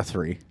it's a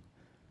 3.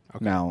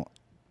 Now,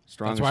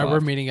 Strong That's or why soft?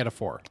 we're meeting at a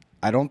 4.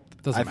 I don't.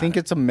 Doesn't I think matter.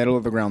 it's a middle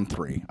of the ground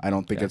 3. I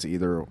don't think Okay. it's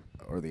either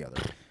or the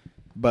other.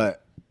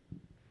 But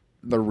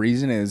the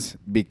reason is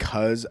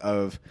because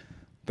of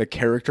the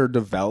character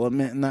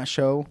development in that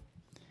show,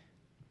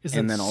 Is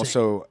and then insane.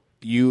 also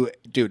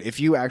dude, if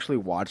you actually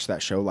watch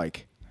that show,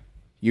 like,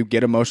 you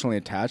get emotionally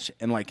attached,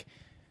 and like,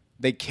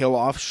 they kill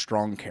off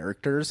strong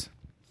characters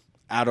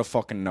out of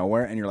fucking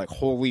nowhere, and you're like,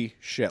 holy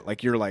shit!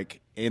 Like, you're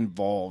like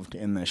involved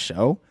in this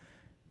show,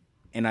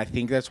 and I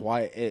think that's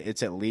why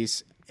it's at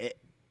least.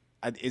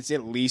 It's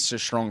at least a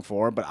strong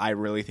 4, but I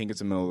really think it's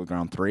a middle of the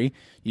ground 3.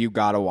 You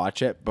gotta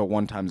watch it, but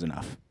one time's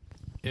enough.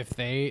 If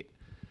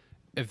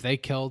they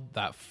killed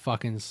that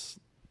fucking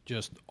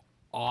just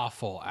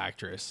awful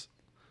actress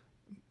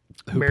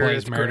who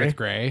Meredith plays Meredith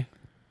Grey,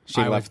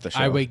 She I left would, the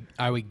show.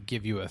 I would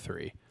give you a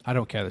 3. I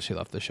don't care that she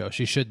left the show.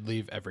 She should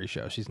leave every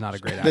show. She's not a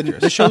great The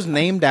actress. show's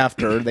named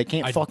after her. They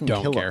can't I fucking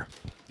don't kill care. her.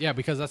 Yeah,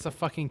 because that's a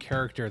fucking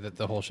character that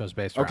the whole show's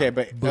based around. Okay,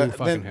 but Boo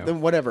fucking then, who.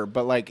 whatever.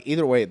 But like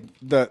either way,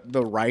 the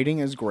writing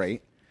is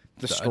great.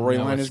 The no,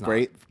 storyline it's is not.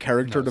 great.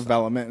 Character No, it's not.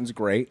 development is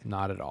great.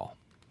 Not at all.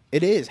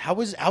 It is. How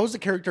is the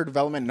character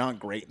development not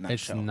great in that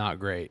It's show? not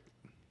great.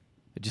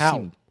 It just How?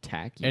 seemed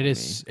tacky. It to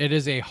is. It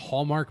is a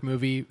Hallmark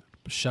movie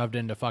shoved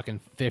into fucking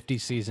 50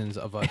 seasons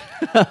of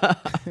a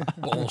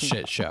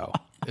bullshit show.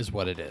 Is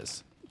what it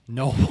is.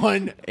 No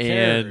one me.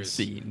 And cares.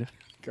 scene.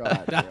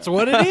 God, That's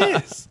what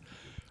it is.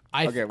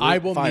 Okay, I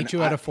will fine. meet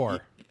you at a 4.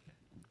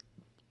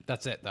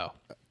 That's it though.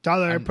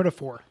 Tyler, I put a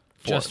 4.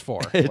 Just 4.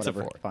 It's a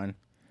whatever. 4. Fine.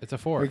 It's a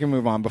 4. We can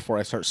move on before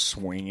I start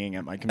swinging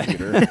at my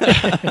computer. Dude,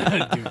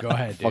 go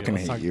ahead. Dude. Fucking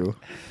Let's hate talk- you.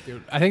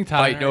 Dude, I think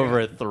Tyler. Fighting over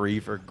a 3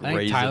 for I think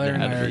Grey's Tyler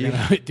and I are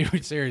Anatomy. gonna.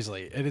 Dude,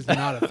 seriously, it is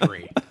not a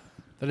 3.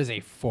 That is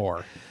a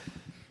 4.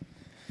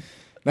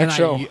 Next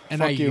show. And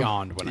Fuck I you.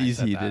 yawned when I He's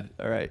said heated.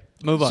 that. All right,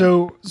 move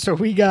on. So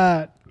we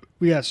got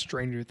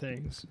Stranger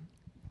Things.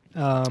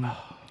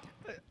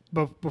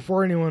 But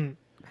before anyone,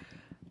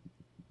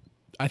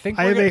 I think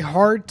I have a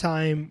hard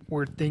time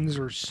where things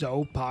are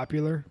so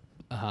popular.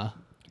 I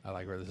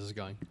like where this is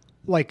going.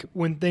 Like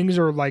when things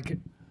are like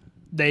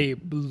they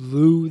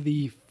blew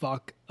the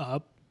fuck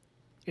up,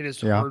 it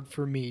is Yeah. hard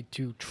for me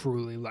to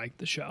truly like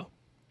the show.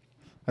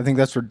 I think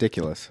that's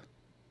ridiculous.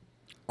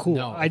 Cool.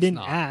 No, I it's didn't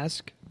not.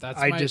 ask. That's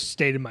I my- just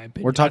stated my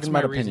opinion. We're talking That's my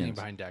about reasoning opinions.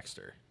 behind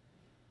Dexter.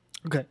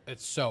 Okay.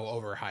 It's so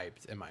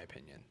overhyped, in my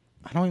opinion.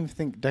 I don't even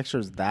think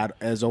Dexter's that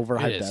as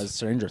overhyped is. as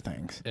Stranger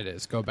Things. It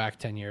is. Go back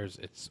 10 years.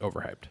 It's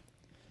overhyped.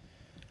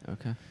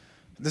 Okay.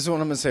 This is what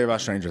I'm going to say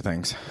about Stranger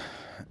Things.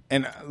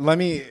 And let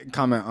me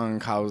comment on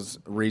Kyle's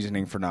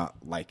reasoning for not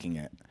liking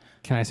it.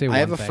 Can I say one I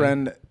have a thing?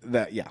 friend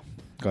that, go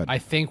ahead. I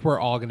think we're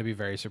all going to be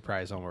very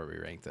surprised on where we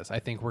rank this. I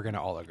think we're going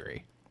to all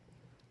agree.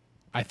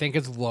 I think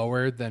it's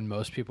lower than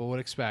most people would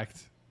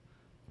expect,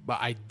 but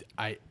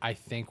I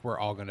think we're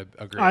all going to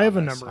agree. I have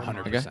on a this number in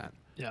mind. 100%.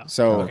 Yeah.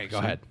 So, Okay, go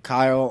ahead.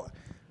 Kyle,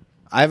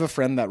 I have a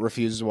friend that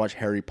refuses to watch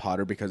Harry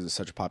Potter because it's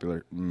such a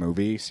popular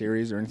movie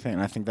series or anything,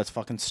 and I think that's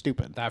fucking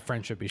stupid. That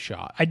friend should be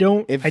shot. I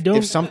don't.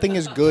 If something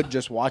is good,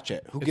 just watch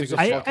it. Who gives a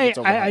good fuck I, if it's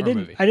overhyped? I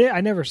didn't. movie.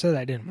 I never said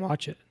I didn't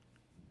watch it.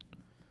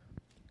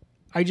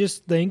 I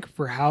just think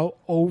for how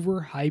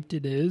overhyped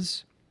it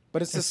is.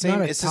 But it's the It's same.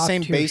 not a It's the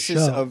same top-tier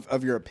basis show.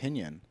 of your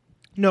opinion.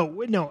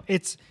 No.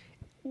 It's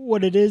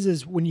what it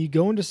is when you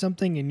go into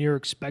something and you're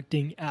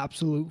expecting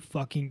absolute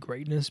fucking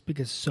greatness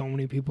because so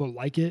many people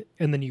like it,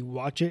 and then you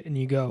watch it and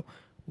you go,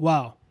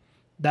 "Wow,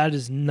 that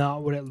is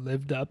not what it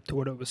lived up to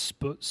what it was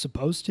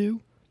supposed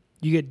to."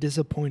 You get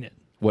disappointed.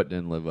 What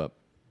didn't live up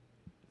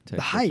to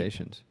The hype.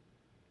 expectations?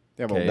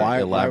 Yeah, but Okay,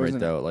 why? elaborate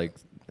wasn't though. Like,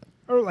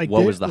 Or like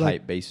what thi- was the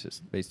like, hype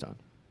based on?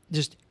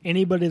 Just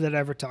anybody that I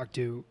ever talked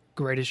to,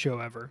 greatest show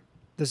ever.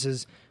 This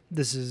is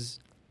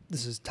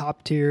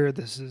top tier.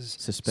 This is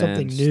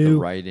something Suspense, the new.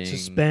 writing.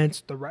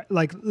 Suspense,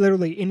 like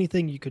literally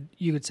anything you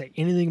could say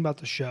anything about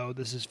the show.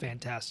 This is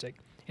fantastic.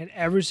 And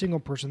every single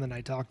person that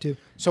I talked to.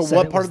 So, said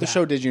what it part was of the that.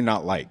 show did you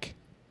not like?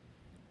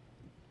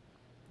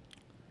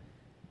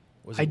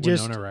 Was I it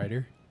just- Winona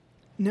Ryder?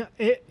 No,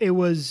 it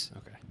was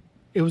Okay.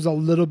 it was a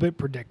little bit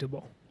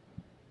predictable.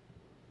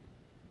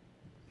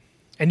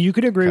 And you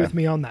could agree Okay. with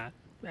me on that,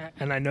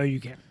 and I know you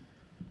can.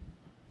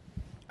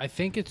 I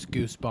think it's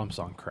Goosebumps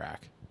on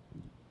crack.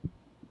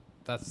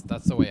 That's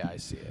the way I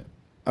see it.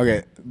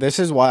 Okay, this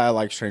is why I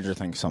like Stranger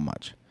Things so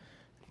much.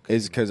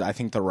 Is because I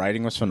think the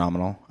writing was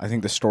phenomenal. I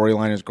think the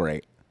storyline is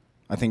great.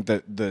 I think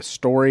that the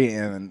story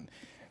and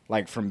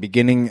like from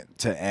beginning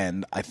to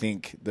end, I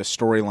think the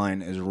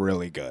storyline is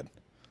really good.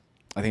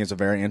 I think it's a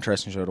very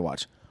interesting show to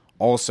watch.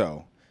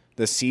 Also,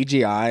 the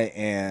CGI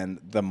and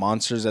the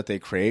monsters that they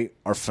create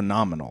are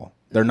phenomenal.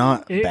 They're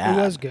not It bad.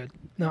 was good.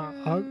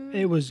 No,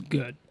 it was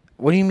good.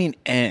 What do you mean?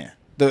 The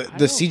don't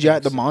CGI,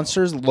 think the so.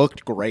 monsters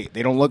looked great.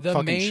 They don't look The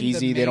fucking main,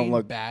 cheesy. the They don't main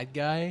look bad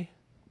guy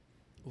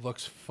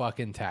looks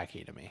fucking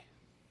tacky to me.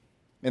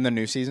 in the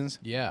new seasons.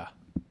 Yeah.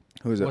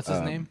 Who is it? What's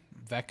his name?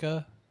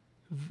 Mecca?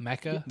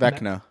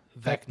 Vecna.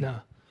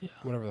 Vecna.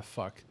 Whatever the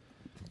fuck.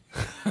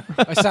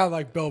 I sound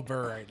like Bill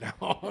Burr right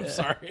now. I'm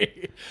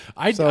sorry.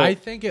 So- I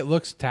think it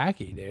looks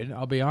tacky, dude.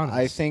 I'll be honest.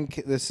 I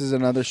think this is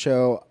another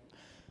show.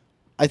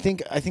 I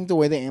think the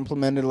way they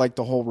implemented like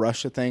the whole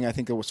Russia thing, I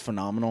think it was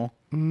phenomenal.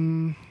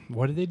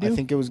 What did they do? I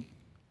think it was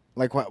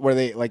like where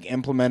they like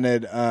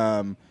implemented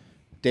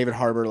David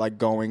Harbour like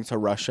going to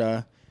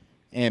Russia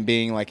and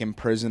being like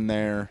imprisoned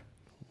there.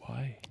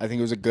 Why? I think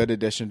it was a good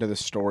addition to the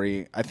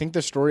story. I think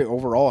the story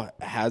overall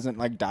hasn't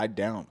like died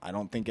down. I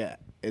don't think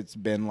it's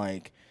been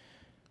like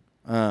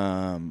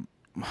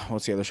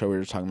what's the other show we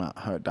were talking about?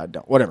 How it died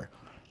down. Whatever.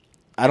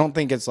 I don't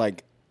think it's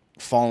like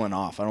fallen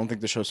off. I don't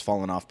think the show's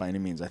fallen off by any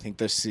means. I think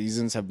the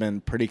seasons have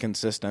been pretty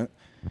consistent.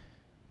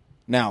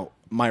 Now,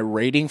 my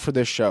rating for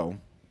this show,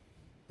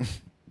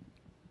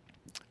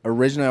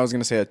 originally I was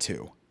going to say a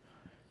 2.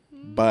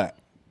 But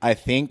I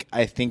think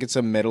it's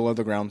a middle of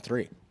the ground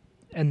 3.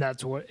 And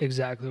that's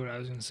exactly what I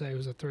was going to say. It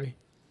was a 3.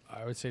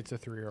 I would say it's a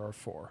 3 or a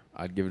 4.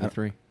 I'd give it a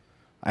 3.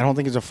 I don't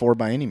think it's a 4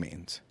 by any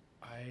means.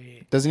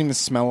 I Doesn't even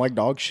smell like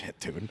dog shit,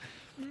 dude.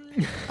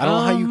 I don't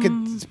know how you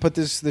could put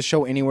this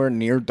show anywhere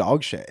near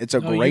dog shit. It's a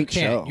No, you great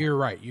can't. show. You're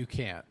right. You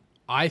can't.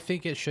 I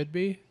think it should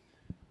be.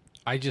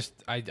 I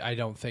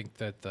don't think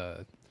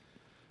that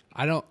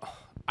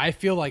I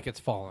feel like it's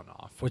fallen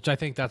off, which I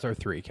think that's our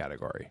 3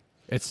 category.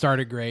 It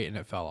started great and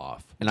it fell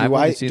off. And Do I've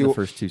only I- seen do- the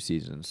first 2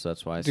 seasons, so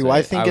that's why I Do say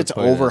I think would it's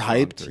put it as around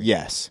overhyped? 3.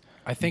 Yes.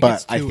 I think But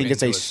it's I too think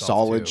it's a into itself,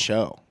 solid too.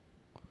 show.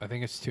 I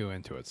think it's too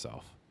into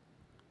itself.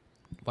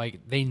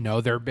 Like they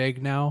know they're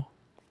big now,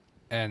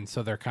 and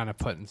so they're kind of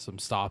putting some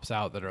stops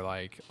out that are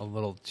like a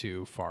little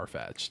too far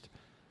fetched.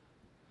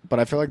 But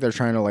I feel like they're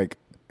trying to like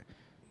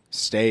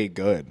stay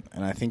good,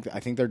 and I think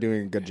they're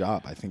doing a good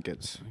job. I think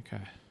it's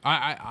Okay,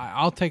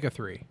 I'll take a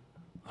 3.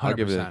 100%. I'll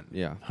give it a-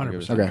 yeah, I'll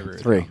give it 100%. a I okay. agree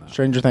with 3. you on that.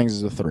 Stranger Things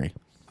is a 3.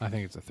 I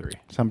think it's a 3.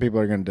 Some people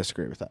are going to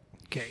disagree with that.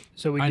 Okay.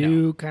 So we I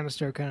do kind of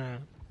start kind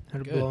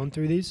of Good. blowing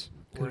through these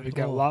We're because we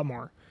got a little- lot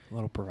more. A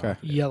little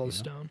provocative.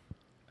 Yellowstone.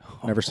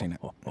 Never seen it.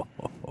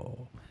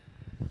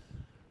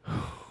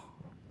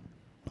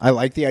 I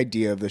like the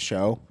idea of the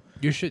show.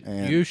 You should.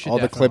 And You should. all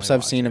the clips definitely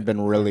I've seen watch have it,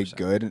 been really 100%.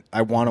 good.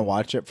 I want to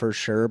watch it for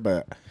sure,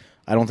 but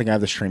I don't think I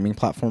have the streaming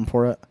platform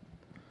for it.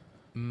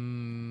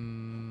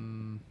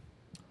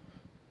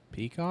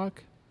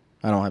 Peacock.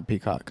 I don't have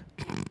Peacock.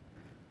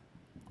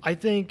 I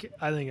think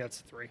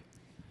that's a 3.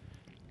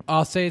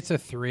 I'll say it's a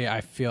 3.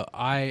 I feel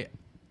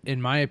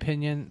in my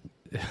opinion,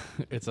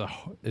 it's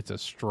a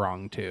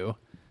strong 2.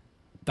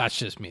 That's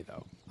just me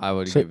though. I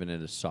would have So- given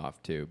it a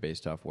soft 2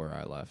 based off where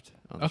I left.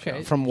 On the Okay.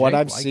 show. From what Jake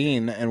I've liked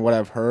seen and what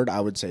I've heard, I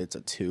would say it's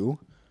a 2.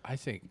 I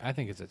think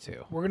it's a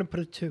 2. We're gonna put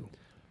a 2.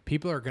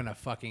 People are gonna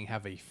fucking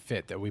have a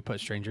fit that we put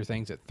Stranger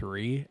Things at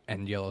 3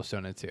 and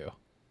Yellowstone at 2.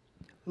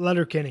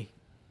 Letterkenny.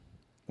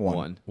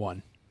 1.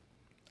 1.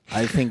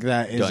 I think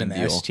that is Done an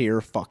deal. S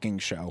tier fucking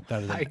show.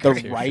 That is a The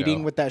S-tier writing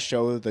show. with that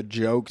show, the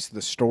jokes,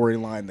 the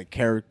storyline, the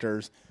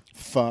characters,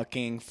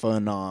 fucking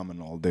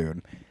phenomenal,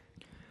 dude.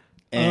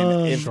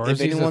 And if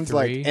Shoresy's a anyone's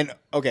like, 3. and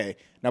okay,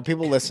 now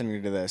people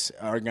listening to this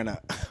are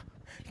gonna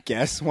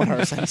guess what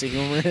our sense of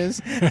humor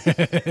is,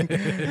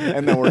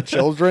 and that we're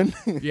children.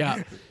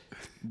 Yeah.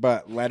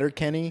 But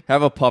Letterkenny,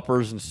 Have a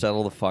puppers and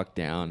settle the fuck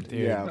down.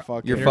 yeah,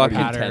 fuck You're it. fucking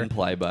patter. 10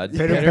 ply, bud.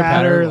 Pitter Pitter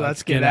patter, patter,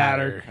 let's get at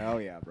her. Hell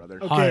yeah, brother.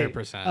 Okay.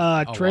 100%.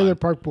 A Trailer 1.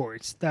 Park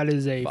Boys. That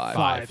is a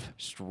 5.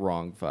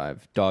 Strong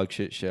 5. Dog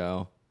shit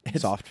show.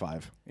 Soft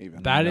 5,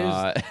 even. That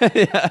is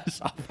Yeah,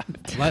 soft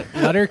 5.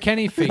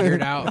 Letterkenny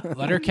figured out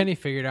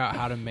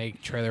how to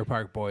make Trailer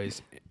Park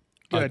Boys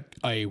Good.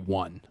 a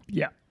 1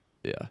 Yeah.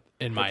 Yeah.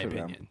 in my for them.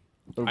 opinion.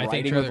 The I think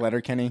writing Trailer with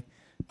Letterkenny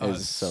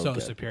is so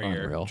good.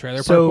 superior. Unreal. Trailer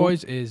Park So-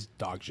 Boys is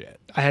dog shit.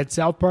 I had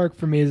South Park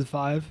for me as a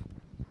 5.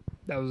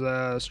 That was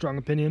a strong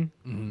opinion.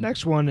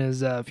 Next one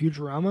is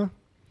Futurama.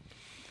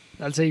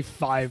 That's a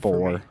 5 for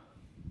 4. me.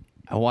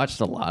 I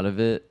watched a lot of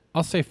it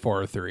I'll say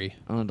 4 or 3.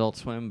 on Adult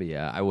Swim, but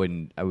yeah, I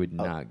would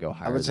not go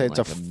higher would say than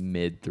it's like a a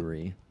mid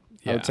 3.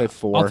 I would say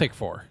 4. I'll take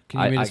 4.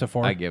 Can you meet us a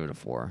 4? I give it a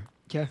 4.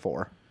 Okay.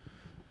 4.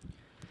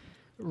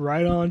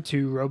 Right on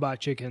to Robot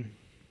Chicken.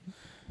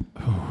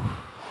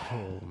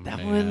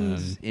 That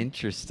one's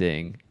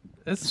interesting.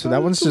 So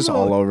that one's just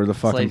all over the It's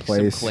fucking like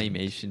place. some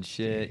claymation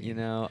shit, you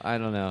know? I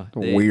don't know.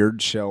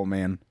 Weird show,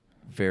 man.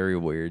 Very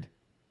weird.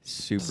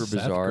 Super Seth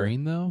bizarre.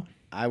 Green though.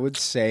 I would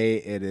say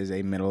it is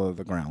a middle of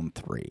the ground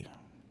 3.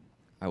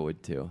 I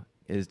would too.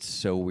 It's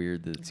so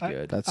weird that it's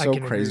good. That's I so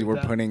can agree crazy. with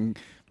We're that. putting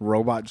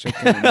Robot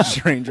Chicken and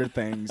Stranger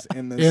Things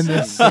in the In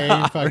the same.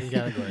 same fucking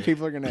category.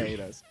 People are gonna hate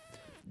us.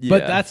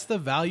 But Yeah. that's the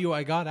value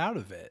I got out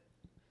of it.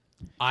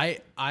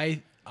 I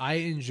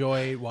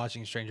enjoy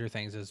watching Stranger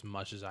Things as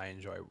much as I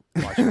enjoy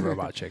watching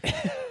Robot Chicken.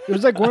 It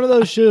was like one of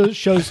those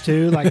shows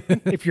too. Like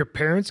if your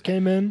parents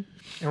came in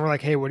and were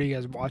like, "Hey, what are you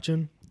guys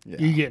watching?" Yeah.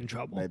 You get in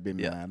trouble. They'd be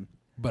mad.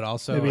 But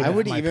also, Maybe if I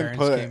would my even parents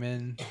put- came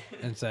in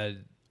and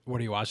said, "What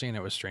are you watching?" and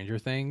it was Stranger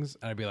Things,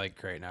 and I'd be like,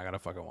 "Great, now I gotta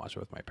fucking watch it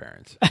with my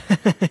parents."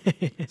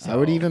 I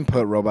would even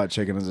put Robot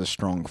Chicken as a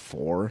strong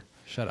 4.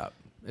 Shut up.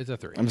 It's a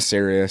 3. I'm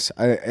serious.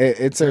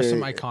 It's There's a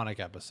some iconic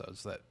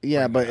episodes that.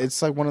 yeah, bring but it up.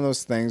 it's like one of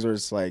those things where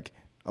it's like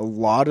a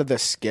lot of the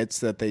skits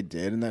that they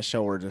did in that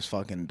show were just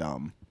fucking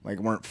dumb. Like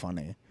weren't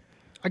funny.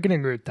 I can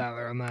agree with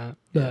Tyler on that.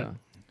 But Yeah.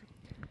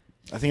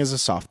 I think it's a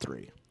soft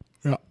 3.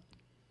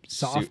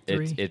 soft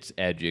 3. It's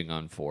edging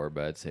on 4,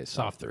 but I'd say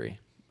soft 3.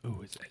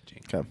 Ooh, it's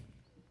edging. Okay.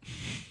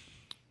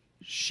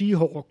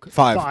 She-Hulk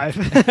 5. 5.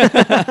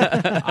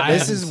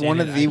 This is one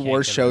of the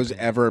worst shows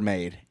ever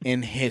made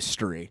in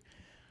history.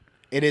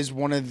 It is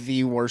one of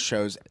the worst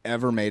shows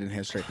ever made in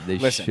history. They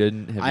Listen,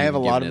 shouldn't have I have a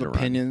even lot given of it a run.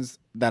 opinions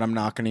that I'm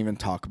not going to even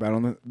talk about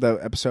on the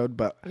episode,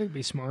 but I think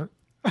be smart.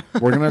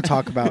 we're going to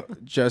talk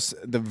about just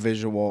the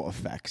visual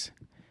effects.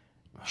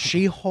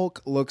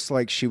 She-Hulk looks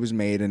like she was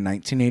made in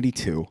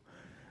 1982.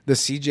 The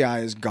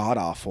CGI is god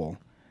awful,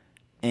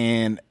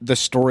 and the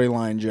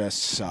storyline just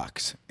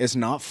sucks. It's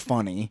not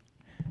funny.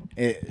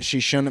 She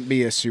shouldn't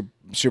be a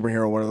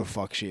superhero, whatever the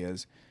fuck she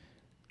is.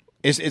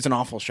 It's an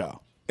awful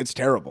show. It's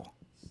terrible.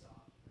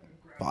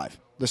 5.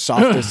 The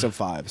softest of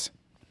 5s.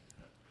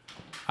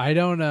 I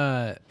don't.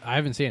 I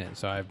haven't seen it,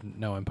 so I have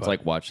no input. It's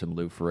like watching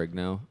Lou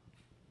Ferrigno,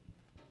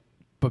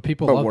 but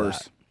people But love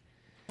worse.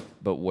 that.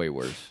 but way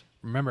worse.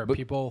 Remember,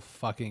 people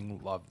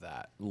fucking love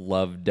that.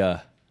 Loved.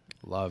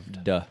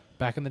 Loved. Duh.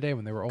 Back in the day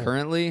when they were old.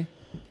 Currently,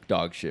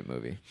 dog shit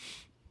movie.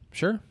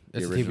 Sure,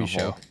 it's a original TV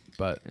show, Hulk.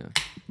 but Yeah.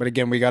 But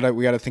again, we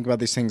gotta think about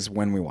these things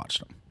when we watch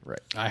them. Right.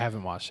 I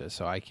haven't watched it,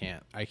 so I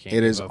can't. It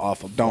give is a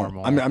awful. Don't.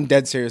 formal- I'm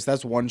dead serious.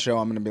 That's one show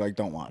I'm gonna be like,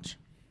 don't watch.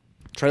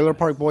 Trailer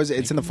Park Boys.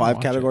 It's in the 5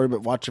 watch category,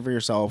 but watch it for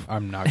yourself.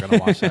 I'm not gonna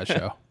watch that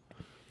show.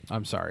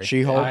 I'm sorry.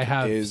 She-Hulk I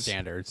have is-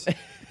 standards.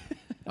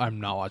 I'm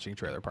not watching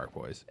Trailer Park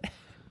Boys.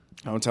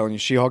 I'm telling you,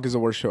 She-Hulk is the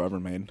worst show ever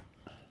made.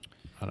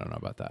 I don't know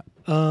about that.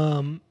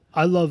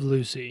 I love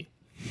Lucy.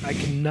 I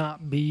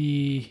cannot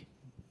be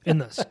in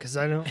this because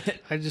I don't.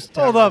 I just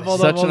Hold up,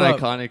 hold Such up, an hold up.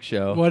 iconic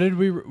show. What did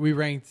we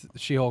ranked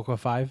She-Hulk a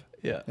 5?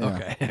 Yeah. Yeah.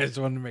 Okay, I just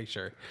wanted to make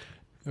sure.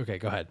 Okay,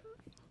 go ahead.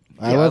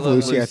 I love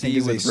Lucy. I think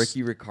with is a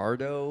Ricky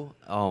Ricardo.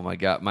 Oh my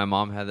god, my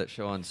mom had that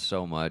show on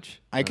so much.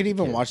 I could as a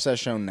even kid. watch that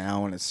show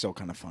now, and it's still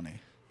kind of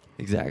funny.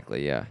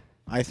 Exactly. Yeah.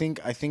 I think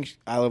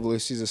I Love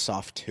Lucy is a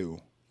soft 2.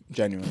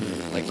 Genuinely.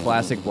 Like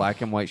classic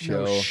black and white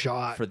show No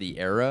shot. for the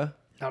era,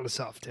 Not a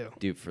soft too.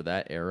 dude. For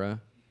that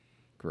era,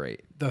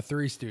 great. The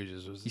Three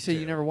Stooges was. You said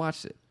you never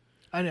watched it,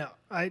 I know.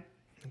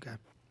 Okay.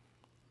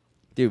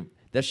 dude.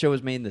 That show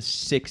was made in the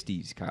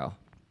 '60s, Kyle.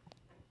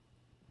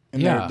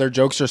 And Yeah. their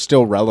jokes are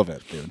still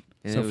relevant, dude.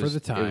 And So it for was,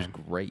 the it was time.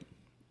 great.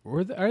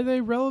 Are they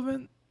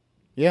relevant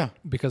Yeah.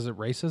 because of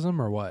racism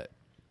or what?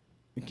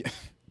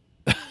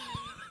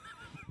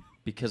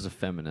 Because of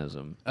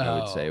feminism, I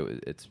would say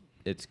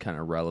it's kind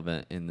of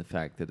relevant in the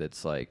fact that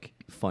it's like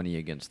funny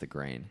against the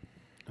grain.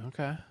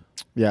 Okay.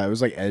 Yeah, it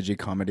was like edgy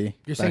comedy.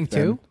 You're back saying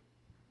then.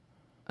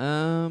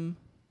 2?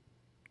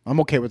 I'm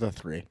okay with a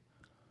 3.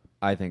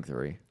 I think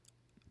 3.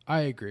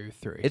 I agree with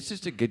 3. It's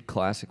just a good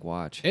classic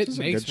watch. It is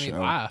a makes good me show.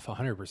 laugh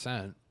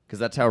 100%. Because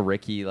that's how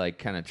Ricky like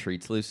kind of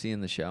treats Lucy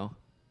in the show.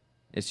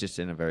 It's just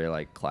in a very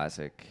like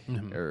classic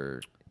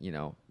or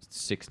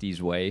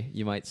 60s way,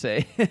 you might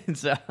say.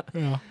 So,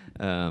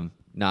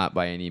 not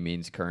by any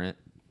means current,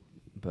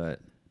 but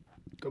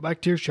Go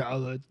back to your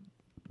childhood.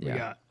 Yeah. We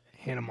got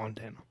Hannah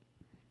Montana.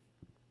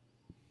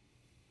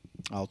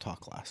 I'll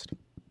talk last.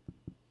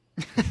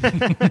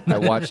 I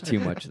watched too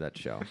much of that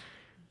show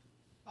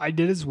I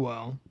did as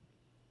well.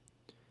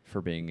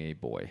 for being a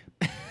boy.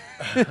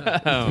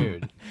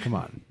 Dude, come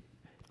on.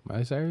 Am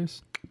I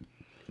serious?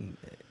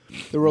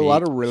 There were a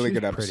lot of She's really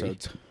good pretty.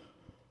 episodes.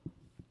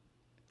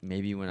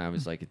 Maybe when I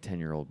was like a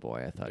 10-year-old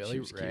boy, I thought she Billy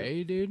was Ray,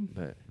 cute. dude?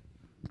 But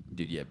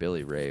dude, yeah,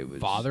 Billy Ray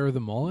was Father of the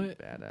mullet?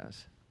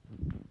 badass.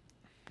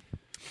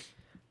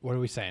 What are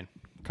we saying?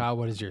 Kyle,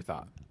 what is your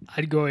thought?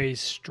 I'd go a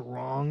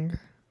strong.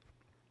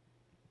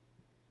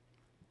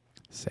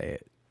 Say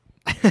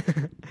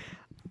it.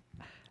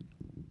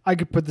 I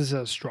could put this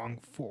as a strong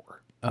 4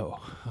 Oh,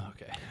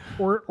 okay.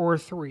 or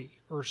 3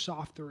 or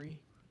soft 3.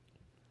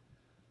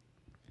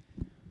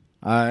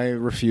 I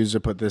refuse to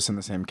put this in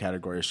the same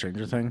category as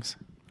Stranger Things.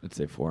 I'd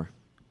say 4.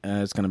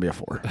 It's going to be a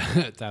 4.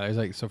 Tyler's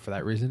like, so for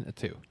that reason, a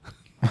 2.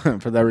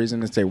 For that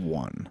reason, it's a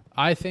 1.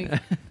 I think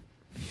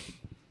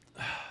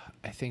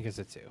it's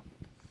a 2.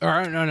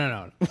 Or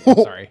no.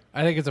 Sorry.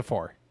 I think it's a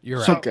 4. You're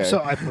right. So, Okay.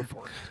 so I put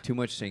 4. Too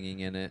much singing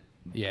in it.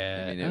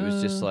 Yeah. I mean, it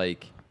was just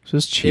like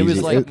Just cheesy. it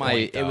was like It- my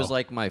point, it was though.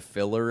 like my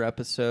filler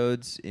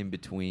episodes in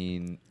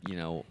between,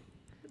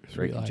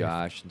 Drake and Life.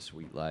 Josh and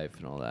Sweet Life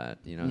and all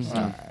that, Mm-hmm.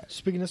 stuff.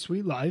 Speaking of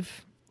Sweet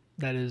Life,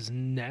 that is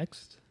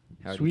next.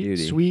 Howdy Sweet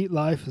doody. Sweet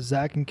Life of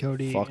Zach and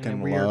Cody. fucking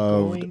and we are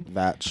loved going.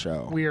 that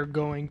show. We are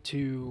going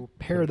to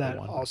pair that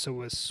one. also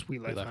with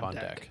Sweet Life, on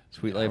deck.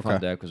 Sweet Life Okay.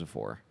 on Deck was a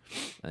 4.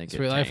 I think it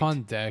Sweet Life tanked.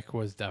 on Deck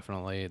was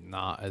definitely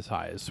not as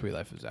high as Sweet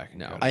Life of Zach and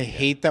No. Cody. I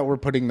hate that we're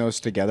putting those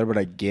together, but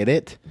I get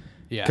it.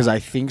 Yeah. Because I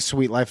think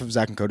Sweet Life of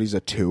Zach and Cody's a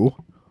 2.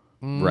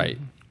 Right.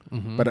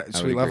 But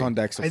Sweet Life agree. on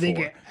Deck's a 4. I think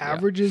it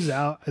averages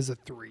out as a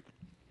 3.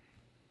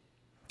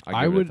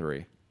 I would- give it a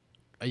 3.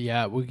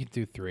 Yeah, we could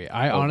do 3.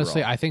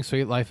 Honestly, I think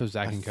Sweet Life of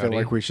Zach I and feel Cody.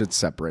 like we should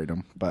separate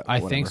them. But I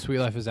whatever. think Sweet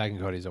Life of Zach and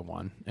Cody is a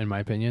 1, in my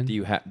opinion.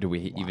 Do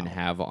we even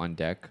have On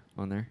Deck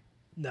on there?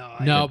 No,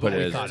 No, put but it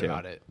we as thought 2.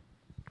 about it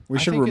we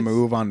I should think it's-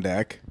 remove On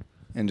Deck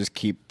and just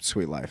keep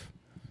Sweet Life.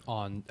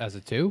 on as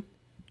a 2.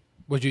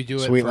 Would you do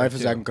it? Sweet for Life a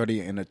of 2? Zach and Cody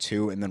in a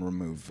 2 and then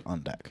remove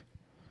On Deck.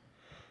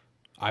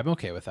 I'm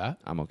okay with that.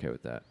 I'm okay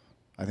with that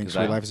I think 'Cause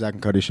Sweet I- Life of Zach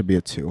and Cody should be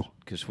a 2.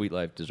 because Sweet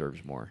Life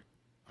deserves more.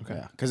 Okay.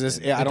 Yeah, because I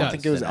It don't does.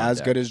 think it was Then On as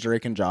Deck. good as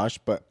Drake and Josh,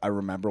 but I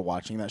remember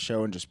watching that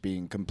show and just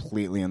being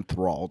completely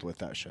enthralled with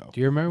that show.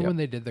 Do you remember Yep. when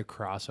they did the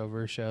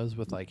crossover shows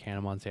with like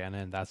Hannah Montana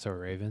and That's So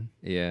Raven?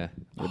 Yeah.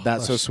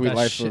 That's So Sweet That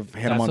Life shit- of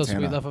Hannah That's Montana. So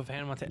Sweet Life of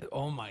Hannah Montana.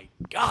 Oh my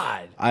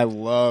god. I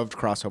loved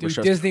crossover Dude,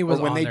 shows. Disney was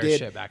Or when on they their did,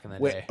 shit back in the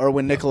when- day. Or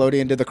when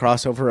Nickelodeon did the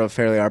crossover of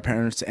Fairly Odd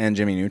Parents and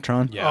Jimmy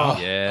Neutron. Yeah.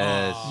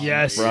 Yes.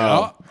 Yes.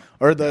 Bro.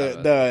 Or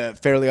the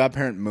Fairly Odd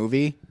Parent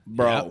movie,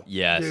 bro. Yep.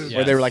 Yes. Dude.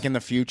 Where they were like in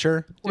the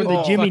future. Or Dude, the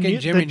the Jimmy, fucking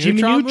the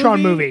Jimmy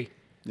Neutron movie.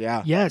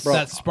 Yeah. Yes. Bro,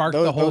 That sparked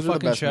the whole those are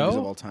fucking best movies show?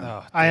 of all time.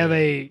 Oh, I have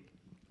dude.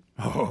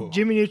 a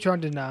Jimmy Neutron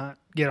did not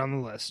get on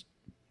the list,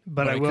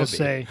 but I it will could be.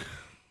 say,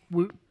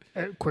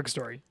 quick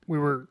story. We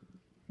were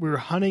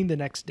hunting the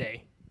next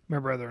day. My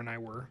brother and I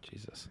were,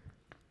 Jesus.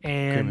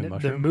 and Cream and the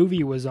mushroom?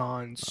 movie was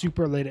on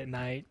super late at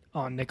night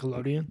on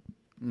Nickelodeon,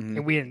 Mm-hmm.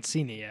 and we hadn't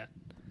seen it yet.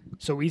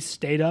 So we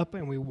stayed up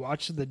and we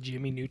watched the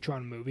Jimmy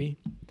Neutron movie.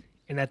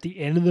 And at the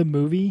end of the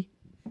movie,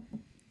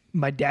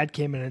 my dad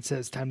came in and said,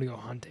 "It's time to go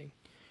hunting."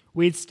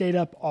 We had stayed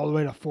up all the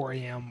way to 4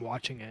 a.m.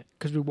 watching it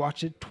because we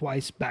watched it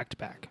twice back to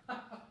back.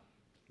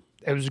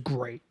 It was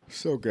great.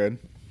 So good.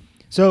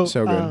 So,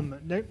 So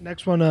good.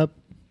 Next one up,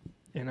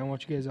 and I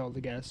want you guys all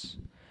to guess.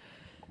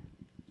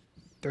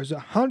 There's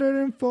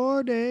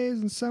 104 days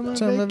in summer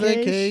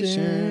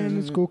vacation.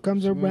 And school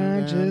comes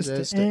around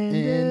just to end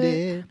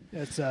it.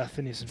 That's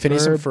Phineas and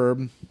Phineas and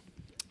Ferb.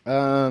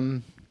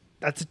 Ferb.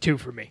 That's a 2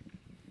 for me.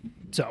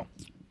 So,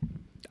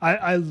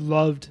 I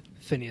loved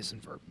Phineas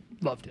and Ferb.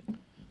 Loved it.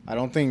 I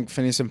don't think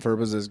Phineas and Ferb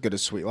was as good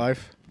as Sweet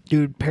Life.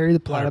 Dude, Perry the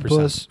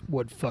Platypus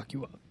would fuck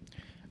you up.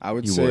 I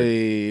would You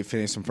say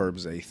Phineas and Ferb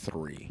is a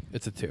 3.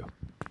 It's a 2.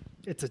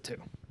 It's a 2.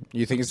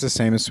 You think it's the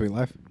same as Sweet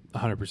Life?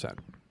 100%.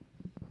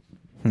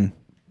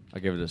 I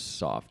give it a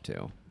soft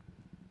 2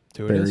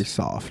 2 it Very is.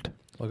 soft.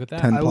 Look at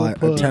that. 10 I will ply,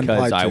 put- 10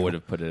 because ply I 2. would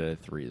have put it at a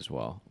 3 as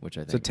well, which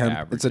I It's a think 10.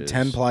 It's a averages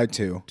 10 ply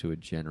 2. to a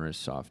generous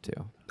soft 2.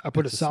 I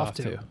put It's a soft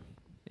 2. 2.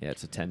 Yeah,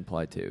 it's a 10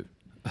 ply 2.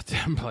 A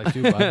 10 ply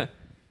 2, bud.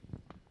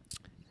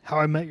 How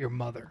I Met Your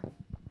Mother.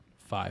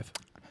 5.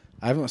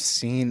 I haven't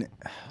seen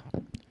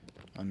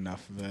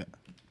enough of it.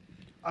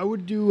 I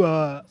would do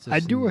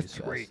I'd do a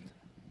Sesame 3. Fest.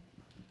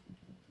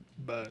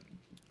 But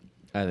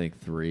I think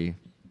 3.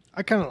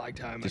 I kind of liked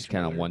How I Met just Your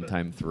kind of Mother, one but-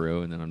 time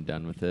through, and then I'm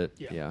done with it.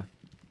 Yeah. Yeah.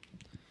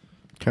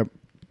 Okay.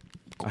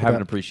 I have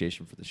an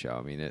appreciation for the show.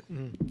 I mean,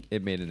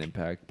 it made an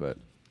impact, but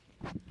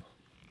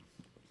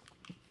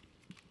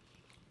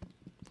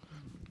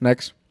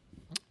Next.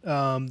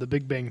 The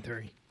Big Bang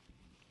Theory.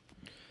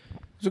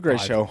 It's a great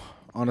 5. show,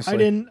 honestly. I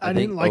didn't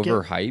think like it.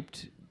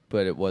 overhyped,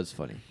 but it was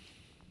funny.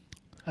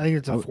 I think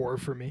it's a 4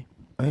 for me.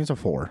 I think it's a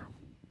 4.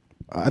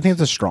 I think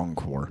it's a strong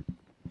 4.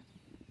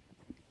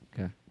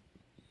 Okay.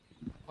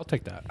 I'll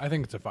take that. I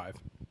think it's a 5.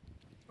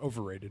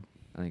 Overrated.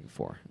 I think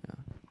 4. Yeah.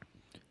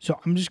 So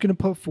I'm just gonna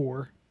put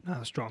 4,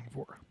 not a strong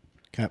 4.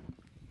 Okay.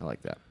 I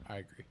like that. I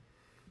agree.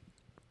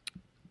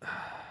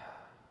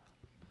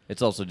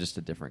 It's also just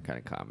a different kind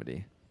of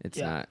comedy. It's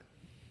Yeah. not.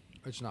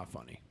 It's not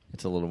funny.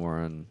 It's a little more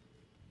on,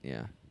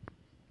 a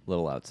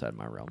little outside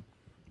my realm.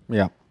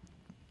 Yeah.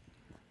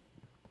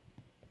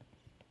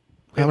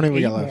 How many we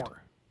 8 got left?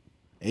 more.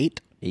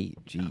 8? 8.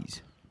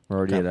 Jeez. We're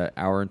already Okay. at an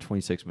hour and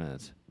 26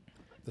 minutes.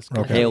 This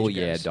Okay. Hell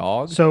yeah,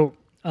 dog. So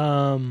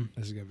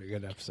This is gonna be a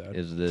good episode.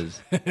 Is it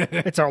is.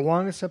 it's our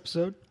longest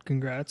episode.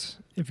 Congrats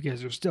if you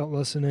guys are still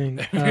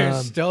listening. You're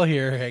still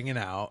here hanging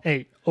out.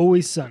 Hey,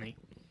 Always Sunny.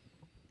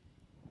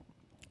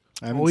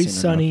 I haven't Always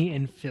seen Sunny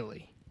in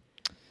Philly.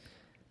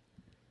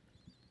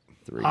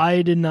 3.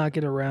 I did not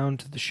get around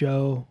to the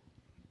show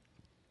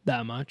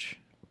that much.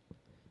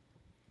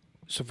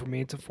 So for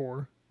me, it's a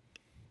 4.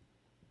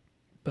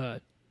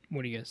 But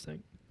what do you guys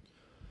think?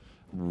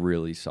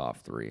 Really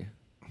soft 3.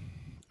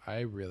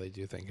 I really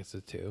do think it's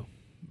a 2,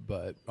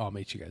 but I'll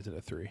meet you guys at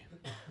a 3.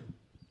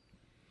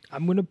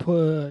 I'm going to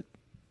put...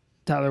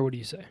 Tyler, what do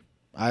you say?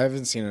 I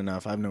haven't seen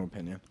enough. I have no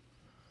opinion.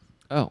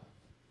 Oh.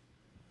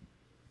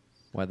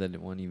 Why did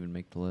one even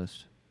make the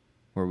list?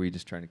 Or are we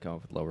just trying to come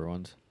up with lower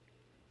ones?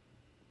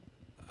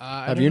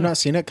 Have you not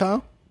seen it,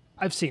 Kyle?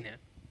 I've seen it.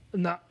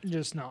 Not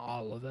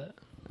all of it.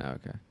 Oh,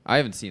 okay. I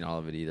haven't seen all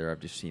of it either. I've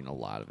just seen a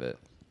lot of it.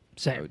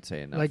 Same. I would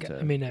say enough Like, to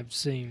I mean, I've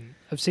seen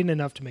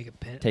enough to make a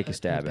pin. take a an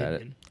stab at it.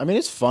 opinion. I mean,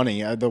 it's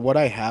funny. What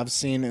I have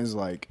seen is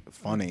like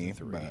funny,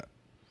 3. but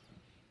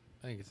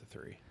I think it's a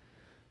 3.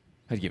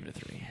 I'd give it a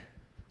 3.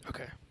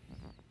 Okay.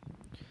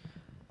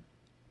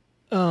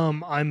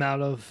 I'm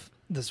out of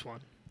this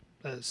one.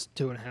 That's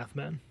 2.5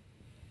 Men.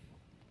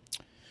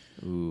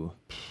 Ooh.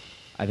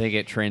 I think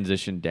it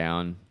transitioned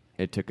down.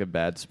 It took a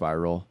bad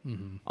spiral.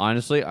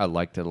 Honestly, I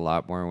liked it a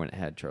lot more when it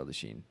had Charlie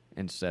Sheen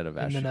instead of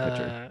Ashton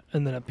Kutcher.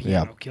 And then a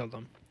piano killed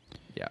him.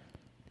 Yeah.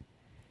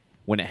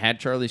 When it had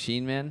Charlie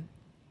Sheen, man,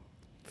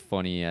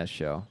 funny ass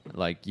show.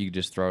 Like, you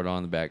just throw it on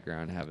in the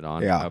background, have it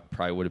on. Yeah. I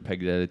probably would have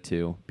pegged it at a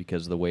 2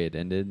 because of the way it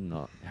ended and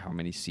how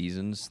many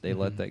seasons they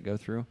let that go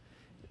through.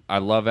 I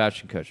love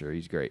Ashton Kutcher.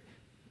 He's great.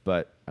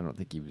 But I don't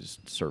think he was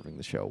serving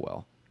the show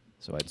well.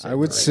 So I'd say I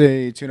would 3.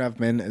 say 2.5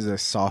 Men is a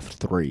soft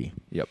 3.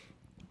 Yep.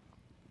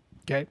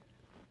 Okay.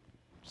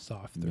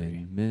 Soft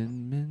 3.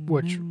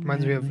 Which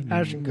reminds me of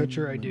Ashton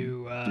Kutcher. I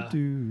do.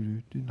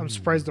 I'm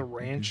surprised the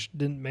Ranch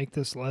didn't make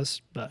this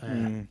list, but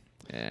Yeah.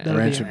 that'll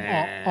Ranch be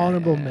an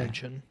honorable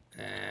mention.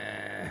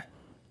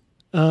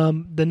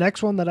 The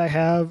next one that I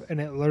have, and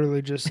it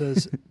literally just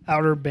says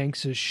Outer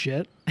Banks is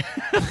shit.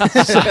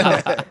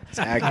 It's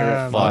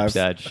accurate. Fuck 5.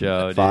 that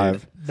show, dude.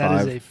 5.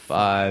 That is a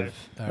 5.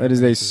 That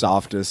is a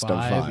softest of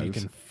 5. You 5s.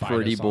 can fight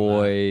Pretty us on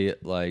boy,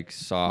 like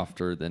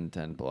softer than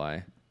 10 ply.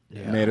 that.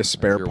 Yeah. Made of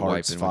spare You're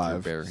parts. wiping with your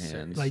 5. bare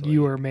hands. Like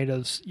you were made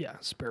of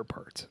spare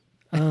parts.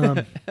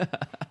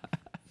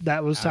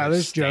 That was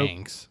Tyler's joke,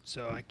 Stinks.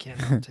 so I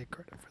cannot take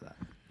credit for that.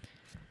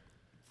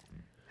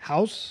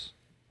 House.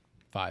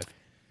 5.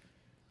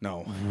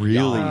 No.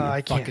 Really?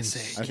 I can't Fucking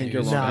say. I think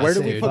you're Excuse wrong. me. Where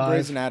did we Dude. put 5.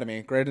 Grey's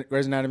Anatomy?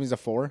 Grey's Anatomy's a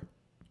 4?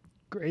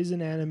 Grey's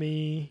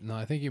Anatomy No,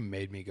 I think you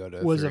made me go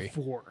to was 3. a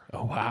 4.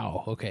 Oh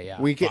wow. Okay,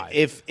 yeah. We could,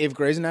 5. if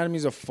Grey's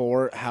Anatomy's a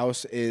 4,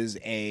 House is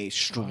a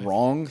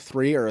strong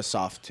 3 or a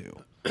soft 2.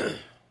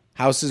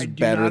 House is I do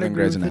better not than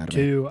agree Grey's with the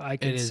Anatomy. 2. I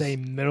can It is- say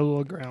middle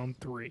of the ground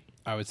 3.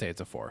 I would say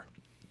it's a 4.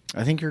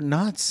 I think you're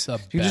nuts. The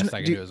You best just- I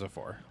can do- do is a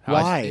 4.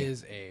 Why? House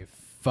is a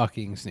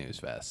fucking snooze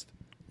fest.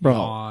 Bro.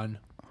 Yawn.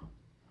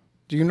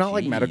 Do you not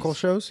like Jeez. medical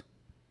shows?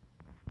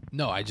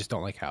 No, I just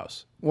don't like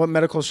House. What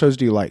medical shows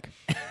do you like?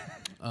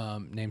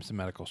 Name some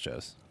medical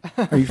shows.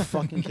 Are you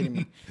fucking kidding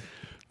me?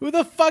 Who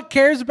the fuck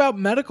cares about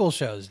medical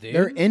shows, dude?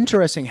 They're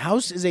interesting.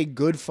 House is a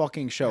good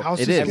fucking show.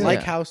 House It is is, I good. like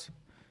yeah. House.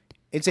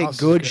 It's a House is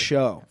good good.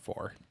 show.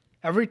 4.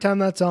 Every time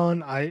that's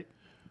on, I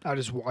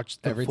just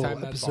watch the Every full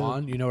time that's episode.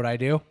 on, you know what I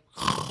do?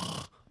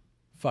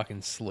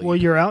 Fucking sleep. Well,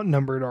 you're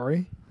outnumbered,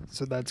 Ari.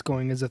 So that's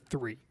going as a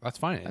 3. That's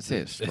fine. I'd say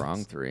a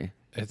strong 3.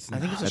 It's I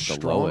think not. it's a At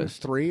the strong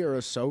lowest. 3 or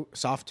a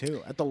soft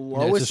 2. At the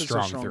lowest, it's a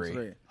strong strong 3.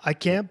 3. I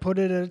can't put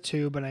it at a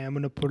 2, but I am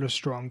going to put a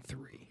strong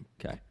 3.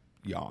 Okay.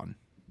 yawn.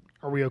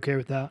 Are we okay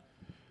with that?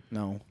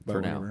 No, but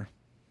For now. whatever.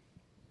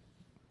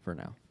 For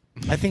now.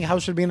 I think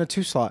House should be in a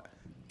 2 slot.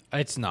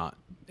 It's not.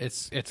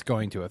 It's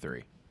going to a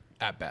 3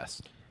 at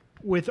best.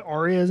 With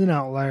Ari as an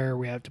outlier,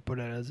 we have to put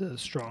it as a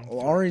strong 3.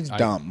 Well, Ari's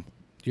dumb.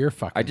 You're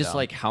fucking. I just dumb.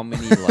 like how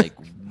many,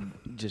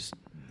 just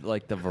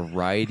like the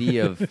variety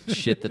of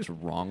shit that's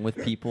wrong with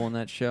people in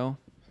that show.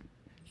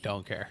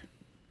 don't care.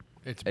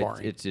 It's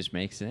boring. It just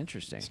makes it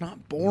interesting. It's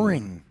not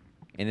boring.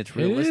 And it's It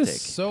realistic.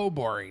 is so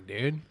boring,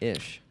 dude.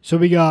 Ish. So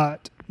we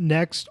got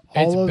next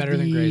all It's of better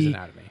than Grey's the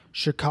Anatomy.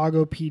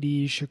 Chicago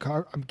PD.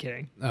 Chicago. I'm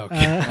kidding.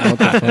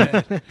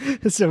 Okay.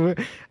 So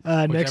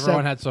next Whichever up,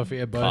 one had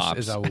Sophia Bush Cops.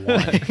 is a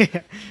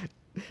 1.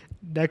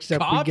 next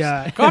up we Cops?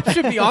 got. Cops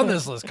should be on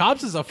this list.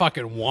 Cops is a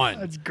fucking 1.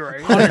 That's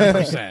great.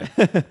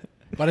 100%.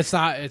 But it's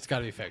not. It's got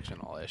to be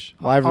fictional-ish.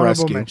 Live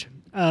Honorable rescue.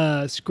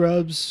 mention.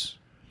 Scrubs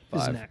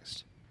is 5.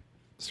 next.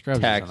 Scrubs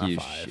Tack isn't a you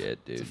 5. shit,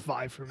 It's a dude.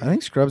 5 for me. I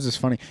think Scrubs is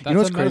funny. That's You know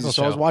what's a crazy? medical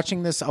So I was show.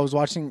 watching this. I was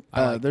watching.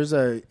 I like There's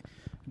a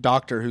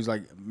doctor who's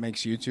like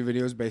makes YouTube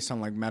videos based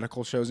on like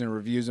medical shows and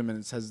reviews them, and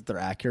it says if they're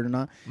accurate or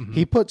not.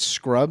 He puts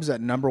Scrubs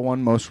at #1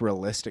 most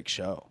realistic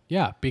show.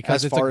 Yeah, because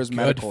As it's far a as good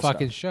medical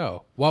fucking stuff.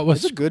 show. What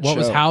was It's a good what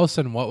was show. House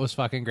and what was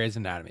fucking Grey's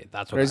Anatomy?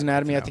 That's what Grey's I need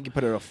Anatomy, to I know. think you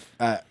put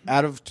it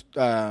out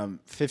of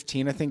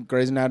 15. I think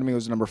Grey's Anatomy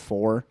was number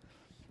 4,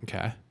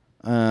 Okay.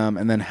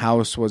 and then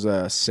House was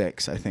a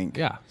 6, I think.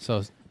 Yeah.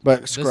 So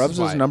But is Scrubs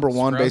why. was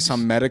 #1 based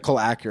Scrubs- on medical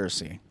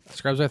accuracy.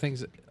 Scrubs, I think,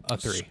 is a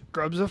 3.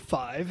 Scrubs a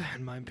 5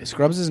 in my opinion.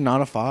 Scrubs is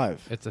not a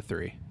 5. It's a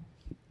 3.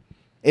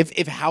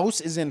 If House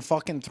is in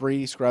fucking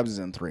 3, Scrubs is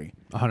in 3.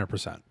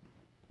 100%.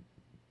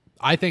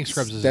 I think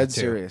Scrubs is Dead a 2,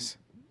 serious.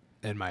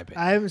 in my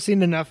opinion. I haven't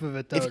seen enough of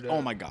it though.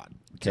 Oh my god.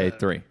 Okay,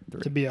 3.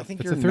 To be I a think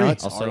It's you're a 3.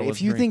 nuts. I'll settle Ari. with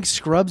If you 3. think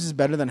Scrubs is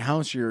better than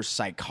House, you're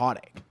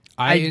psychotic.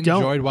 I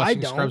enjoyed I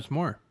watching don't. Scrubs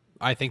more.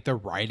 I think the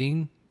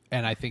writing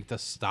and I think the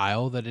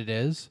style that it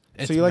is.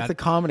 So you like the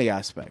comedy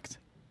aspect.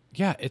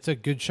 Yeah, it's a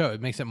good show.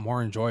 It makes it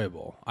more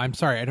enjoyable. I'm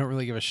sorry, I don't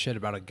really give a shit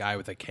about a guy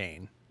with a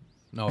cane.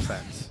 No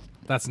offense.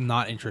 That's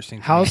not interesting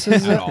to House me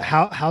is at a,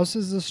 all. House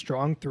is a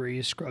strong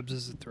 3. Scrubs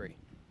is a 3.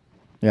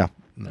 Yeah.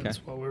 That's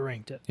what we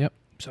ranked it. Yep.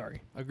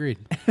 Sorry. Agreed.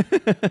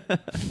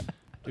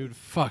 Dude,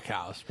 fuck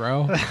House,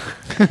 bro.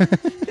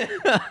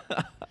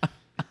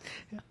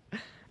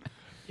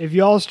 If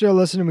y'all still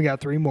listening, we got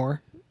 3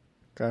 more.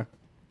 Okay.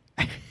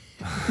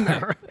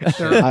 They're-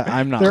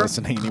 I'm not They're-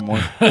 listening anymore.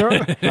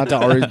 they're- Not to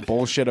Ari's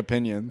bullshit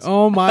opinions.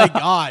 Oh my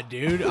god,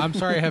 dude. I'm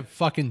sorry I have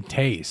fucking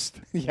taste.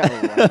 Yeah,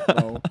 right,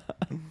 bro.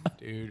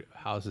 Dude,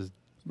 House is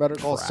Better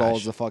Call Trash. Saul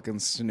is a fucking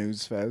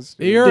snooze fest.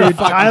 dude. You're a Dude,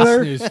 fucking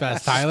Tyler- snooze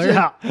fest, Tyler.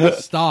 Stop.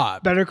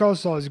 Stop. Better Call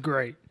Saul is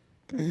great.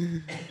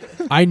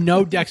 I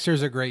know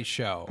Dexter's a great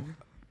show.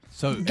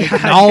 So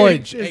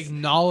acknowledge It's-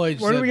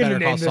 acknowledge What that are we going Better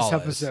to Call name this Saul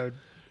is. episode?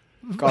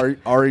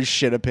 Ari's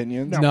shit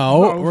opinions.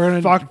 No, we're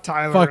gonna fuck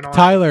Tyler. fuck and Ari.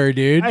 Tyler,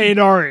 dude. I ain't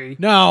Ari.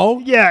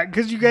 No. Yeah,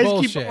 because you guys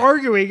Bullshit. keep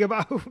arguing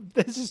about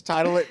this. Just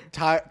title it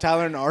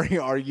Tyler and Ari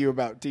argue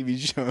about TV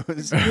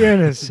shows.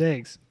 Goodness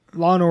sakes.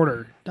 Law and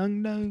Order.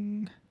 Dung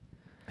dung.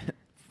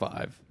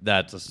 5.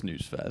 That's a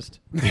snooze fest.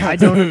 I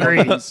don't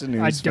agree.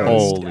 Snooze I fest. don't.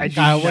 Holy I do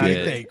Kyle, what not. do you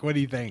shit. think? What do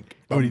you think?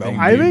 What do you think?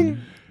 I dude? think,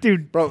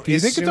 dude, Bro, you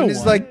as think it's soon a as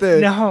one? like the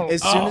No.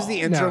 as soon as the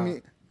intro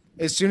No.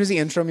 as soon as the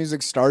intro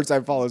music starts, I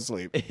fall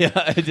asleep. Yeah,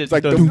 it's It's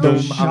like boom, boom,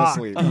 I'm Shock.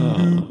 asleep.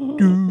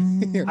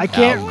 I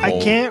can't. I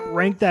Ow. can't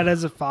rank that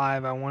as a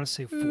 5. I want to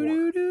say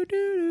 4.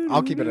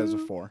 I'll keep it as a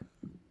 4.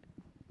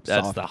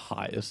 That's Soft. the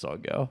highest I'll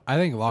go. I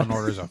think Law and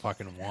Order is a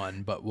fucking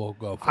 1, but we'll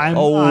go for I'm- it.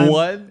 Oh,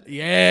 what?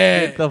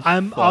 Yeah. Get the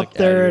I'm fuck up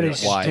there outta at a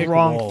here. Why?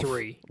 strong Wolf.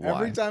 3.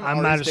 Every time I'm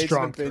Ari not a states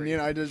strong an opinion,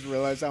 I just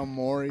realize how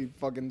more he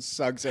fucking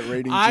sucks at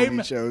rating I'm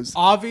TV shows.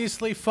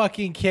 obviously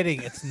fucking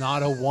kidding. It's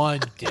not a 1,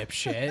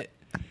 dipshit.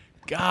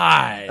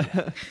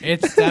 God,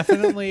 it's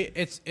definitely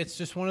it's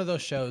just one of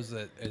those shows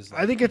that is.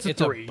 Like, I think it's a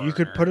 3. You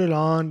could burner. put it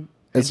on.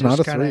 It's and not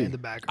just a kinda 3. in the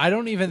background. I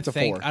don't even It's a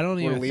think. 4. I don't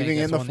We're even. leaving think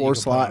it in it's the one that 4 you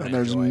can slot, put and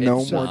on there's enjoy. no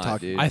It's more not,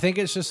 talking. dude. I think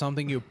it's just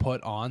something you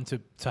put on to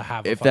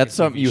have. If a that's fucking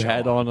something TV you show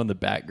had on the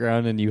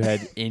background and you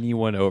had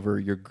anyone over,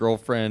 your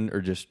girlfriend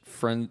or just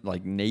friend,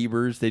 like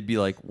neighbors, they'd be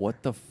like,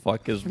 "What the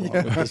fuck is wrong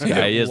with this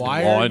guy? He has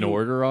Why Law are and you-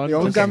 Order on." The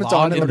only Listen, time it's Law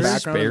on in the and Order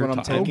background is spare when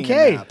I'm time. taking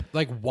Okay. a nap.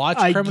 Like watch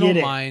I Criminal get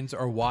it. Minds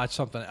or watch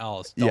something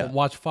else. Don't Yeah.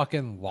 watch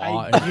fucking Law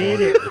I and get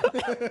Order.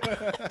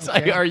 it. It's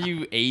like, are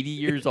you 80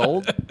 years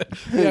old?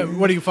 Yeah,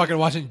 what are you fucking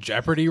watching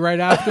Jeopardy right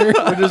after?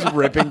 We're just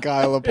ripping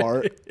Kyle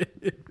apart.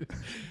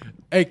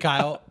 Hey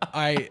Kyle,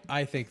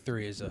 I think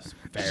 3 is a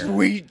fair.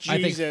 Sweet I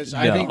think- Jesus.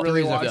 I I think think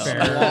really 3 is a watch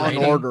fair Law and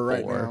rating. Order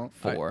right 4. now.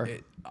 4.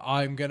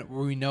 I'm gonna.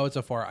 We know it's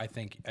a 4. I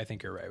think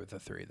you're right with a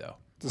 3 though.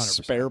 The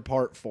 100%. spare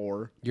part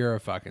 4. You're a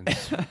fucking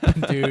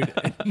dude.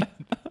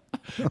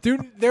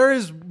 Dude, there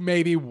is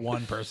maybe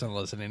one person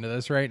listening to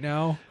this right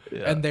now,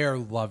 and they are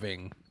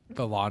loving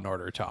the Law and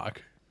Order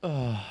talk.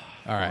 All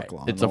right, Fuck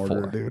Law It's and a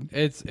Order, 4. dude.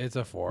 it's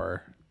a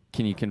 4.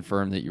 Can you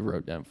confirm that you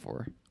wrote down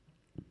 4?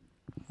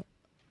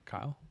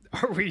 Kyle,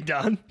 Are we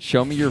done?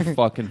 Show me your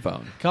fucking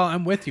phone. Kyle,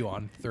 I'm with you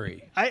on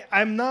 3.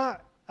 I'm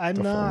not. I'm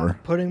a not 4.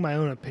 putting my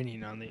own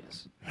opinion on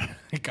these.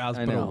 Kyle's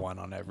I put a know. 1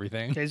 on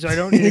everything. Okay, so I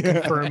don't need to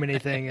confirm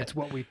anything. It's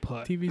what we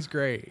put. TV's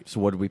great. So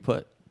what did we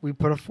put? We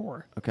put a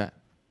 4. Okay.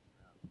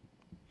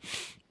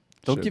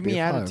 Don't Should give be me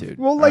a 5. attitude.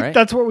 Well, all like right?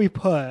 that's what we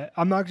put.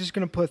 I'm not just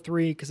gonna put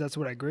 3 because that's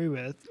what I agree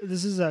with.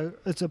 This is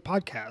it's a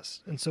podcast,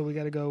 and so we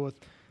got to go with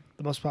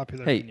the most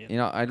popular Hey, opinion. you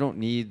know, I don't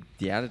need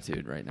the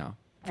attitude right now.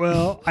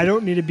 Well, I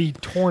don't need to be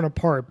torn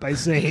apart by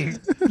saying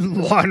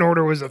Law and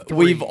Order was a 3.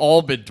 We've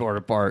all been torn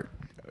apart.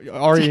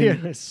 Ari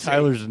and Yes.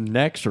 Tyler's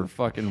necks are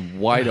fucking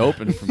wide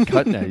open from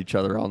cutting at each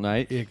other all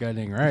night. You're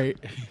getting right.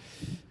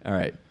 All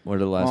right, what are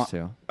the last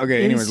two?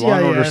 Okay, anyways, Law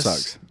and Order NCIS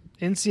sucks.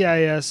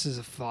 NCIS is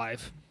a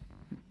 5.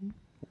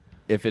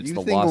 If it's You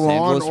the think Los Law and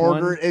Angeles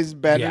Order one, is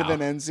better Yeah. than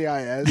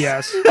NCIS?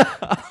 Yes.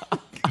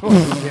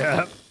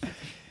 Yeah.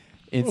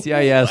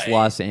 NCIS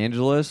Los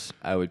Angeles,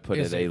 I would put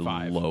Is it a a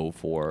 5. low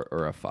 4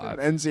 or a 5.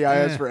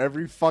 NCIS Eh. for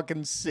every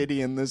fucking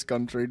city in this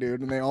country,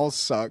 dude, and they all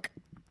suck.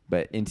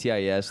 But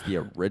NCIS, the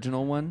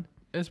original one,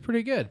 It's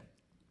pretty good.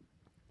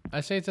 I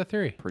say it's a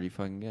 3. pretty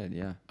fucking good.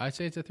 Yeah, I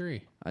say it's a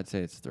 3. I'd say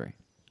it's 3.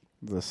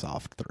 The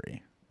soft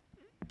 3.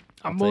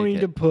 I'm take willing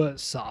it. to put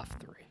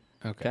soft 3.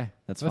 Okay,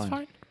 that's That's fine.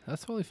 fine.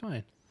 That's totally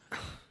fine.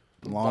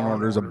 Law and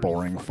Order is a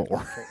boring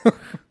 4.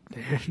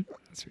 Dude,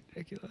 that's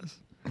ridiculous.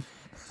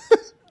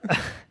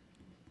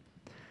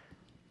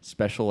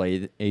 Special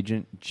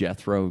Agent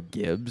Jethro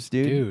Gibbs,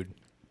 dude. Dude,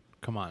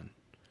 come on.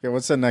 Okay,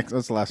 what's the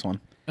last one?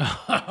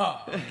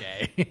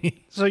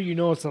 Okay. So you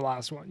know it's the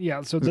last one.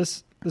 Yeah, so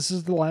this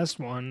is the last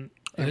one.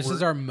 and This is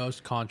we're- our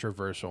most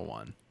controversial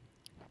one.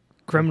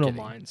 Criminal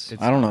kidding. Minds.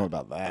 It's I don't know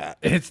about that.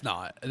 It's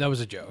not. That was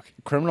a joke.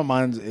 Criminal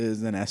Minds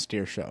is an S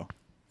tier show.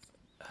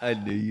 I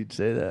knew you'd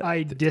say that.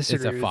 I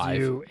disagree a with 5.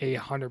 you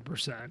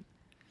 100%.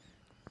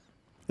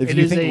 If It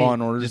you is think a- Law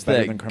and Order is Just better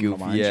that than Criminal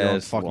Minds, goofy you're on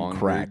ass fucking long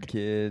crack.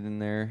 kid in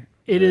there.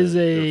 It The- is the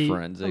a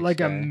forensics like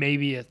guy. a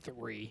maybe a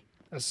 3,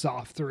 a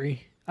soft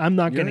 3. I'm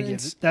not You're gonna give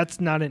ins- it. That's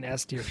not an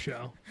S tier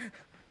show.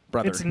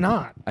 Brother. It's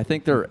not. I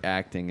think their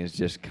acting is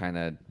just kind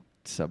of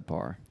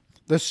subpar.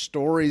 The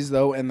stories,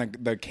 though, and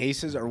the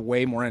cases are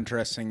way more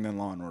interesting than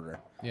Law and Order.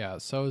 Yeah,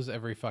 so is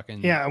every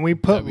fucking Yeah, and we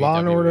put Law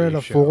and Order at WWE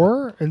a show.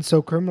 4, and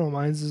so Criminal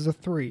Minds is a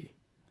 3.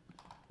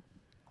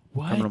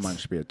 What? Criminal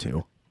Minds should be a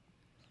 2.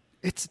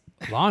 It's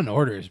Law and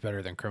Order is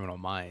better than Criminal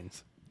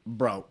Minds.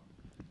 Bro.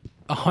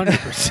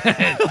 100%.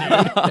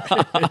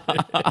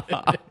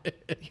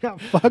 yeah,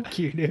 fuck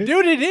you, dude.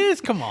 Dude, it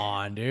is. Come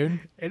on, dude.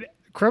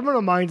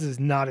 Criminal Minds is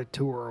not a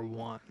 2 or a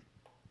 1.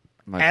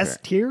 My S fair.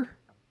 tier?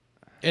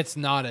 It's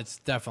not. It's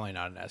definitely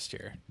not an S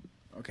tier.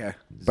 Okay.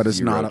 But it's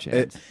Zero not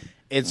chance.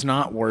 it's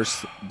not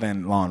worse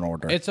than Law and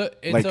Order. It's a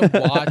Like- a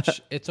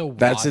watch. It's a watch.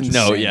 That's insane.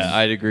 No, yeah,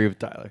 I'd agree with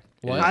Tyler.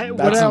 What? It is What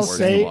That's I'll worse than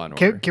say, Law and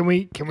Order. can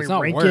we It's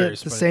not rank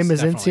worse, it the but same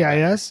it's as definitely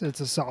NCIS? It's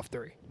a soft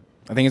 3.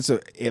 I think it's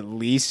at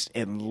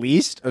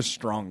least a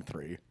strong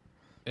 3.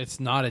 It's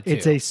not a 2.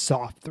 It's a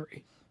soft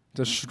 3. It's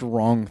a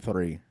strong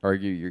 3.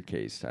 Argue your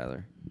case,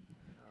 Tyler.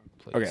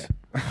 Please.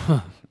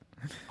 Okay.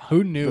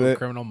 Who knew But-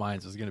 Criminal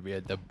Minds was going to be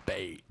a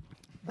debate?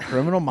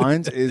 Criminal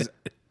Minds is,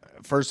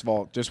 first of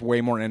all, just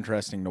way more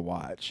interesting to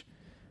watch.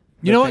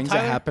 You know what, things that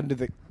Tyler? happen to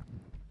the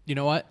You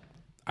know what?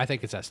 I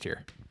think it's S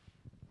tier.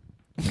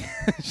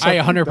 I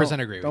 100%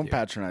 agree with Don't you.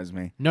 patronize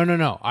me.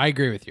 No. I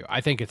agree with you. I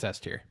think it's S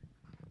tier.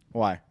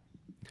 Why?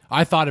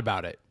 I thought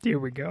about it. Here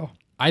we go.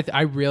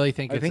 I really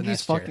think I it's think an he's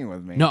S tier. fucking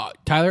with me. No,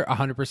 Tyler,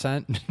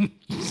 100%.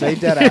 Say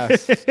dead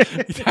ass.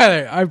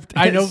 Tyler,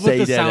 I know what Say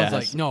this dead sounds ass.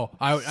 like. No,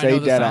 I Say know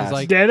this dead sounds ass.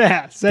 like Dead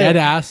ass. Say dead it.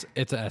 ass.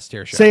 It's an S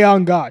tier show. Say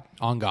on God.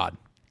 On God.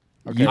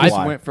 Okay, You why?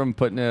 just went from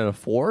putting it at a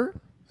 4?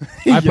 I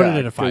put Yeah, it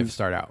at a 5 to 'cause-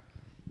 start out.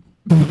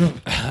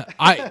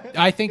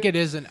 I think it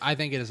is an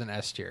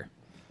S tier.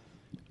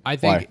 I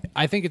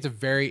think it's a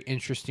very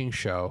interesting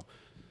show.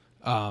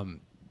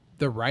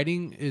 The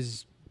writing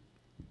is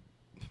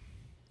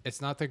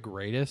it's not the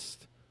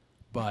greatest,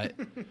 but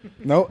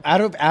No,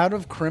 out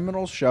of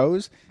criminal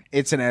shows,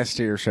 it's an S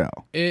tier show.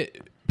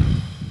 it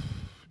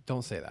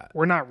don't say that.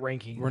 We're not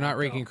ranking. We're not that,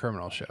 ranking though.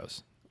 criminal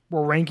shows.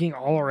 We're ranking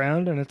all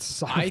around, and it's a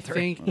soft I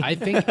 3.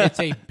 think it's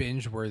a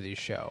binge worthy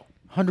show.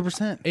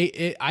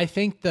 100%. I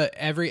think that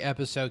every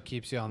episode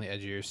keeps you on the edge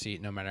of your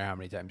seat, no matter how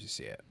many times you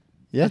see it.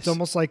 Yes. It's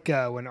almost like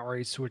when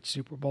Ari switched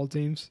Super Bowl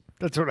teams.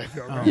 That's what I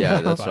feel. Right Yeah,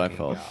 now. that's what I Fucking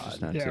felt God.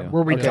 just now, Yeah, too.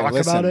 where we Okay, talk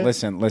listen, about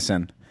it.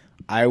 Listen.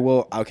 I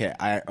will. Okay,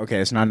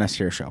 it's not an S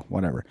tier show.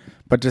 Whatever.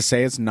 But to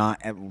say it's not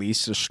at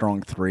least a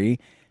strong 3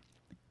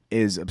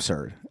 is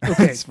absurd.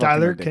 Okay, It's fucking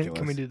Tyler, ridiculous.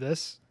 can we do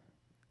this?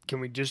 Can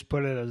we just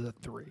put it as a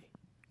 3?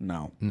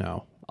 No.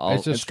 No,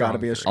 It's It's gotta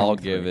be a strong I'll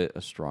 3. give it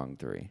a strong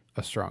 3.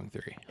 a strong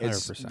 3.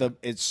 100%.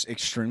 It's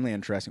extremely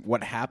interesting.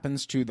 What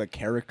happens to the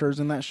characters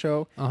in that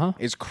show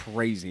is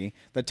crazy.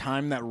 The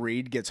time that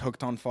Reed gets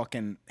hooked on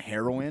fucking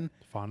heroin,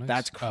 Phonics?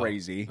 that's Oh.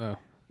 crazy. Oh.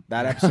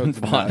 That episode's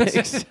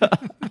nuts.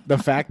 The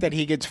fact that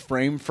he gets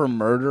framed for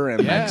murder in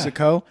Yeah.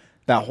 Mexico,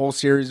 that whole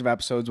series of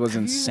episodes was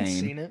Have you even insane.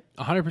 seen it?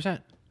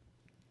 100%.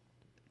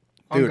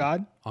 On Dude.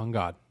 God? On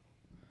God.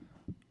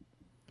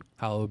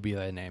 Hallowed be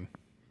thy name.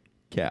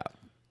 Cap.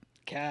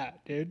 Cat,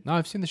 dude. No,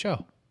 I've seen the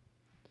show.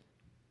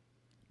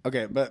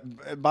 Okay,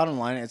 but bottom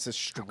line, it's a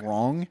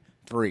strong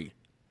 3.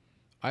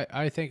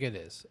 I think it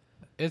is.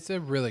 It's a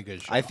really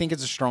good show. I think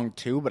it's a strong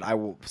 2, but I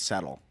will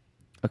settle.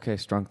 Okay,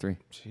 strong 3.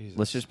 Jesus.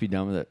 Let's just be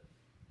done with it.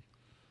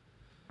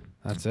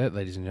 That's it,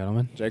 ladies and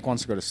gentlemen. Jake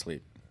wants to go to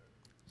sleep.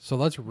 So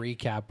let's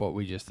recap what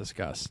we just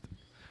discussed.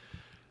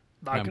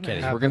 Not I'm gonna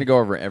kidding. happen. We're gonna go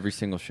over every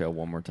single show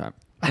one more time.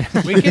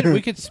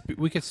 we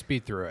could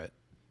speed through it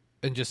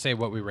and just say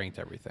what we ranked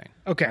everything.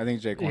 Okay. I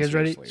think Jake You wants guys to go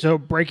to ready? sleep. So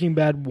Breaking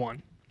Bad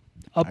 1.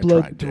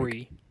 Upload tried, Jake.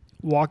 3.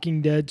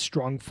 Walking Dead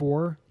strong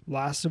 4.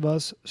 Last of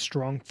Us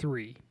strong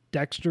 3.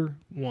 Dexter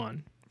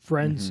 1.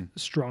 Friends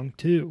strong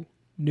 2.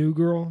 New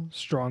Girl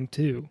strong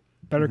 2.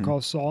 Better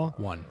Call Saul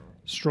 1.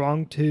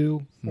 strong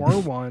 2 or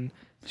 1.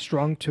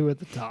 Strong 2 at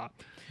the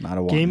top. Not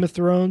a one. Game of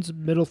Thrones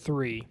middle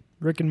 3.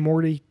 Rick and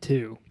Morty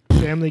 2.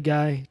 Family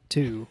Guy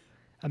 2.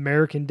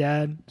 American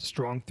Dad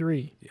strong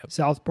 3.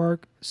 South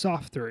Park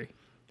soft 3.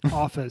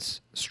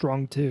 Office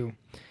strong 2.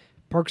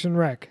 Parks and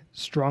Rec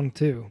strong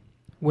 2.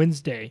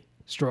 Wednesday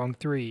strong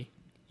 3.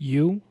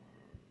 You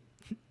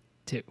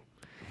 2.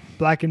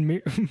 Black and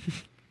Mirror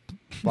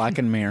Black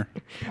and Mirror.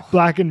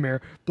 Black and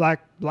Mirror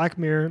Black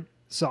Mirror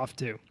soft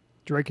 2.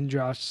 Drake and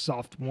Josh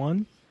soft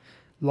 1.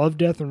 Love,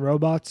 Death and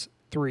Robots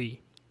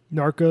 3.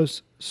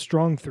 Narcos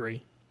strong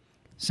 3.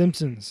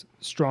 Simpsons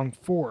strong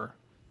 4.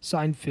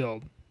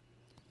 Seinfeld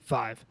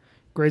 5.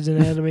 Grey's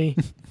Anatomy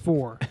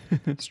 4.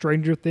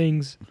 Stranger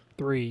Things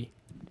 3.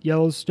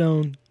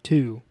 Yellowstone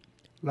 2.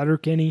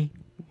 Letterkenny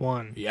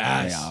 1.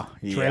 Yes.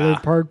 Yeah. Trailer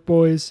Park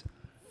Boys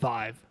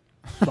 5.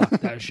 Fuck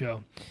that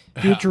show.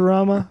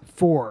 Futurama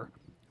 4.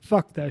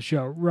 Fuck that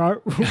show.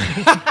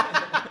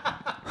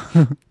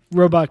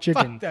 Robot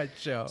Chicken That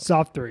show.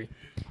 soft 3.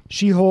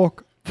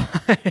 She-Hulk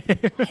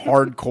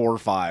Hardcore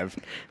 5.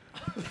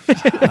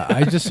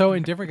 I'm just so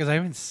indifferent because I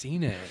haven't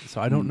seen it,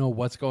 so I don't know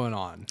what's going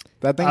on.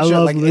 That thing I should,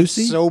 Love like,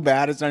 Lucy. it's so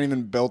bad it's not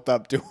even built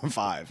up to a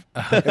 5.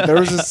 If there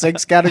was a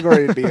 6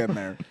 category, it'd be in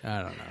there.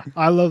 I don't know.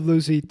 I Love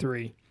Lucy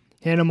 3.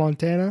 Hannah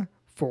Montana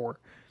 4.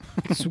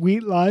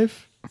 Sweet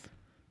Life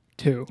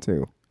 2.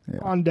 2. Yeah.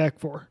 On Deck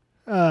 4.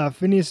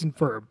 Phineas and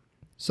Ferb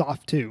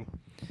soft 2.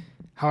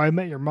 How I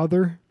Met Your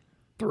Mother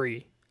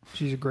 3.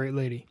 She's a great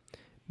lady.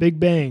 Big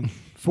Bang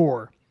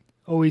 4.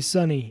 Always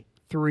Sunny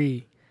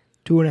 3.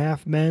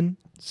 2.5 Men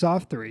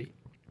soft 3.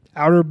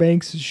 Outer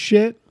Banks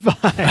shit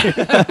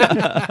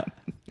 5.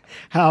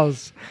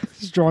 House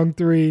strong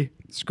 3.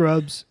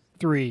 Scrubs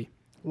 3.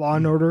 Law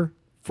and Order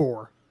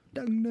 4.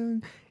 Dun,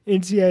 dun.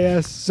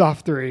 NCIS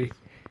soft 3.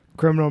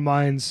 Criminal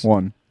Minds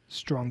 1.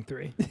 strong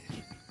 3.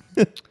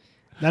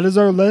 That is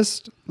our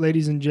list,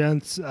 ladies and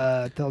gents.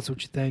 Tell us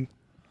what you think.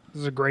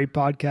 This is a great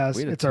podcast.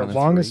 We had a It's our ton of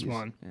longest threes.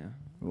 one. Yeah.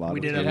 A lot We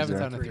of did They threes have a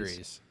there. ton of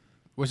threes,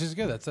 which is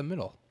good. That's the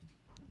middle.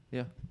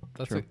 Yeah.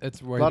 That's True.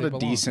 it's A where lot they of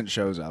belong. decent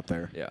shows out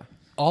there. Yeah.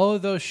 All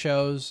of those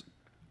shows,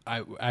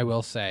 I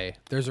will say,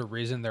 there's a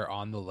reason they're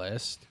on the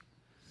list.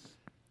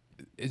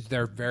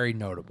 They're very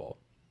notable.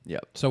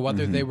 Yep. So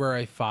whether they were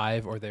a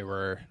 5 or they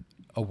were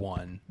a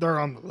 1, They're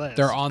on the list.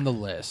 they're on the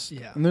list.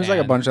 Yeah. And there's like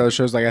a And- bunch of other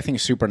shows. Like I think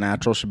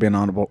Supernatural should be an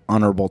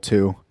honorable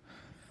too.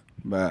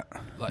 But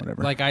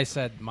whatever. Like I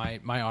said, my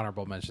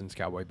honorable mentions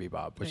Cowboy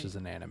Bebop, which is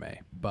an anime,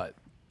 but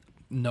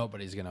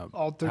nobody's gonna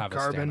Altered have a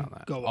Carbon, stand on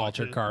that. go watch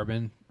Altered it.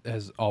 Carbon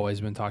has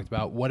always been talked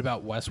about. What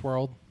about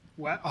Westworld?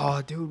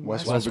 Oh, dude.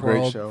 Westworld's a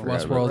great show. Forgot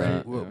Westworld,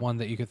 about that, yeah. one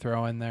that you could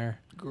throw in there.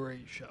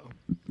 Great show.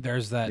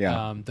 There's that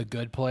Yeah. The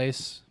Good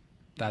Place.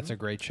 That's a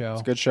great show.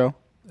 it's a good show.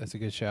 That's a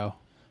good show.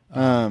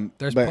 but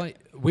There's plenty.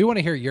 We want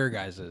to hear your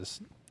guys's.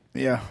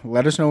 yeah,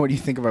 let us know what you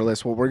think of our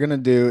list. What we're gonna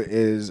do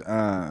is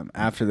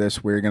after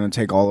this, we're gonna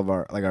take all of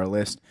our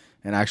list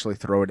and actually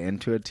throw it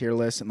into a tier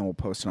list, and then we'll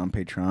post it on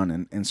Patreon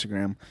and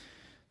Instagram,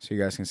 so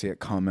you guys can see it.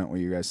 Comment what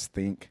you guys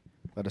think.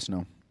 Let us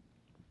know.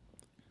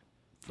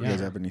 If you guys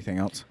have anything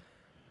else?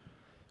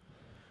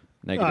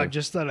 Negative.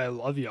 Just that I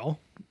love y'all.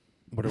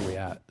 What are we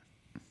at?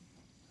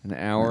 An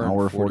hour, An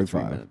hour, and 43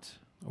 45. minutes.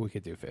 We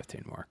could do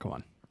 15 more. Come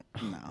on.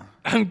 No.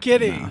 I'm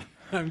kidding.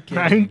 I'm kidding.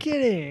 I'm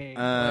kidding.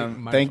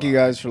 my Thank you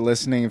fault. guys for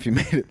listening. If you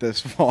made it this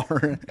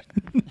far.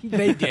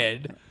 They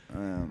did.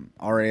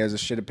 RA has a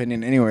shit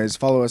opinion. Anyways,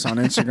 follow us on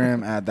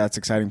Instagram at That's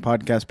Exciting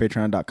Podcast,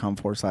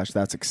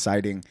 patreon.com/That's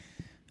Exciting.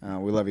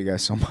 We love you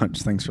guys so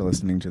much. Thanks for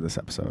listening to this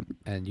episode.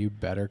 And you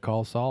better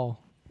call Saul.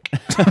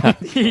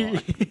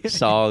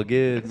 It's all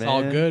good, It's man.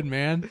 all good,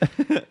 man.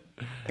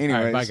 Anyways,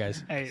 All right, bye,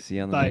 guys. Hey, See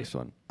you on the bye. next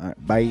one. All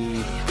right, bye.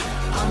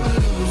 I'm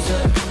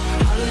a loser.